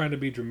I'm not trying to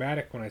be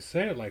dramatic when I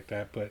say it like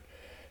that, but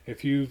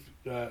if you've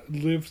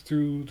lived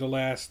through the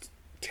last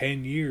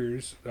 10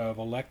 years of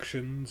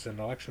elections and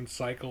election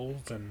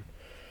cycles and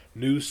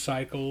news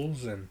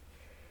cycles and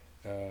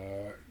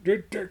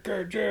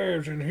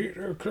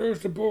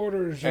close the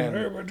borders and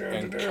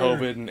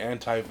COVID and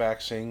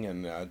anti-vaxxing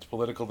and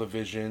political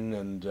division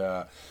and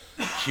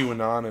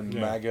QAnon and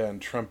MAGA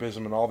and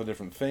Trumpism and all the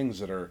different things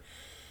that are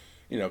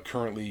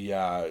currently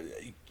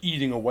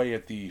eating away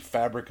at the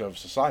fabric of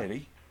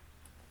society.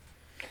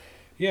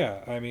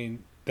 Yeah, I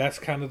mean, that's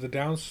kind of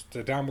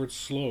the downward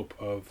slope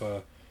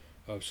of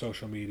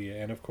social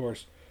media, and of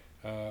course,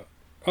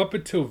 up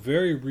until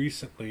very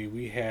recently,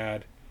 we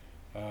had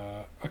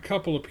a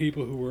couple of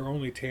people who were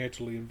only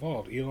tangentially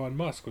involved. Elon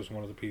Musk was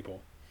one of the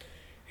people.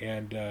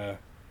 And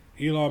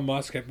Elon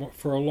Musk,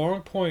 for a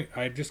long point,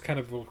 I just kind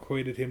of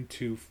equated him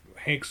to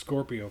Hank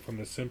Scorpio from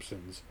The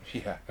Simpsons.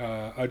 Yeah.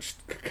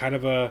 Just kind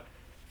of a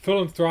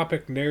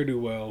philanthropic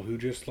ne'er-do-well who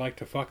just liked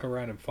to fuck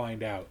around and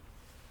find out.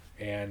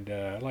 And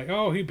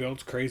he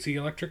builds crazy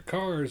electric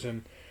cars,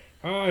 and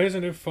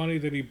isn't it funny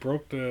that he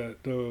broke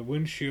the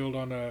windshield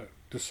on the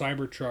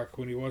Cybertruck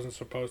when he wasn't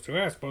supposed to?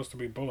 It's supposed to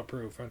be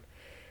bulletproof, and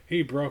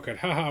he broke it.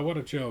 Haha, what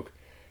a joke.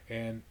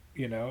 And,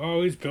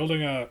 he's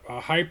building a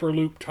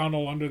Hyperloop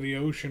tunnel under the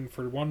ocean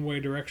for one-way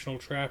directional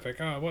traffic.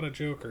 What a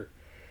joker.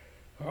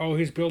 Oh,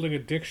 he's building a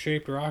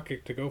dick-shaped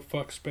rocket to go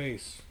fuck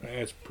space,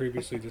 as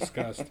previously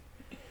discussed.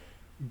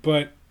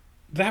 But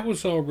that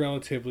was all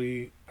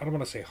relatively, I don't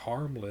want to say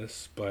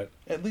harmless, but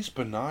At least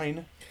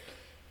benign.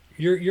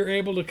 you're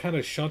able to kind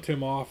of shunt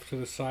him off to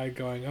the side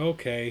going,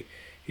 okay,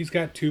 he's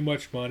got too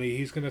much money,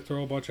 he's going to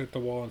throw a bunch at the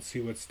wall and see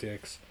what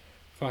sticks.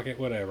 Fuck it,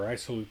 whatever. I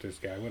salute this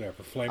guy,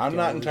 whatever. I'm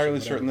not entirely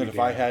certain that if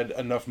I had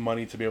enough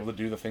money to be able to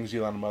do the things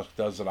Elon Musk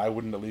does, that I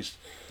wouldn't at least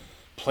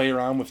play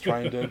around with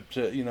trying to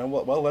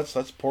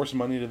let's pour some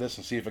money into this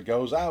and see if it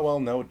goes.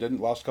 No, it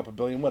didn't. Lost a couple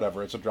billion,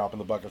 whatever. It's a drop in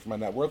the bucket for my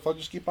net worth. I'll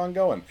just keep on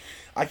going.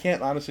 I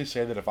can't honestly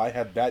say that if I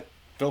had that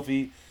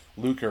filthy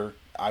lucre,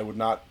 I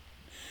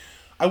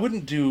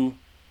wouldn't do,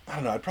 I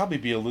don't know, I'd probably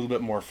be a little bit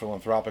more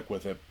philanthropic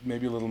with it.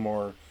 Maybe a little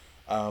more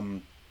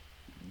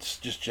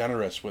just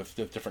generous with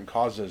different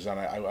causes, and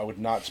I would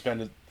not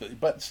spend it.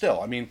 But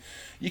still, I mean,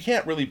 you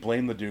can't really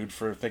blame the dude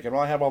for thinking,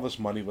 well, I have all this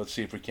money, let's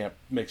see if we can't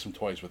make some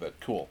toys with it.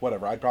 Cool,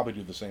 whatever. I'd probably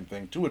do the same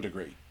thing to a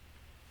degree.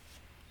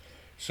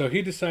 So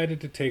he decided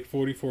to take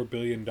 $44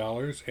 billion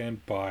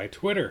and buy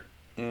Twitter.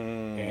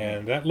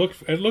 And it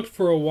looked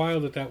for a while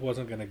that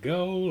wasn't going to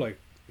go. Like,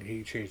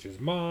 he changed his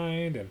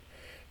mind, and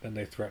then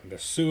they threatened to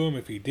sue him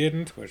if he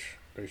didn't, which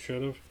they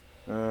should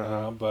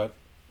have. But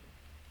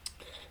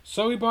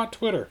so he bought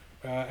Twitter.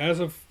 As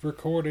of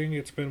recording,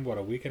 it's been,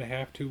 a week and a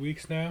half, 2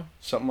 weeks now?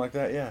 Something like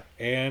that, yeah.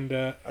 And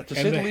to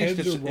say the least,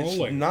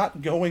 it's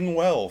not going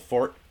well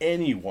for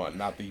anyone.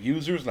 Not the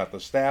users, not the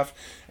staff,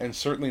 and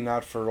certainly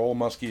not for old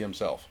Muskie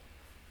himself.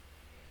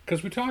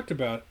 Because we talked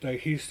about,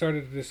 he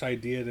started this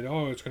idea that,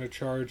 it's going to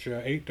charge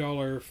an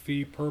 $8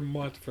 fee per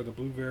month for the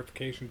blue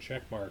verification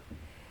checkmark,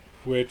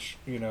 which,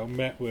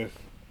 met with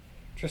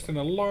just an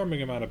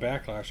alarming amount of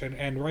backlash,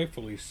 and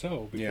rightfully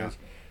so, because...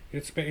 Yeah.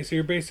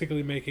 You're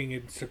basically making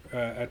it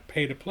a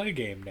pay-to-play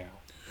game now.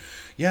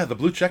 Yeah, the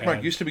blue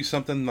checkmark used to be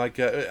something like,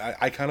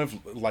 I kind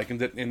of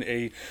likened it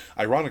in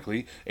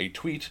ironically, a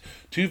tweet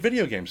to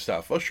video game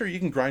stuff. Oh, sure, you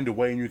can grind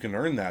away and you can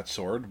earn that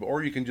sword,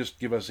 or you can just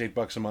give us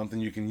 $8 a month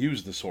and you can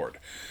use the sword.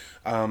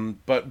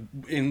 But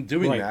in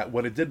doing that,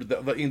 what it did,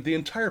 the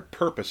entire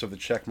purpose of the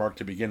checkmark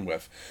to begin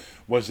with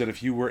was that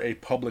if you were a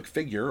public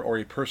figure or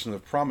a person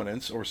of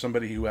prominence or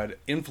somebody who had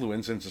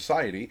influence in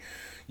society,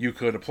 you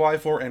could apply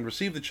for and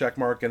receive the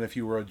checkmark, and if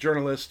you were a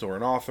journalist or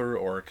an author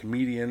or a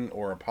comedian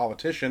or a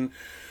politician,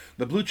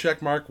 the blue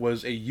checkmark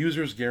was a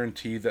user's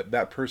guarantee that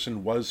that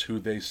person was who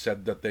they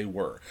said that they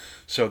were,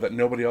 so that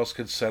nobody else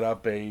could set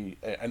up an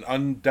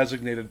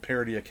undesignated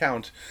parody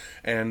account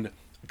and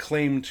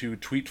claim to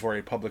tweet for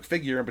a public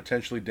figure and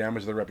potentially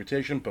damage their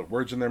reputation, put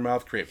words in their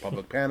mouth, create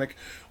public panic,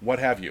 what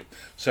have you.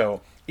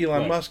 So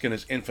Elon Musk, in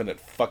his infinite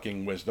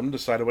fucking wisdom,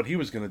 decided what he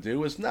was going to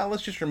do is,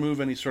 let's just remove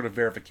any sort of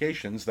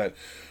verifications that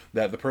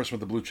the person with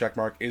the blue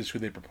checkmark is who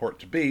they purport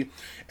to be,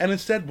 and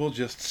instead we'll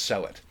just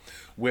sell it.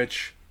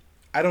 Which,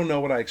 I don't know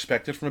what I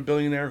expected from a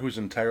billionaire whose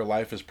entire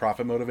life is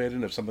profit motivated,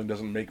 and if something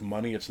doesn't make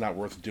money, it's not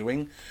worth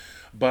doing.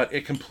 But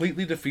it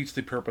completely defeats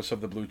the purpose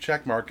of the blue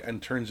checkmark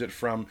and turns it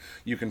from,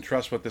 you can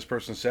trust what this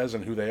person says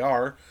and who they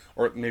are,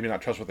 or maybe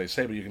not trust what they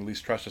say, but you can at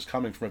least trust it's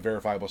coming from a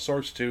verifiable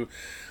source, to,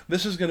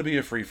 this is going to be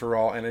a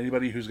free-for-all, and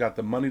anybody who's got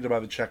the money to buy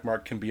the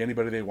checkmark can be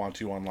anybody they want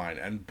to online.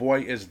 And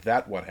boy, is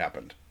that what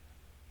happened.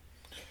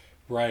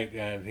 Right,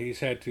 and he's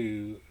had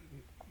to...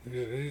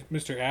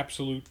 Mr.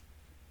 Absolute...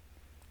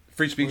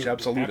 Free speech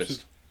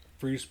absolutist.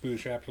 Free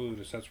speech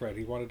absolutist, that's right.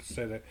 He wanted to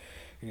say that,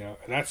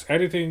 that's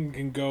anything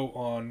can go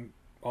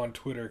on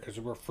Twitter because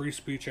we're free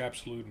speech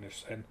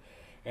absolutists,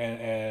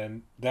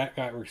 and that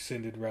got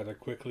rescinded rather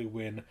quickly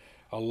when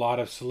a lot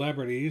of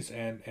celebrities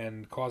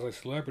and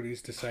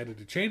quasi-celebrities decided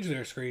to change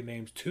their screen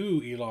names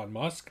to Elon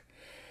Musk,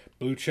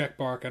 blue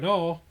checkmark and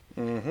all,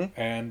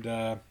 and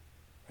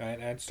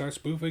start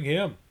spoofing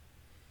him.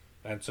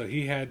 And so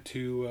he had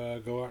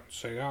to go out and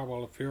say,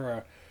 if you're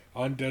a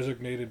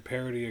undesignated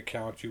parody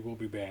account, you will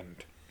be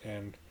banned.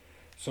 And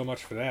so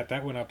much for that.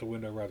 That went out the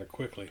window rather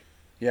quickly.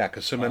 Yeah,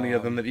 because so many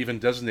of them that even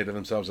designated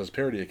themselves as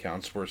parody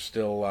accounts were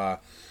still,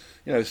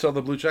 they still had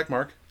the blue check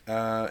mark,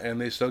 and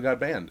they still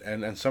got banned.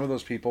 And some of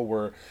those people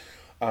were,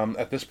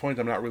 at this point,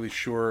 I'm not really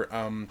sure.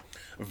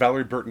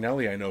 Valerie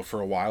Bertinelli, I know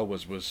for a while,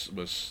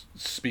 was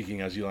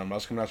speaking as Elon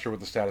Musk. I'm not sure what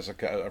the status of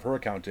her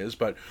account is,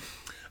 but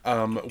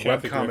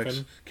Kathy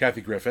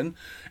Griffin,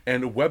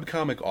 and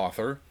webcomic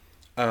author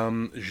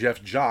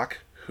Jeff Jacques,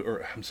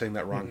 or I'm saying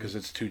that wrong because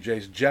it's two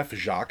J's, Jeff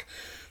Jacques,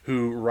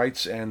 who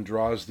writes and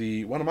draws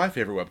one of my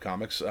favorite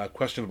webcomics,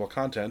 Questionable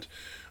Content.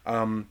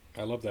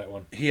 I love that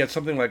one. He had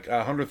something like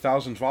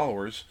 100,000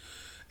 followers,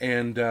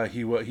 and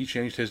he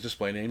changed his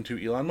display name to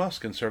Elon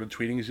Musk and started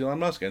tweeting as Elon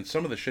Musk. And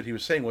some of the shit he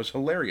was saying was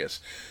hilarious.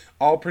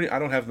 I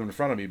don't have them in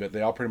front of me, but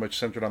they all pretty much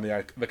centered on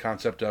the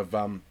concept of,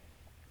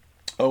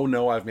 oh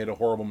no, I've made a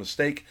horrible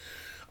mistake.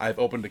 I've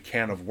opened a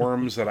can of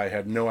worms that I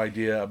had no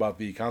idea about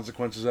the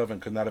consequences of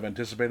and could not have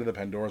anticipated the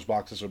Pandora's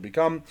box this would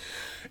become.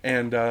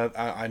 And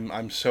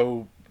I'm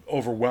so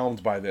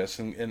overwhelmed by this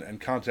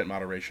and content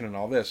moderation and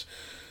all this.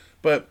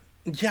 But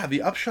yeah,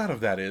 the upshot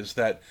of that is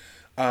that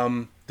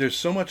there's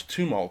so much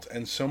tumult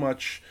and so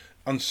much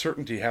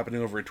uncertainty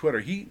happening over at Twitter.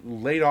 He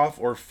laid off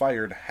or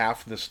fired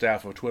half the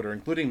staff of Twitter,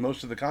 including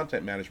most of the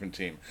content management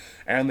team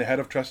and the head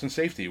of trust and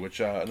safety, which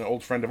an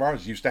old friend of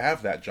ours used to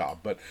have that job,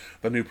 but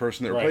the new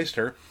person that replaced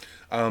her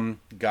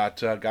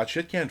got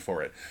shit canned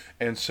for it,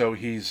 and so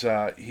he's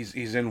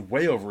in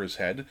way over his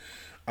head.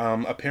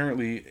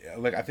 Apparently,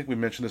 like I think we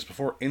mentioned this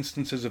before,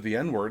 instances of the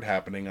N-word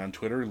happening on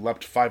Twitter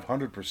leapt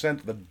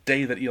 500% the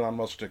day that Elon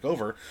Musk took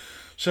over.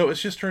 So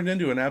it's just turned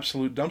into an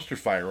absolute dumpster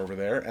fire over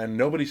there, and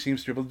nobody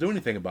seems to be able to do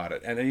anything about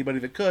it. And anybody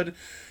that could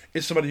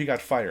is somebody who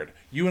got fired.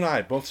 You and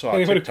I both saw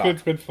Anybody TikTok.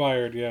 could's been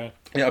fired, yeah.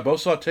 Yeah,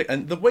 both saw TikTok.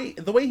 And the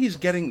way he's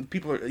getting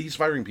people, he's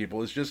firing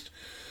people is just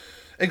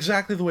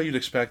exactly the way you'd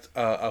expect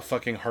a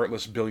fucking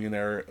heartless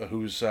billionaire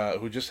who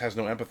just has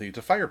no empathy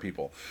to fire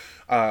people.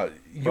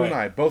 You and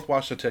I both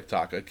watched a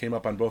TikTok. It came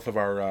up on both of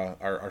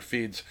our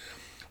feeds,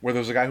 where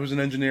there was a guy who was an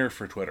engineer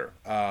for Twitter.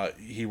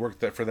 He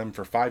worked for them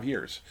for 5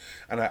 years.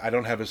 And I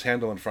don't have his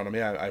handle in front of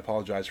me. I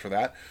apologize for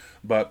that.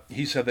 But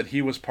he said that he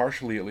was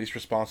partially, at least,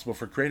 responsible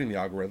for creating the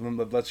algorithm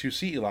that lets you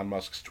see Elon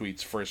Musk's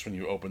tweets first when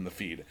you open the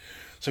feed.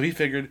 So he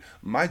figured,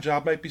 my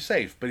job might be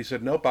safe. But he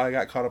said, nope, I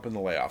got caught up in the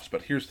layoffs.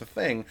 But here's the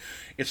thing.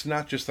 It's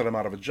not just that I'm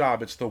out of a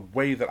job. It's the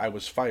way that I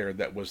was fired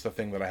that was the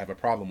thing that I have a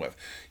problem with.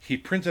 He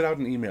printed out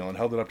an email and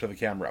held it up to the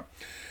camera.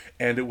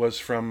 And it was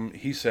from,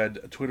 he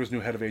said, Twitter's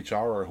new head of HR,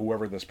 or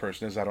whoever this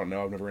person is. I don't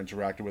know. I've never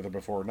interacted with her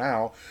before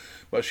now.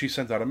 But she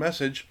sent out a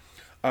message,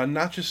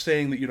 not just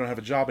saying that you don't have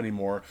a job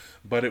anymore,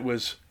 but it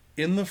was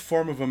in the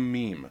form of a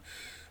meme.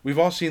 We've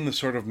all seen the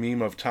sort of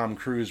meme of Tom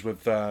Cruise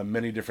with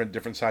many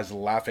different sized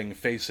laughing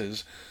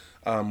faces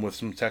with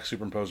some text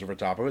superimposed over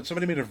top of it.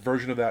 Somebody made a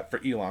version of that for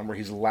Elon where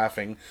he's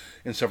laughing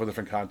in several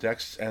different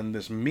contexts. And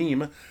this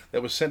meme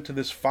that was sent to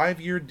this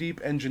 5-year deep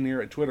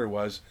engineer at Twitter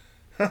was,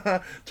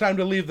 time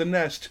to leave the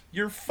nest,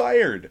 you're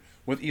fired,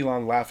 with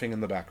Elon laughing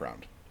in the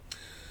background.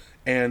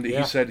 And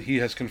he said he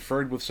has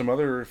conferred with some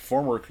other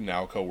former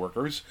now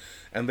co-workers,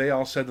 and they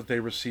all said that they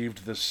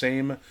received the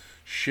same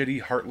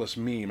shitty, heartless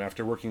meme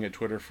after working at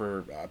Twitter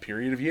for a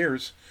period of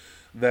years,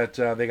 that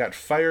they got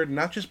fired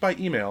not just by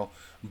email,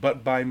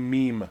 but by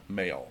meme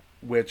mail,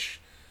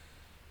 which,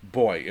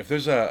 boy, if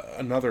there's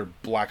another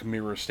Black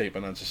Mirror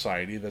statement on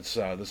society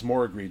that's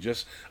more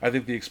egregious, I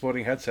think the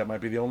exploding headset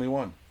might be the only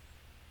one.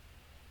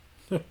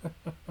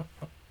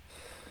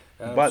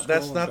 But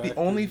that's not the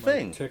only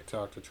thing.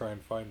 TikTok to try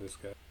and find this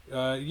guy.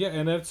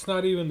 And that's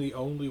not even the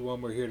only one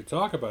we're here to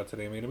talk about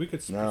today. I mean, we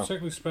could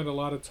certainly spend a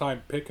lot of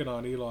time picking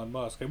on Elon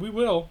Musk, and we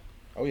will.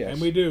 Oh yes, and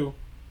we do.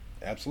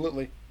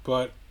 Absolutely.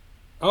 But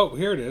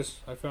here it is.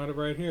 I found it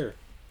right here.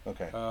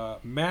 Okay.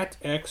 Matt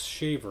X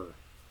Shaver.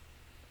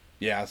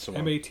 Yeah, that's the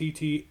one.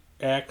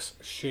 MATTX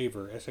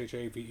Shaver,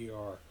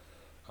 SHAVER,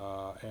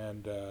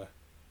 and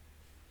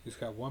he's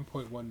got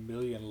 1.1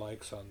 million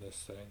likes on this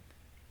thing.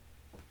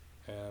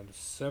 And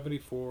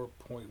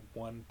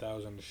 74.1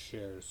 thousand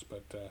shares.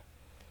 But,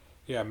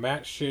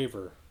 Matt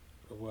Shaver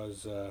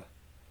was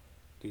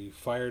the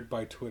fired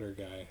by Twitter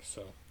guy.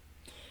 So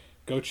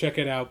go check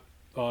it out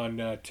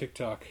on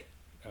TikTok,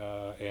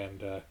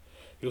 and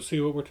you'll see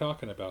what we're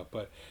talking about.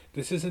 But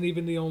this isn't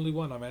even the only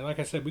one. I mean, like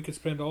I said, we could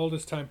spend all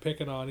this time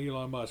picking on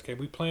Elon Musk, and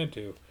we plan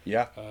to.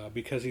 Yeah.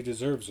 Because he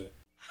deserves it.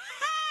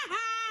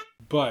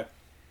 But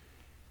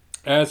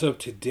as of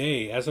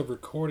today, as of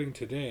recording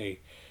today,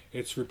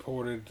 it's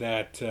reported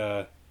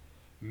that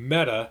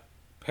Meta,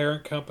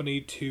 parent company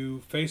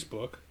to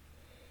Facebook,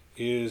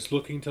 is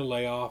looking to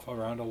lay off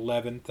around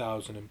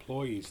 11,000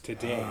 employees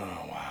today.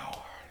 Oh,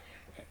 wow.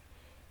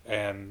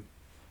 And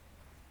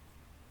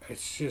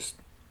it's just,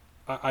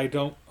 I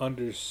don't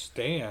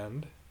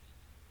understand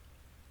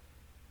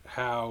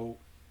how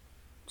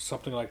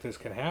something like this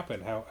can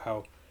happen.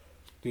 How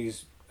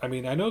these, I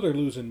mean, I know they're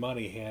losing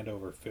money hand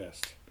over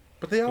fist.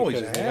 But they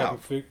always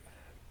have.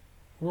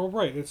 Well,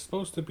 right. It's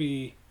supposed to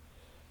be,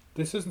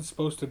 this isn't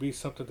supposed to be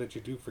something that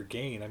you do for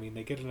gain. I mean,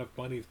 they get enough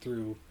money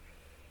through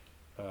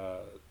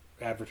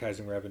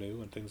advertising revenue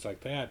and things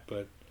like that,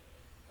 but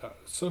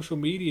social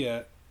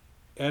media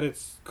at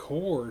its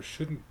core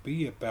shouldn't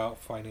be about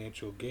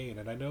financial gain.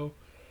 And I know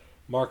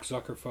Mark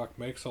Zuckerfuck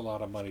makes a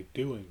lot of money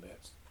doing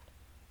this.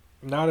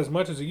 Not as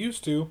much as he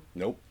used to.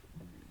 Nope.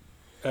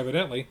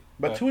 Evidently.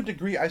 But to a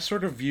degree, I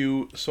sort of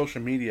view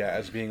social media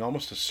as being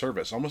almost a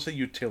service, almost a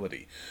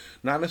utility.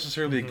 Not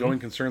necessarily a going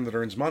concern that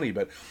earns money,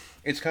 but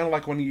it's kind of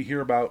like when you hear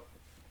about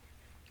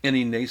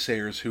any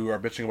naysayers who are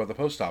bitching about the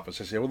post office.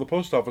 They say, well, the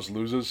post office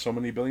loses so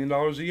many $1 billion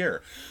a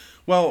year.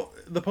 Well,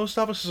 the post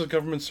office is a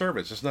government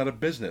service. It's not a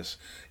business.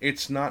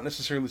 It's not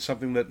necessarily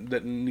something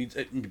that needs...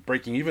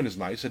 breaking even is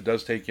nice. It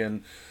does take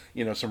in,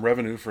 some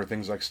revenue for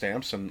things like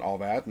stamps and all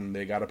that, and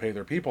they got to pay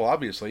their people,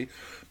 obviously.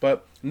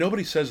 But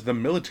nobody says the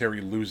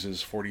military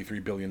loses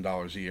 $43 billion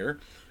a year.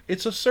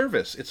 It's a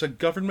service. It's a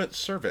government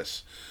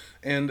service.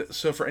 And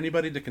so for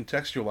anybody to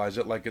contextualize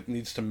it like it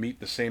needs to meet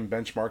the same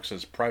benchmarks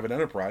as private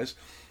enterprise,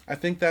 I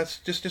think that's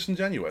just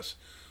disingenuous.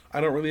 I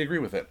don't really agree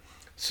with it.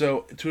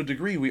 So, to a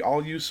degree, we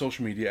all use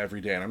social media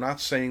every day. And I'm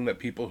not saying that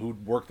people who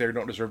work there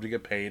don't deserve to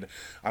get paid.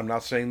 I'm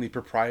not saying the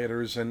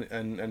proprietors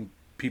and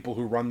people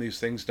who run these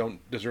things don't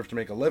deserve to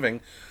make a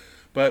living.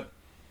 But,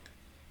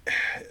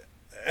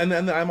 and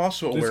then I'm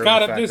also aware of the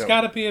fact there's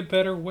got to be a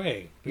better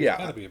way. There's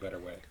got to be a better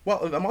way.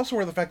 Well, I'm also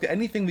aware of the fact that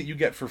anything that you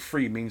get for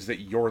free means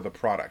that you're the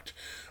product.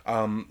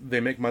 They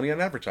make money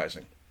on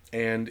advertising.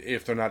 And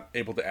if they're not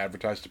able to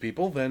advertise to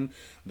people, then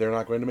they're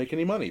not going to make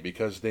any money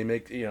because they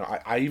make,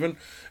 I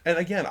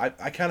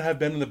kind of have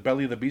been in the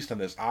belly of the beast on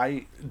this.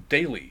 I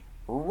daily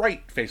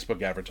write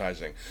Facebook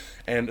advertising,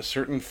 and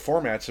certain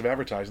formats of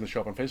advertising that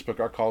show up on Facebook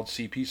are called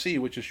CPC,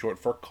 which is short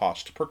for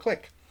cost per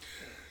click.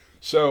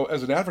 So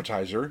as an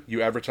advertiser,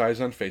 you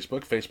advertise on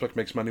Facebook. Facebook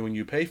makes money when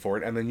you pay for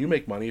it, and then you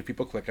make money if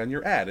people click on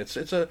your ad. It's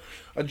a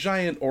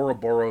giant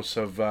Ouroboros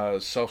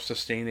of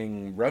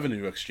self-sustaining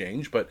revenue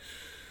exchange, but...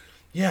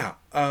 yeah,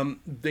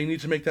 they need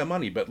to make that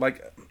money. But,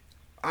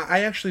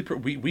 I actually...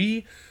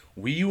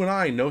 you and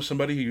I know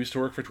somebody who used to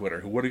work for Twitter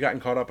who would have gotten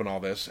caught up in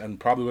all this and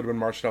probably would have been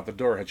marched out the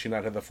door had she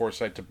not had the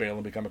foresight to bail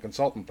and become a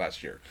consultant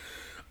last year.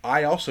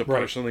 I also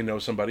personally know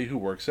somebody who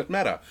works at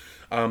Meta.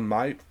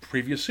 My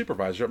previous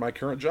supervisor at my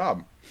current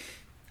job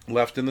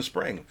left in the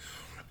spring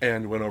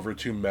and went over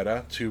to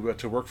Meta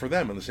to work for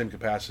them in the same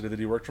capacity that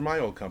he worked for my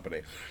old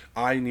company.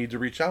 I need to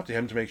reach out to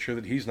him to make sure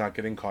that he's not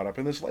getting caught up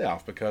in this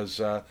layoff because,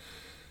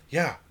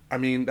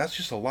 that's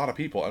just a lot of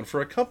people. And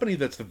for a company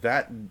that's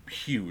that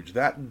huge,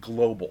 that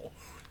global,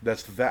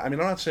 I'm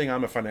not saying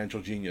I'm a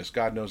financial genius.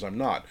 God knows I'm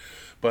not.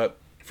 But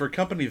for a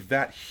company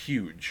that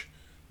huge,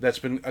 that's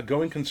been a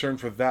going concern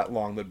for that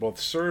long, that both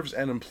serves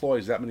and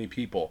employs that many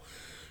people,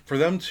 for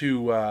them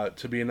to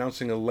be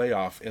announcing a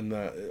layoff of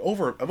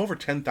over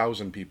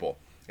 10,000 people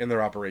in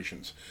their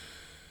operations,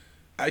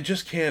 I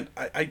just can't.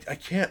 I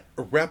can't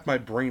wrap my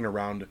brain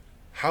around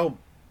how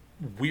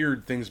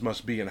weird things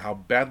must be and how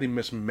badly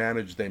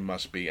mismanaged they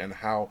must be, and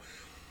how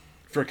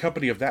for a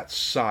company of that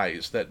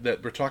size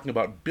that we're talking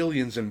about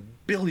billions and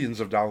billions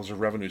of dollars of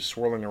revenue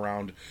swirling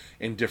around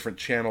in different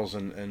channels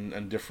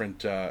and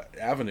different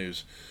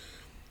avenues,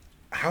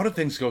 how did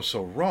things go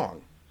so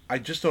wrong? I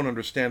just don't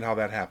understand how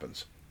that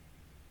happens.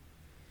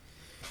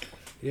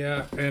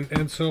 Yeah,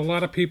 and so a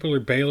lot of people are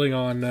bailing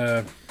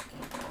on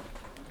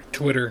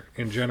Twitter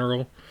in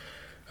general.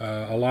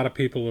 A lot of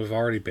people have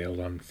already bailed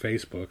on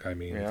Facebook. I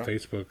mean,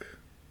 Facebook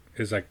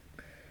is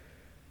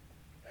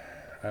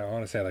I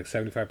want to say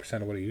 75%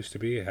 of what it used to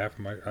be. I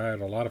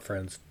had a lot of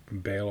friends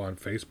bail on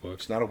Facebook.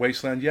 It's not a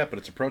wasteland yet, but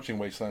it's approaching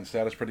wasteland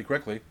status pretty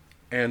quickly.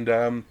 And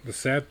the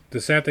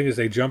sad thing is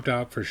they jumped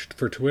out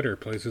for Twitter,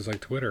 places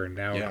like Twitter, and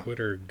now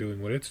Twitter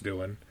doing what it's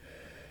doing.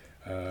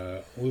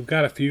 We've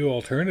got a few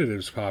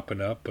alternatives popping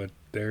up, but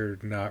they're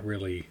not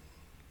really.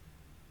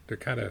 They're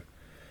kind of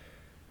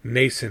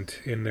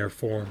nascent in their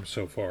form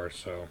so far.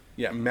 So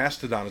yeah,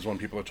 Mastodon is one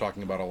people are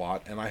talking about a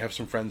lot, and I have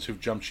some friends who've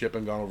jumped ship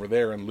and gone over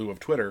there in lieu of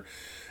Twitter.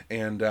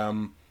 And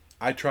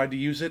I tried to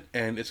use it,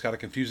 and it's got a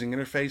confusing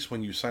interface.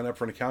 When you sign up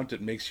for an account,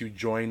 it makes you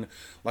join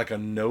like a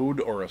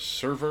node or a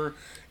server,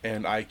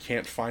 and I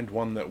can't find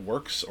one that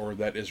works or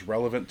that is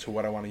relevant to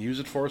what I want to use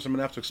it for, so I'm going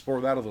to have to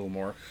explore that a little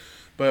more.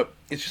 But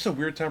it's just a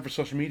weird time for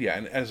social media,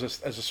 and as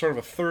a sort of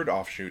a third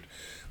offshoot,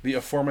 the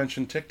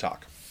aforementioned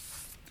TikTok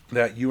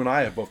that you and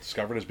I have both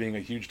discovered as being a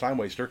huge time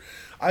waster.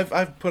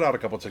 I've put out a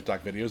couple of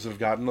TikTok videos that have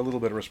gotten a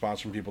little bit of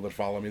response from people that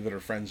follow me, that are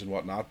friends and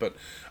whatnot, but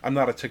I'm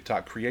not a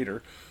TikTok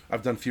creator.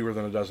 I've done fewer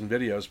than a dozen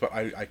videos, but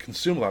I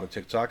consume a lot of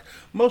TikTok.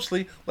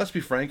 Mostly, let's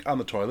be frank, on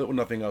the toilet when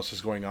nothing else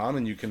is going on,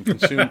 and you can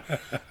consume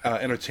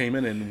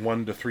entertainment in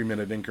 1 to 3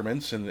 minute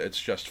increments, and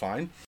it's just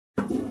fine.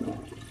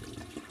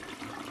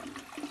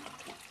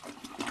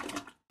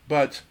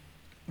 But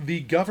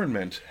the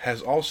government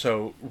has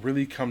also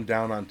really come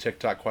down on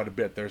TikTok quite a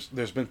bit.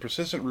 There's been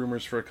persistent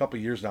rumors for a couple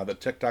of years now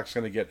that TikTok's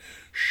going to get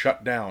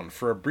shut down.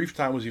 For a brief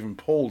time, it was even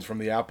pulled from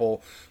the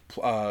Apple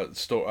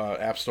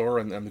App Store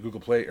and the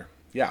Google Play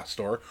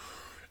Store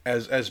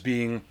as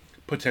being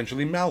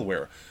potentially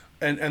malware.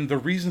 And the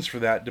reasons for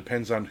that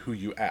depends on who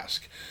you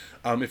ask.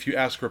 If you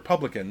ask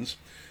Republicans,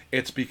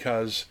 it's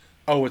because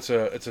it's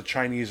a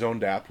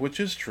Chinese-owned app, which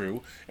is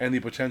true, and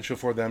the potential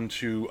for them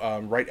to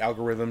write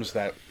algorithms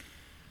that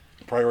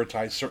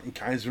prioritize certain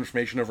kinds of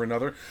information over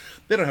another.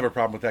 They don't have a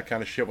problem with that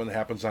kind of shit when it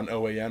happens on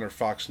OAN or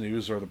Fox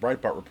News or the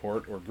Breitbart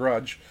Report or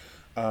Drudge,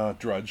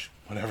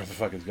 whatever the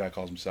fuck this guy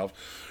calls himself.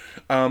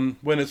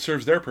 When it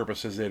serves their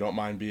purposes, they don't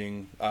mind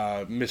being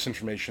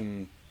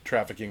misinformation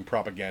trafficking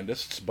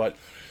propagandists. But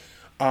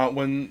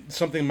when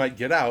something might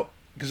get out,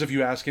 Because if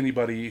you ask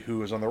anybody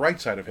who is on the right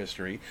side of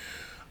history,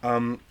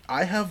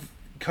 I have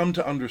come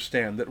to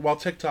understand that while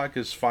TikTok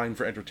is fine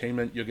for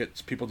entertainment, you'll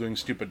get people doing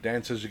stupid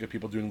dances, you get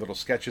people doing little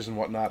sketches and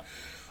whatnot.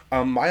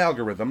 My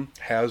algorithm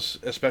has,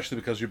 especially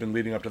because we've been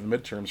leading up to the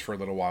midterms for a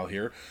little while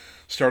here,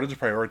 started to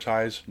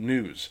prioritize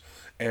news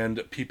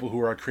and people who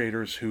are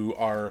creators who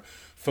are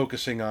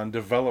focusing on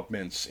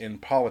developments in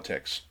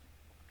politics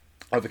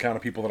are the kind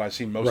of people that I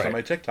see most on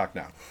my TikTok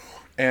now.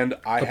 And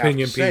I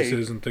opinion have to say,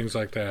 pieces and things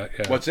like that.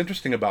 Yeah. What's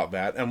interesting about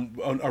that, and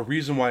a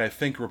reason why I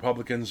think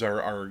Republicans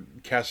are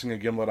casting a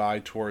gimlet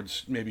eye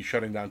towards maybe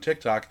shutting down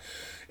TikTok,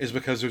 is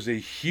because there's a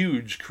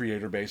huge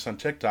creator base on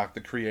TikTok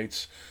that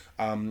creates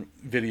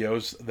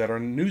videos that are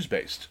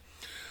news-based.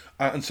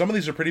 And some of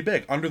these are pretty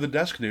big. Under the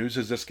Desk News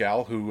is this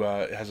gal who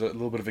has a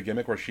little bit of a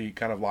gimmick where she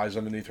kind of lies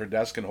underneath her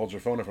desk and holds her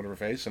phone in front of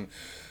her face, and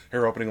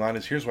her opening line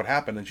is, "Here's what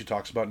happened," and she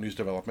talks about news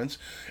developments.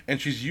 And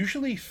she's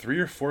usually 3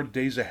 or 4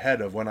 days ahead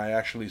of when I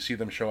actually see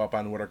them show up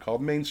on what are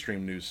called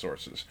mainstream news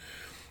sources.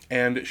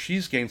 And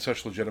she's gained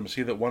such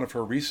legitimacy that one of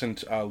her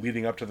recent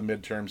leading up to the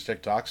midterms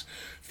TikToks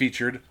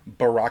featured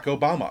Barack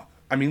Obama.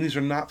 I mean, these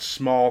are not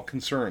small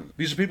concerns.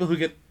 These are people who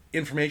get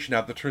information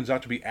out that turns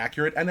out to be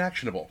accurate and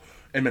actionable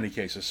in many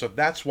cases. So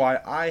that's why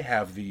I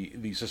have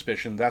the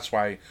suspicion. That's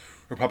why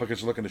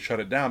Republicans are looking to shut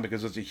it down,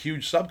 because it's a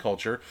huge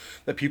subculture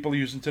that people are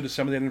using to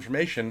disseminate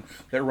information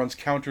that runs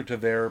counter to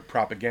their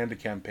propaganda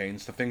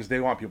campaigns, the things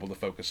they want people to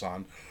focus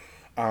on,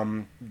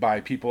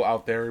 by people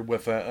out there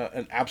with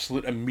an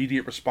absolute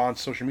immediate response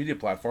social media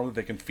platform that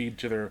they can feed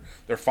to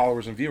their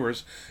followers and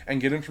viewers and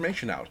get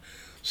information out.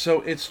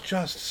 So it's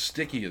just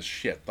sticky as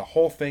shit. The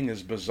whole thing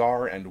is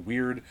bizarre and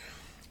weird,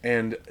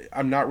 and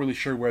I'm not really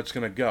sure where it's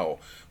going to go.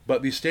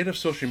 But the state of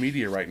social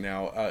media right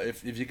now,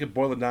 if you could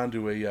boil it down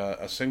to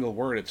a single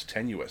word, it's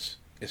tenuous.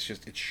 It's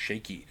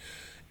shaky.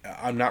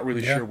 I'm not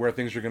really sure where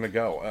things are going to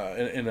go.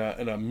 In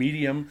a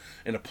medium,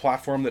 in a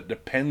platform that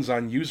depends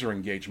on user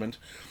engagement,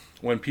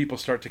 when people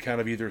start to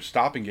kind of either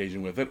stop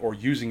engaging with it or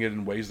using it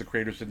in ways the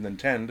creators didn't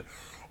intend,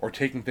 or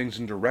taking things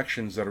in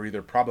directions that are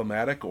either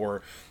problematic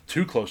or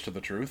too close to the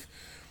truth,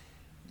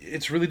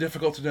 it's really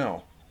difficult to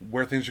know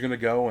where things are going to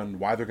go and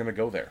why they're going to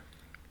go there.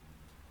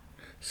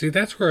 See,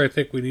 that's where I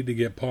think we need to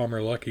get Palmer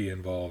Luckey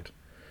involved,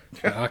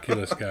 the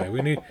Oculus guy.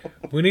 We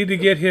need to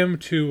get him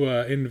to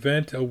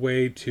invent a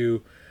way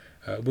to,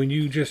 when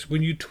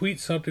you tweet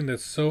something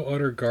that's so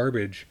utter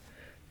garbage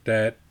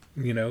that,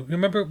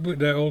 remember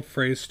that old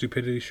phrase,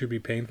 "Stupidity should be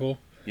painful"?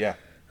 Yeah.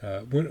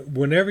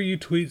 Whenever you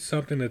tweet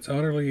something that's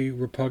utterly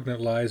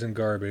repugnant lies and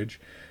garbage,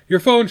 your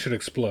phone should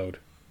explode.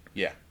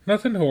 Yeah.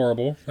 Nothing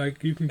horrible.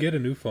 Like, you can get a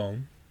new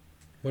phone,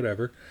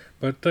 whatever,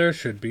 but there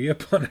should be a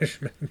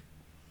punishment.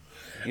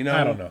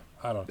 I don't know.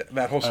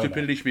 That whole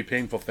stupidity should be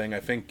painful thing, I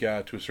think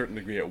to a certain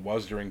degree it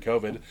was during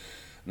COVID.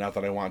 Not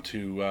that I want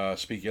to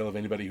speak ill of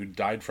anybody who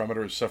died from it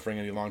or is suffering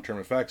any long-term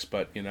effects,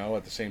 but,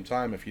 at the same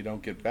time, if you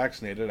don't get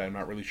vaccinated, I'm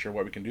not really sure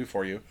what we can do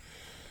for you.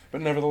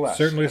 But nevertheless.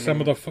 Certainly some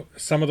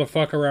of the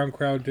fuck-around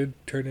crowd did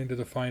turn into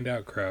the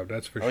find-out crowd,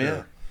 that's for sure.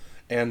 Yeah.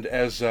 And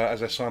as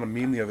I saw in a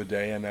meme the other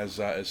day, and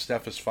as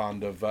Steph is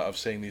fond of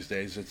saying these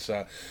days, it's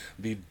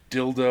the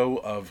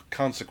dildo of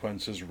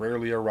consequences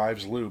rarely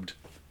arrives lubed.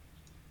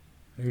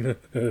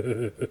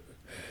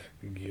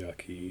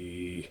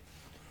 Yucky.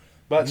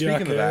 But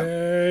speaking of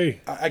that,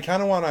 I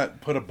kind of want to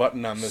put a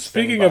button on this.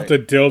 Speaking of the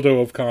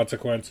dildo of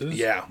consequences.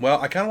 Yeah, well,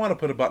 I kind of want to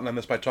put a button on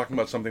this by talking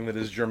about something that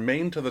is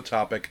germane to the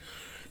topic,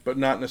 but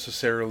not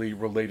necessarily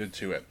related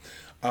to it.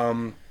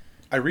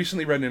 I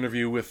recently read an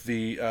interview with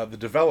the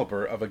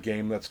developer of a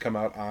game that's come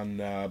out on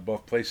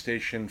both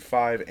PlayStation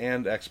 5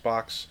 and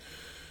Xbox.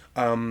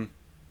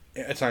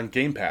 It's on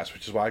Game Pass,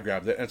 which is why I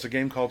grabbed it, and it's a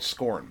game called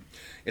Scorn.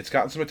 It's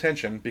gotten some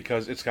attention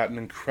because it's got an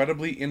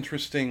incredibly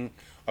interesting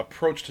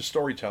approach to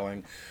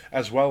storytelling,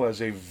 as well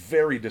as a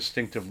very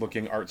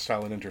distinctive-looking art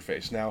style and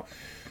interface. Now,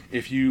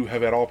 if you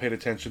have at all paid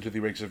attention to the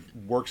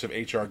works of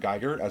H.R.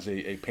 Geiger as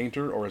a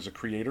painter or as a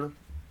creator,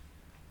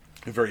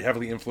 very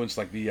heavily influenced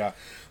like the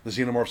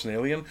Xenomorphs and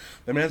Alien,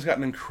 the man's got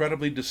an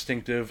incredibly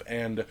distinctive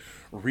and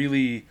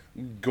really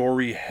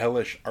gory,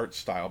 hellish art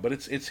style, but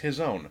it's his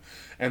own.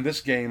 And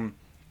this game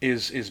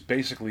is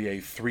basically a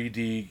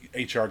 3D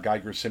H.R.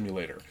 Geiger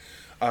simulator,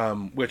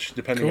 which,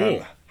 depending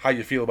on how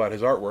you feel about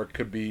his artwork,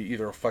 could be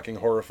either fucking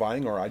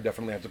horrifying or I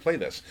definitely have to play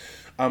this.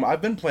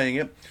 I've been playing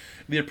it.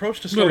 The approach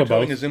to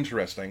storytelling is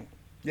interesting.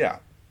 Yeah.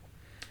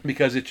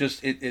 Because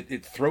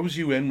it throws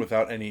you in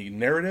without any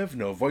narrative,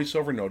 no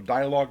voiceover, no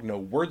dialogue, no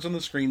words on the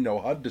screen, no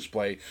HUD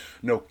display,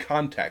 no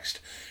context.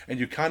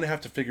 And you kind of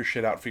have to figure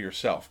shit out for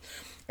yourself.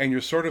 And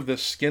you're sort of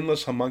this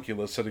skinless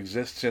homunculus that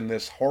exists in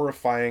this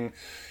horrifying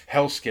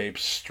hellscape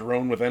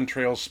strewn with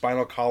entrails,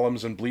 spinal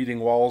columns, and bleeding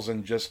walls,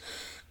 and just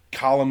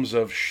columns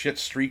of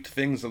shit-streaked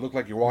things that look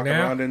like you're walking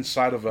around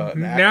inside of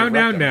an active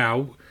rectum.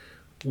 Now.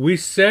 We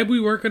said we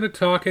weren't going to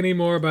talk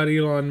anymore about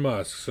Elon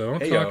Musk, so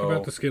don't talk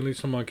about the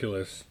skinless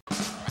homunculus.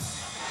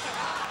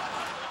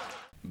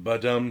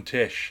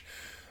 Tish.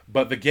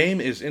 But the game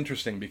is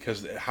interesting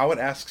because how it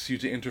asks you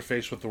to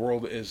interface with the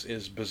world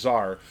is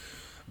bizarre.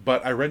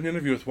 But I read an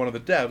interview with one of the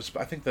devs,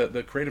 I think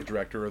the creative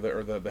director or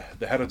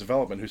the head of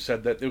development, who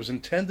said that it was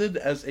intended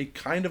as a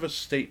kind of a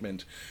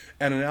statement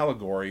and an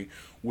allegory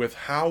with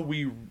how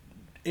we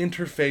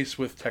interface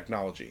with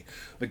technology.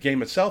 The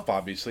game itself,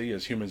 obviously,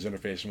 is humans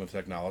interfacing with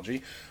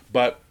technology,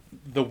 but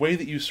the way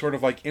that you sort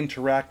of like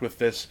interact with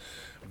this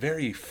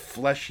very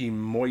fleshy,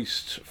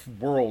 moist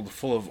world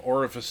full of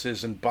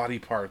orifices and body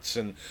parts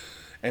and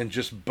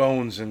just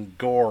bones and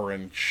gore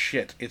and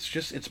shit.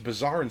 It's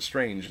bizarre and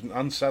strange and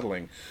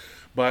unsettling.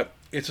 But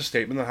it's a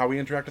statement on how we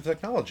interact with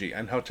technology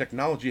and how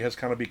technology has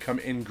kind of become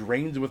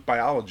ingrained with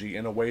biology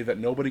in a way that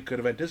nobody could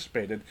have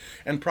anticipated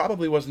and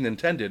probably wasn't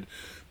intended.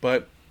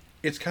 But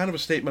it's kind of a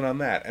statement on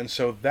that. And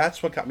so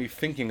that's what got me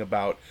thinking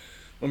about,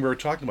 when we were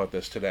talking about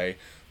this today,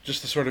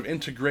 just the sort of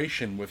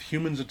integration with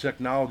humans and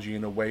technology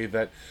in a way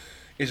that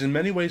is in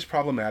many ways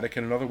problematic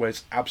and in other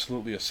ways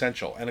absolutely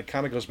essential. And it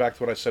kind of goes back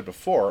to what I said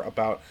before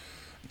about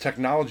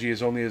technology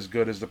is only as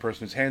good as the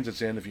person whose hands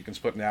it's in. If you can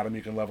split an atom,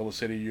 you can level a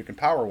city, you can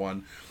power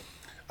one.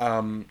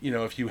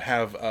 If you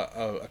have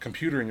a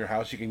computer in your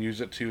house, you can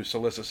use it to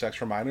solicit sex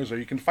from minors, or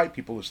you can fight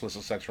people who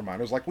solicit sex from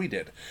minors, like we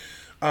did.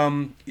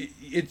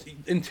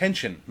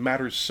 Intention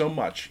matters so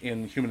much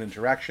in human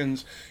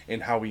interactions,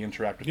 in how we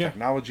interact with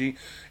technology,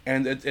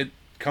 and it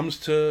comes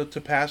to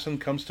pass and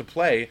comes to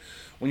play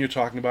when you're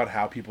talking about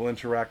how people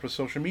interact with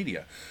social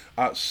media.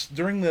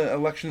 During the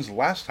elections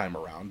last time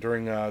around,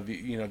 during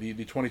the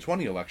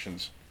 2020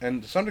 elections,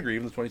 and to some degree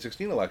even the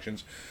 2016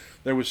 elections,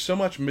 there was so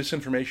much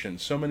misinformation,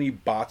 so many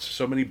bots,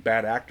 so many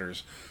bad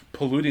actors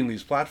polluting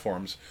these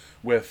platforms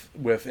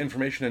with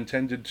information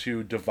intended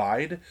to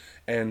divide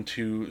and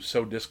to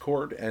sow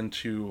discord and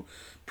to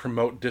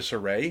promote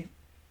disarray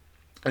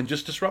and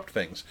just disrupt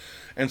things.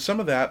 And some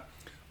of that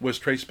was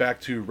traced back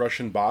to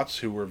Russian bots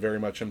who were very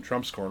much in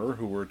Trump's corner,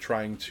 who were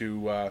trying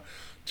to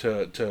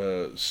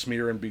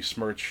smear and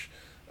besmirch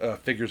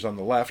figures on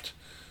the left.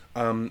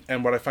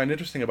 And what I find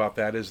interesting about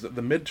that is that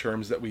the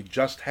midterms that we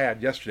just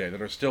had yesterday,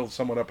 that are still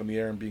somewhat up in the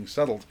air and being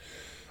settled,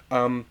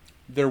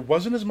 there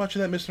wasn't as much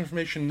of that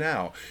misinformation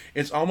now.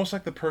 It's almost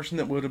like the person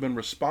that would have been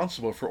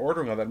responsible for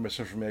ordering all that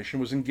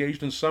misinformation was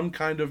engaged in some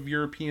kind of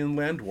European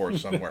land war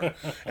somewhere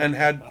and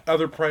had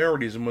other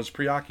priorities and was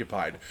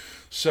preoccupied.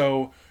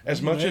 So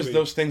as much as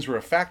those things were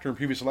a factor in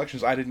previous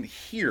elections, I didn't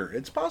hear.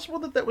 It's possible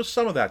that there was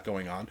some of that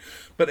going on,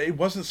 but it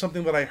wasn't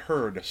something that I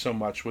heard so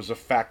much was a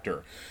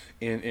factor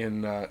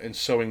in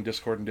sowing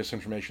discord and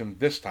disinformation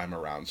this time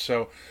around.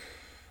 So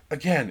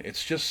again,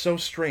 it's just so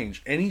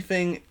strange.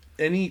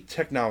 Any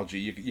technology,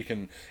 you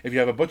can, if you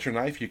have a butcher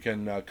knife, you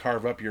can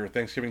carve up your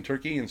Thanksgiving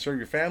turkey and serve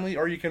your family,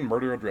 or you can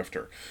murder a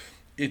drifter.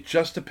 It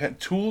just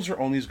depends. Tools are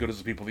only as good as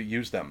the people that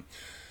use them.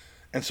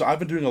 And so I've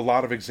been doing a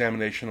lot of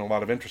examination, a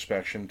lot of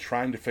introspection,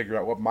 trying to figure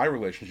out what my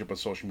relationship with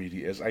social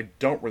media is. I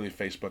don't really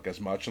Facebook as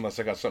much unless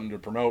I got something to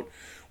promote,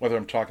 whether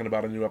I'm talking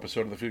about a new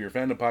episode of the Feel Your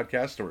Fandom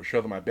podcast or a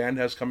show that my band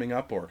has coming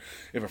up, or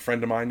if a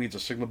friend of mine needs a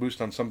signal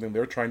boost on something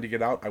they're trying to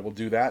get out, I will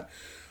do that.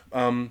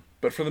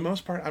 But for the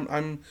most part,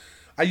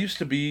 I used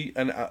to be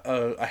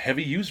a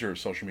heavy user of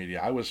social media.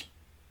 I was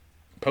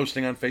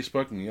posting on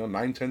Facebook and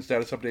 9-10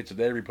 status updates a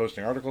day,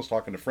 reposting articles,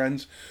 talking to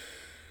friends.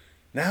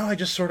 Now I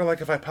just sort of, like,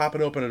 if I pop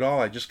it open at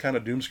all, I just kind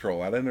of doom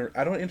scroll. I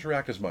don't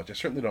interact as much. I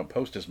certainly don't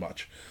post as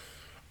much.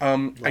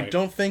 Right. I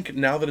don't think,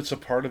 now that it's a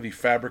part of the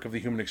fabric of the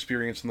human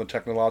experience and the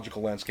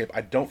technological landscape, I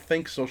don't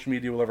think social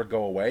media will ever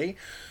go away.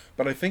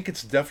 But I think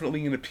it's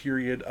definitely in a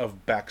period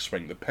of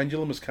backswing. The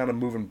pendulum is kind of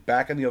moving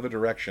back in the other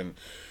direction,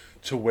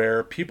 to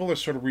where people are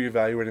sort of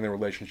reevaluating their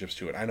relationships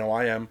to it. I know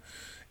I am,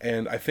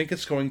 and I think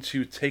it's going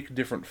to take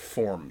different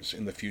forms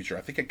in the future.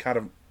 I think it kind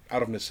of,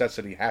 out of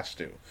necessity, has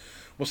to.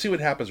 We'll see what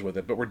happens with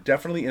it, but we're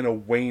definitely in a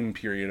wane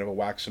period, of a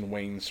wax and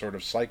wane sort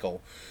of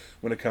cycle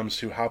when it comes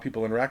to how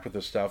people interact with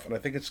this stuff, and I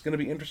think it's going to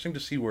be interesting to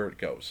see where it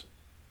goes.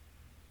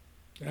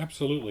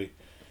 Absolutely.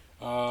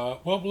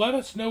 Well, let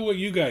us know what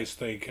you guys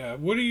think.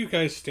 Where do you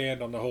guys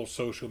stand on the whole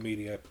social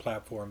media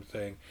platform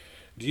thing?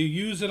 Do you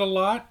use it a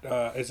lot?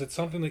 Is it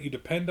something that you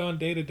depend on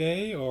day to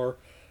day, or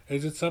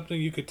is it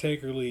something you could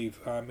take or leave?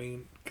 I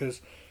mean,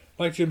 because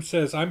like Jim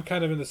says, I'm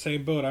kind of in the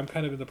same boat. I'm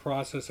kind of in the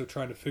process of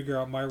trying to figure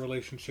out my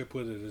relationship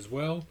with it as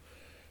well.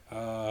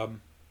 And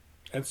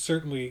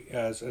certainly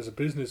as a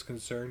business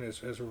concern,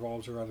 as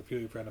revolves around the Feel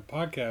Your Fandom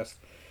podcast,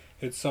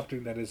 it's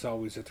something that is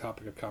always a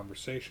topic of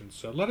conversation.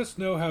 So let us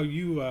know how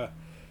you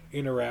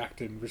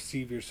interact and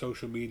receive your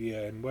social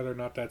media, and whether or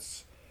not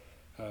that's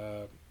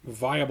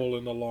viable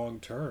in the long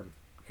term,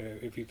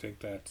 if you think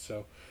that.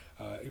 So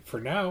for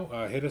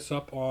now, hit us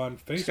up on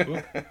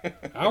Facebook,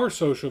 our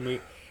social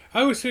media.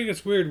 I always think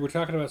it's weird. We're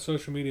talking about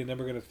social media, and then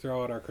we're going to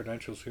throw out our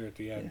credentials here at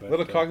the end. But, a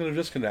little cognitive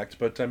disconnect,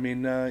 but I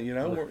mean,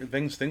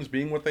 things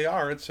being what they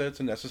are, it's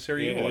a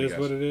necessary evil. It is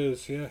what it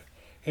is. Yeah,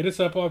 hit us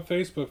up on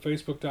Facebook,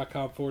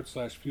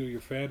 facebook.com/Feel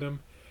Your Fandom.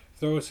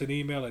 Throw us an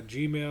email at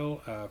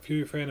Gmail,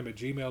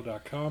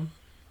 feelyourfandom@gmail.com.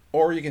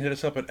 Or you can hit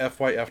us up at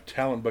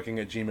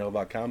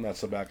fyftalentbooking@gmail.com.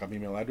 That's the backup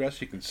email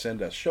address. You can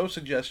send us show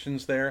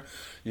suggestions there.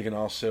 You can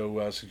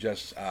also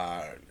suggest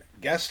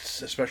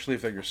guests, especially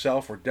if they're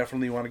yourself, or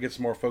definitely want to get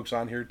some more folks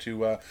on here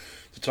to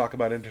talk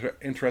about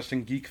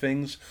interesting geek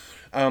things.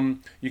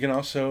 You can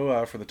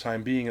also, for the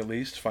time being at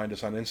least, find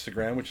us on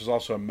Instagram, which is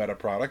also a Meta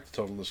product,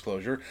 total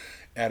disclosure,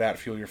 at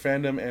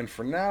 @FuelYourFandom. And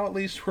for now, at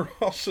least, we're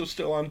also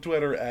still on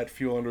Twitter at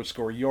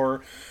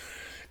 @Fuel_your.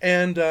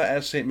 And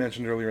as Saint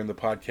mentioned earlier in the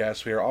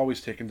podcast, we are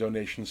always taking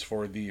donations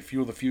for the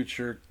Fuel the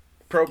Future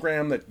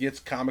program that gets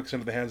comics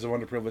into the hands of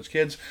underprivileged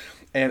kids.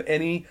 And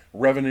any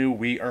revenue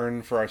we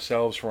earn for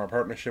ourselves from our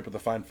partnership with the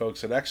fine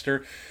folks at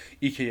Exter,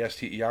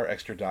 EKSTER,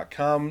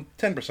 Exter.com,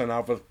 10%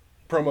 off with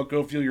promo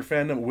code Fuel Your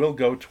Fandom will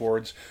go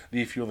towards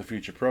the Fuel the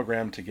Future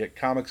program to get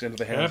comics into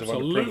the hands of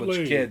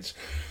underprivileged kids.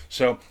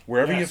 So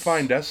wherever you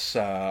find us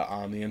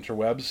on the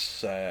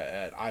interwebs,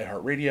 at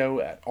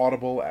iHeartRadio, at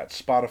Audible, at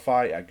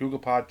Spotify, at Google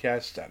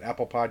Podcasts, at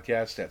Apple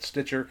Podcasts, at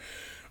Stitcher,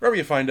 wherever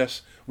you find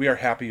us, we are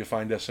happy you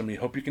find us, and we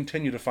hope you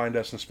continue to find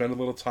us and spend a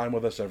little time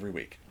with us every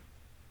week.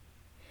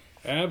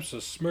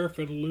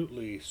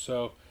 Absolutely.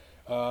 So,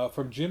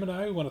 from Jim and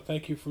I, we want to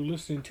thank you for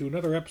listening to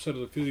another episode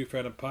of the Fuel Your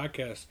Fandom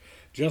podcast.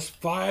 Just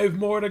 5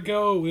 more to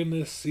go in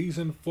this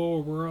season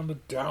 4. We're on the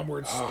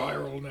downward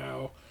spiral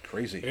now.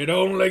 Crazy. It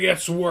only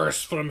gets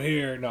worse from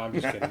here. No, I'm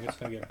just kidding. It's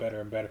going to get better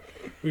and better.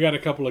 We got a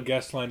couple of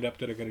guests lined up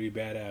that are going to be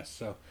badass.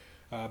 So,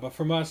 but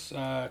from us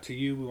to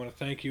you, we want to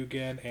thank you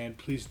again. And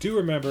please do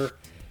remember,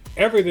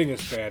 everything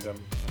is fandom,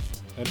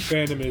 and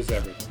fandom is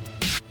everything.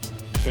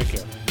 Take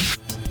care.